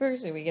to be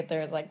touristy. We get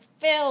there, it's like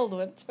filled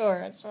with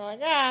tourists. We're like,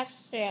 ah,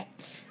 shit.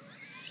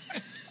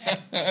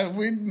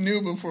 We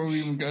knew before we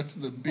even got to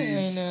the beach.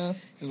 I know.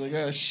 It was like,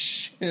 oh,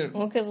 shit.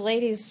 Well, because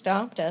ladies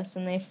stopped us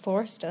and they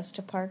forced us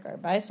to park our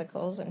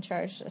bicycles and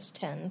charged us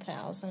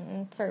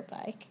 $10,000 per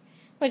bike,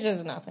 which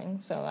is nothing.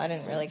 So I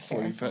didn't really care.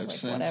 45 like,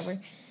 cents. whatever.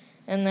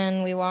 And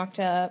then we walked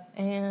up,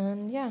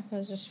 and yeah, it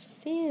was just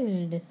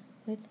filled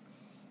with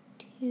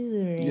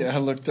tourists. Yeah, I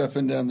looked up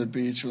and down the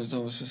beach. It was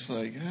almost just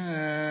like,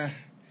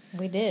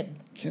 We did.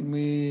 can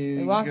we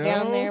We walked go?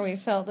 down there. We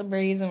felt the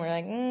breeze, and we're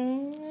like,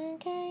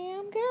 okay,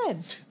 I'm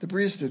good. The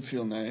breeze did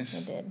feel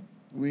nice. It did.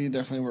 We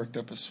definitely worked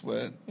up a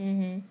sweat.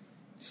 Mm-hmm.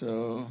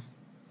 So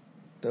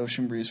the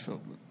ocean breeze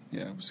felt,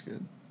 yeah, it was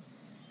good.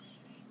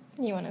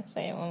 You want to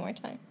say it one more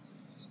time?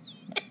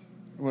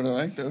 What I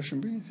like, the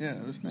ocean breeze? Yeah,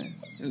 it was nice.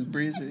 It was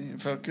breezy.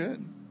 It felt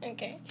good.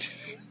 Okay.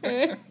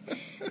 And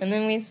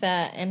then we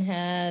sat and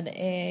had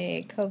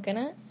a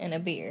coconut and a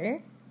beer.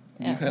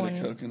 You had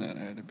a coconut, I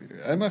had a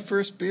beer. I had my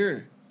first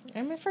beer. I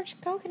had my first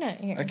coconut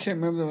here. I can't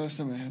remember the last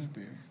time I had a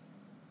beer.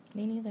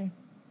 Me neither.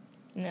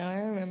 No, I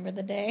remember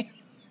the day.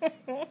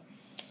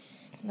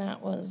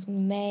 That was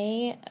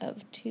May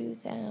of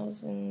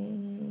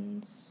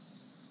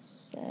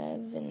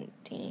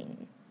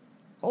 2017.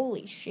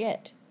 Holy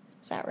shit.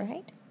 Is that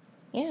right?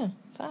 Yeah,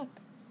 fuck.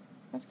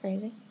 That's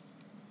crazy.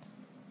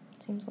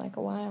 Seems like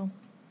a while.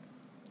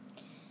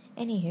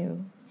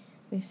 Anywho,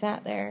 we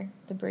sat there.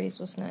 The breeze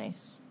was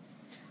nice.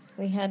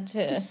 We had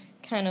to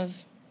kind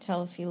of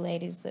tell a few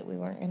ladies that we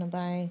weren't going to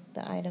buy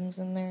the items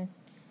in their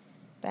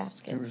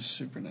baskets. It was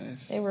super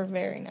nice. They were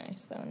very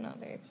nice, though, not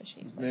very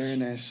pushy. Very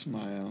nice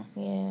smile.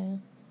 Yeah,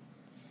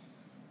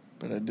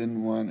 But I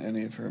didn't want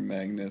any of her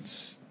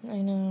magnets, I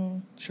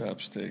know.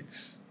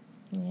 chopsticks,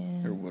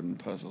 Yeah. or wooden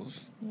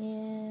puzzles.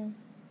 Yeah.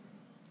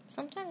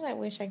 Sometimes I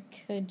wish I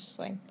could just,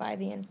 like, buy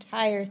the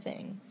entire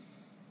thing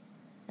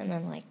and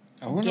then, like,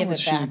 I wonder give what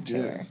it she back would to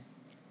do. her.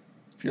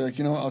 If you're like,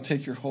 you know what, I'll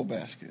take your whole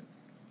basket.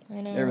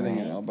 I know, Everything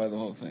right? in it, I'll buy the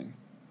whole thing.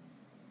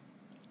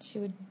 She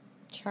would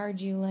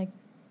charge you, like,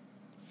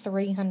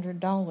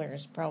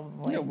 $300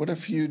 probably. Yeah, what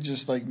if you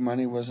just, like,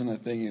 money wasn't a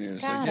thing and you're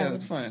just God, like, yeah,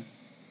 that's fine.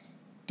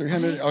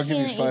 $300, I'll give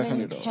you $500. I can't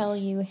even tell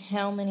you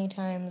how many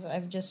times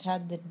I've just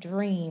had the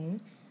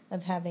dream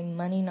of having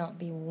money not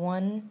be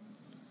one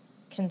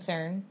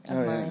concern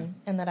of mine,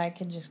 and that I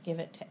could just give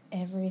it to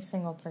every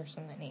single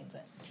person that needs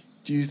it.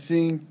 Do you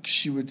think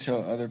she would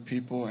tell other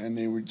people and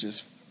they would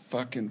just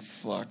fucking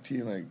flock to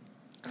you like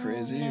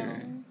crazy? No,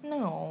 Or?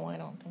 no, I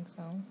don't think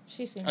so.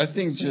 She seems. I too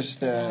think sweet just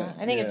for that,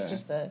 I think it's yeah.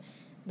 just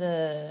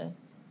the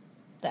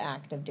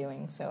act of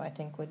doing so. I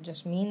think would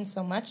just mean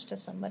so much to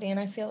somebody, and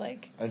I feel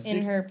like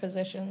in her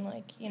position,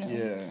 like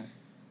Yeah,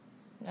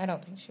 I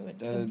don't think she would.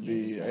 that'd be.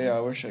 abuse them. Yeah,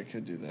 I wish I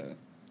could do that.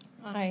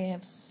 I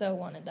have so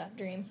wanted that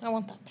dream. I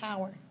want that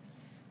power.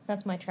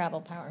 That's my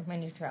travel power. My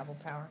new travel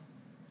power.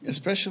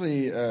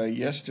 Especially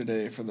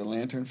yesterday for the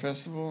Lantern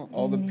Festival,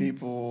 all the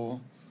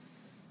people,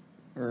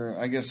 or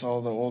I guess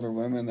all the older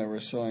women that were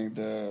selling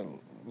the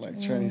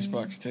Chinese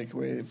box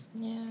takeaway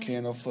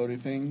candle floaty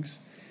things,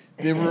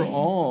 they were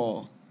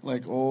all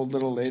like old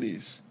little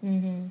ladies,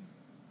 and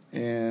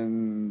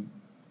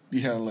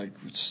you had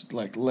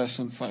like less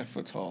than 5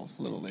 foot tall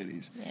little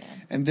ladies,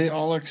 and they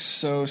all look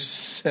so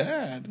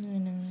sad. I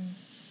know.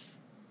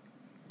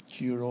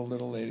 Cute old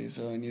little ladies,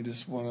 though, and you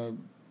just want to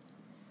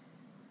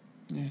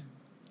Yeah.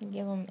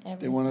 Give them everything.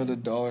 They wanted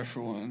 $1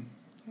 for one.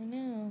 I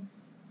know.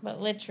 But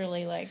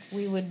literally, like,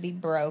 we would be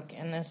broke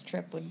and this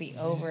trip would be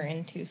over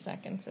in 2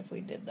 seconds if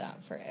we did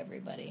that for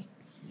everybody.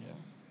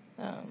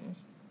 Yeah.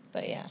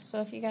 But yeah,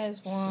 so if you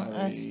guys want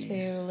us Sorry.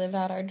 to live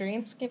out our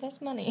dreams, give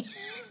us money.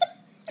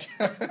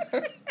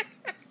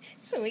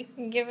 So we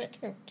can give it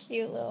to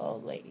cute little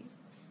old ladies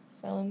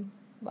selling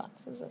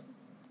boxes of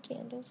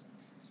candles.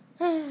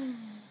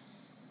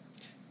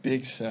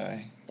 Big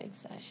sigh. Big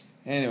sigh.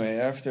 Anyway,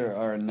 after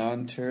our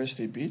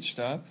non-touristy beach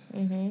stop,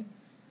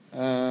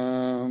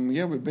 Mm-hmm.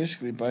 we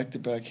basically biked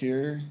it back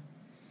here.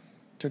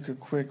 Took a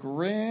quick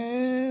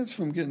rinse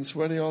from getting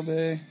sweaty all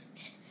day.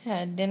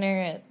 Had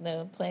dinner at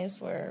the place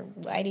where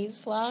Whitey's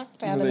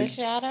flocked out Where of they the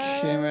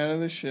shadows. Came out of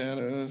the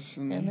shadows.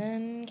 And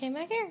then came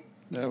back here.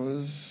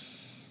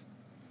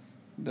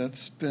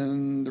 That's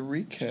been the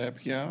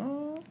recap,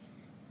 y'all.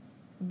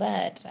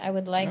 But I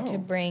would like to Oh.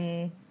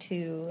 bring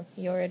to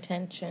your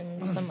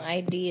attention some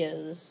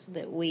ideas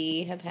that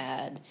we have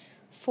had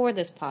for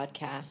this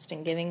podcast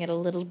and giving it a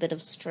little bit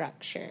of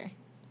structure.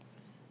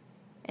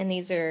 And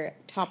these are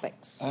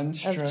topics of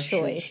Unstructured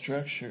choice.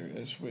 structure,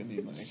 as Whitney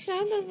likes Shut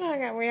to the say.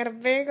 fuck up. We had a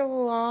big,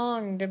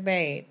 long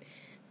debate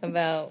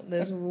about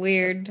this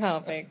weird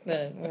topic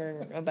that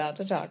we're about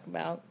to talk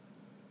about.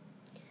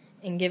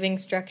 And giving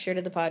structure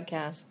to the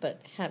podcast, but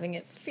having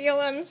it feel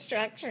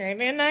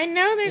unstructured. And I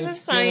know there's a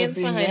science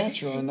behind it. behind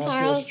It's going to be natural and not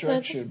Carl's feel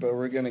such- structured, but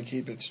we're going to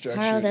keep it Carl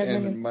structured,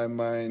 doesn't- and my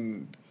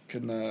mind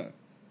could not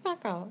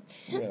Fuck off.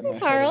 wrap my head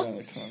Carl, around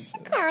the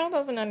concept. Carl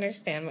doesn't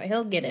understand, but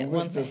he'll get it Whit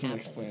once it doesn't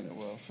happens. explain it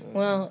well, so...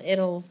 Well,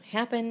 it'll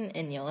happen,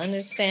 and you'll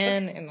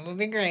understand, and it'll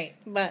be great.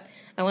 But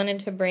I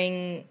wanted to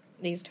bring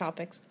these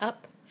topics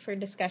up for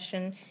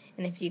discussion,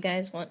 and if you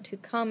guys want to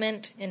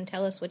comment and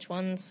tell us which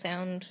ones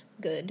sound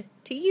good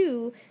to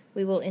you,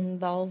 we will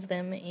involve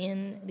them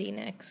in the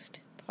next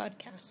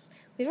podcast.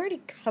 We've already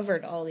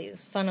covered all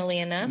these, funnily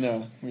enough.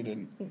 No, we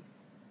didn't.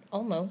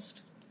 Almost.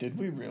 Did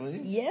we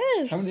really?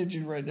 Yes. How many did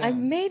you write down? I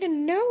made a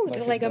note,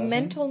 Like a a dozen?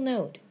 mental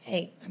note.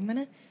 Hey,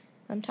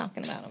 I'm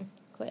talking about them.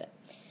 Quit it.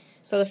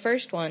 So the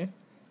first one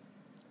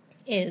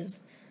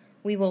is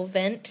we will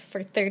vent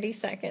for 30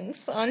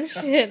 seconds on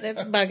shit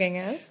that's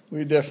bugging us.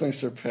 We definitely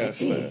surpassed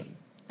that.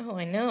 Oh,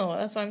 I know.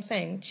 That's what I'm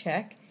saying.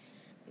 Check.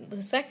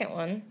 The second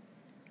one,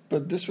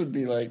 But this would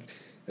be like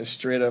a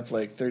straight up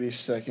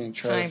 30-second,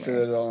 try to Timer.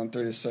 fit it all in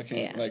 30-second,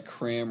 Yeah.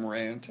 cram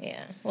rant.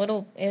 yeah,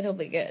 well, it'll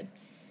be good.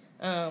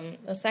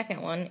 The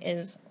second one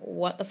is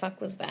what the fuck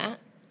was that?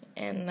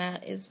 And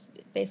that is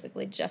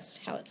basically just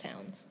how it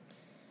sounds.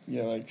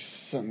 Yeah, like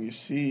something you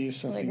see,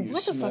 something you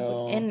what the fuck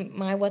smell. was? And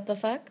my what the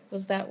fuck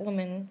was that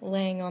woman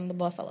laying on the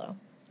buffalo.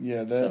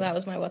 Yeah, So that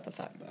was my what the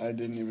fuck. I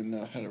didn't even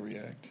know how to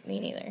react. Me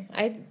neither.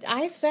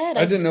 I said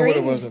I didn't know what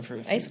it was screamed- at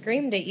first. I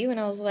screamed at you and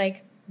I was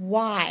like,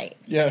 why?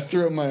 Yeah, I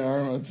threw up my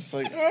arm. I was just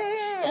like, ah!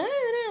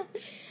 I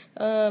don't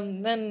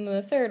know. Then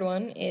the third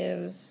one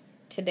is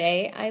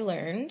today I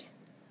learned.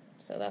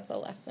 So that's a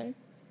lesson.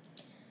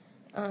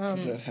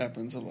 'Cause that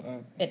happens a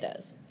lot. It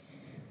does.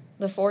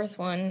 The fourth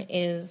one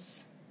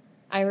is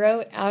I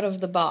wrote out of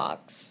the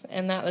box,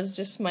 and that was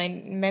just my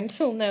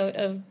mental note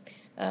of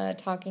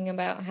talking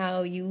about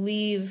how you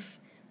leave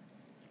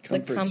the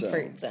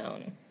comfort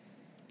zone.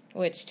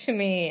 Which to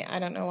me, I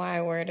don't know why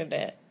I worded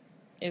it,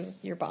 is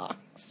your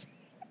box.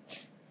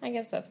 I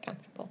guess that's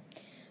comfortable.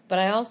 But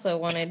I also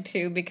wanted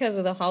to, because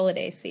of the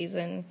holiday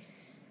season,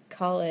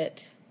 call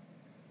it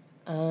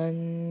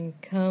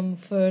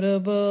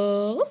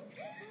uncomfortable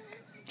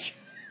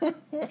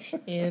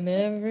in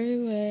every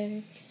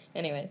way.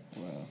 Anyway,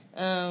 Wow.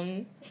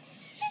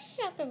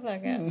 shut the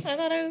fuck up. I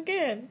thought it was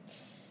good.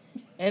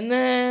 And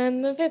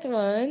then the fifth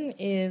one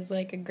is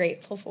a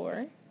grateful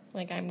for.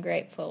 I'm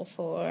grateful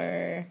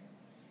for,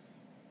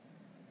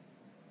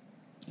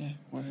 Yeah,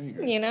 what are you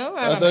I I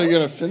don't thought you know. were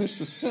going to finish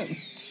the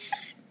sentence.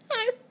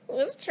 I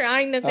was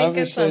trying to think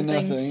Obviously of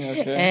something. nothing,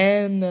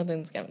 okay. And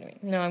nothing's coming to me.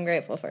 No, I'm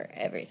grateful for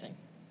everything.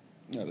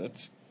 No,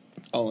 that's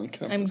all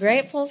encompassing. I'm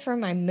grateful for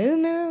my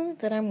muumuu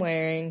that I'm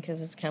wearing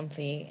because it's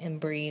comfy and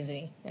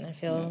breezy and I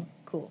feel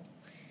cool.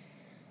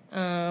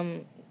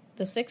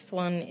 The sixth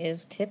one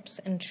is tips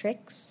and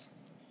tricks.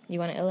 You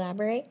want to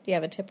elaborate? Do you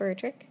have a tip or a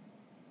trick?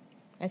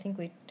 I think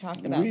we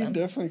talked about We them.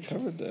 definitely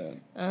covered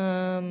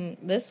that.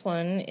 This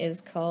one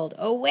is called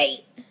Oh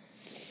Wait,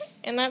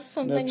 and that's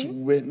something. That's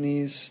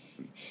Whitney's,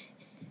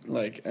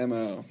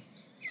 MO.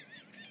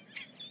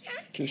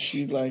 Because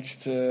she likes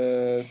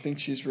to think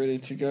she's ready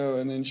to go,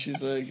 and then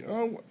she's like,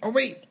 oh,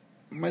 wait,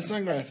 my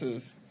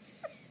sunglasses.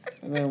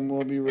 And then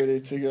we'll be ready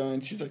to go,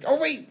 and she's like, oh,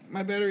 wait,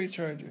 my battery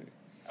charger.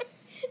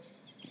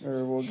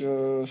 Or we'll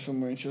go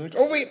somewhere, and she's like,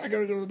 oh, wait, I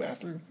gotta go to the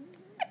bathroom.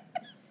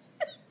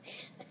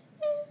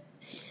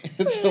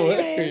 It's So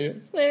anyways,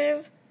 hilarious.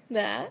 there's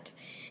that,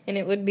 and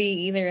it would be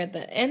either at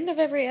the end of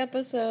every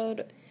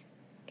episode,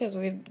 because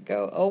we'd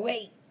go, oh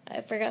wait,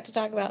 I forgot to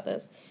talk about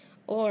this,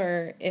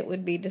 or it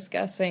would be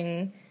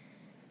discussing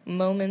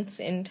moments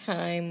in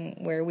time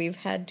where we've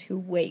had to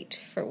wait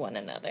for one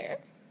another.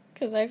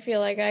 Because I feel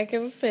like I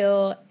can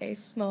fill a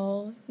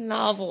small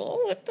novel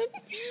with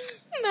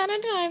amount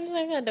of times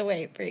I've had to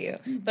wait for you.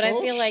 But I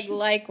feel like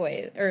likewise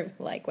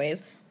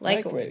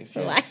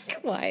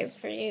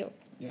for you.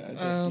 Yeah, I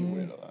definitely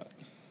wait a lot.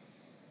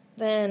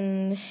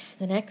 Then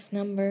the next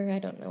number, I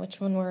don't know which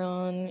one we're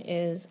on,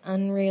 is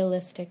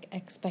unrealistic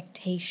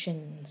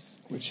expectations.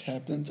 Which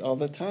happens all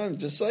the time,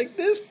 just like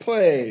this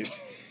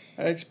place.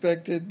 I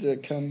expected to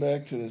come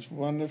back to this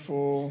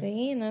wonderful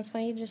See, and that's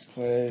why you just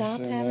place, stop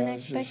and having I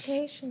was just,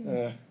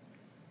 expectations.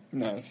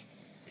 no,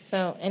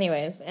 So,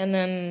 anyways, and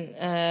then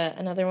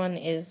another one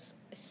is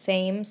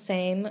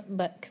same,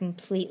 but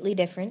completely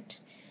different.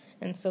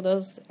 And so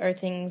those are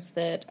things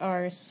that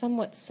are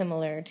somewhat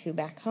similar to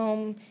back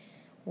home,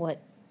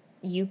 what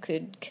you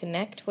could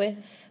connect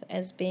with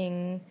as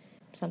being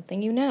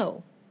something you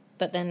know,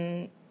 but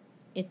then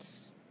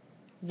it's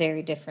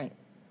very different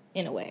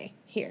in a way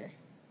here.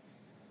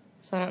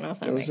 So I don't know if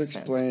that makes sense. It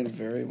was explained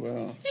very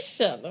well.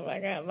 Shut the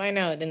fuck up. I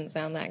know it didn't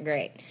sound that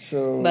great.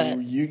 So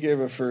but you gave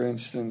a for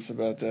instance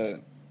about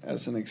that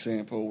as an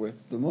example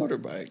with the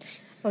motorbikes.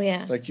 Oh,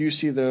 yeah. Like you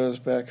see those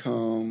back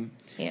home.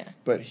 Yeah.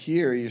 But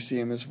here you see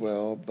them as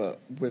well, but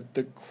with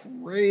the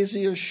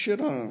craziest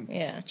shit on them.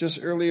 Yeah. Just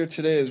earlier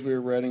today as we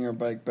were riding our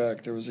bike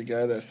back, there was a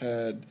guy that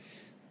had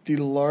the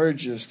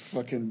largest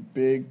fucking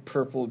big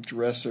purple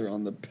dresser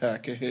on the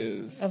back of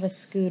his. Of a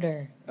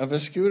scooter. Of a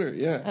scooter,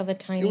 yeah. Of a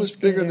tiny It was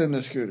scooter. bigger than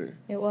the scooter.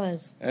 It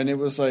was. And it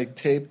was like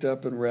taped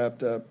up and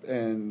wrapped up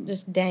and...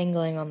 Just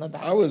dangling on the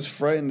back. I was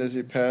frightened as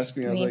he passed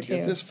me. I was Me like, too.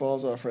 if this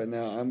falls off right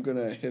now, I'm going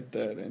to hit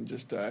that and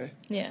just die.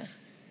 Yeah.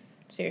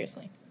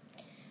 Seriously.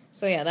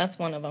 So yeah, that's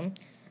one of them.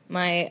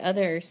 My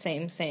other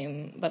same,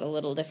 but a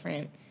little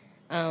different,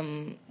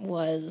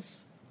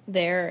 was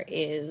there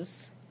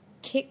is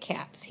Kit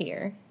Kats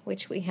here,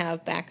 which we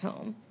have back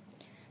home.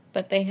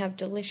 But they have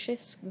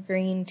delicious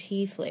green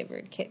tea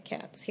flavored Kit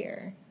Kats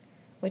here,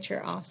 which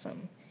are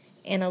awesome.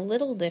 And a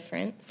little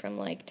different from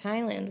like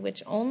Thailand,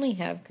 which only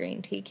have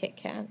green tea Kit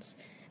Kats.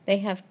 They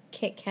have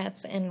Kit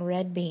Kats and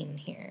Red Bean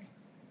here.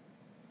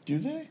 Do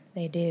they?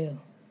 They do.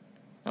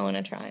 I want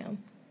to try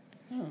them.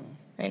 Oh.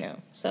 I know.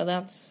 So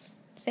that's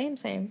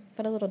same,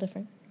 but a little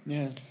different.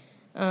 Yeah.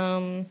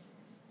 And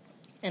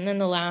then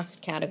the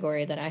last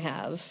category that I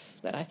have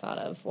that I thought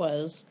of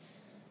was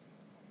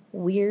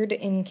weird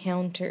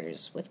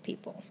encounters with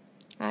people.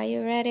 Are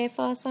you ready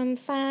for some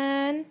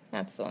fun?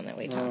 That's the one that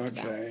we talked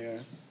about. Okay,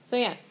 yeah. So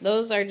yeah,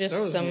 those are just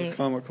That was some... more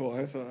comical,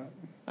 I thought.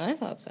 I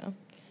thought so.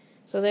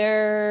 So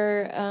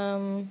there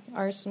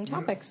are some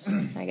topics,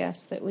 I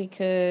guess, that we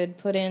could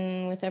put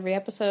in with every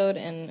episode,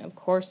 and of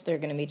course they're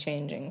going to be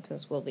changing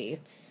because we'll be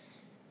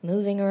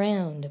moving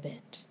around a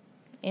bit,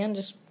 and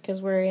just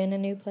because we're in a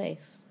new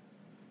place.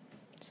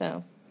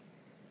 So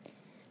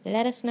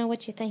let us know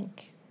what you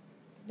think.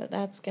 But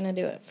that's going to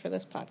do it for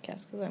this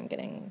podcast because I'm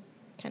getting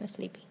kind of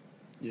sleepy.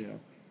 Yeah.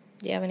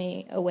 Do you have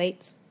any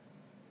awaits?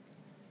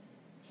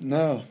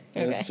 No,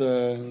 Okay.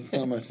 It's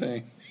not my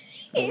thing.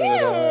 Ew,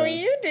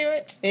 you do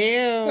it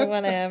too.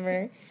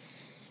 Whatever.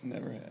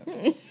 Never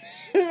happened.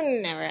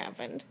 Never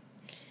happened.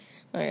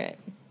 All right.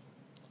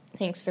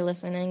 Thanks for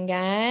listening,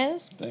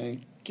 guys.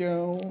 Thank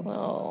you.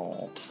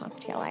 We'll talk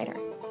to you later.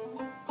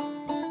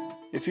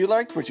 If you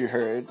liked what you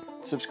heard,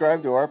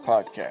 subscribe to our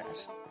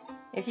podcast.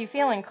 If you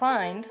feel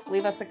inclined,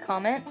 leave us a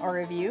comment or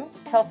review,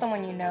 tell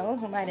someone you know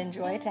who might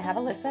enjoy to have a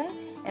listen,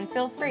 and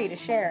feel free to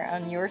share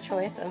on your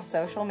choice of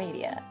social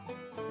media.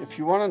 If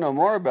you want to know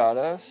more about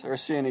us or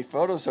see any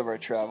photos of our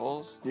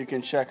travels, you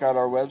can check out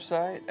our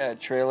website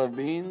at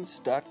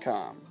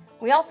trailofbeans.com.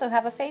 We also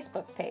have a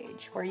Facebook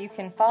page where you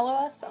can follow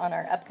us on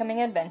our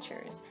upcoming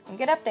adventures and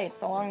get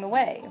updates along the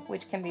way,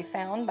 which can be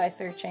found by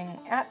searching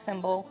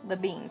 @The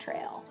Bean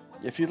Trail.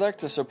 If you'd like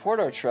to support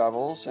our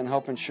travels and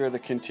help ensure the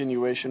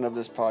continuation of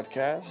this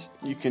podcast,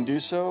 you can do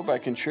so by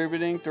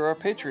contributing through our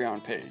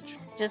Patreon page.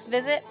 Just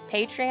visit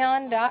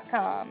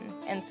patreon.com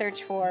and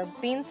search for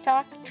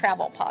Beanstalk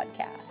Travel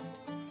Podcast.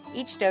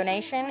 Each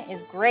donation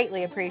is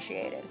greatly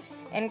appreciated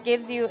and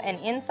gives you an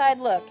inside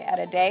look at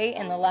a day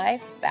in the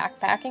life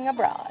backpacking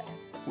abroad.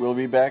 We'll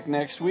be back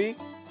next week.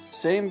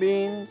 Same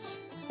beans.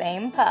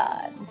 Same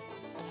pod.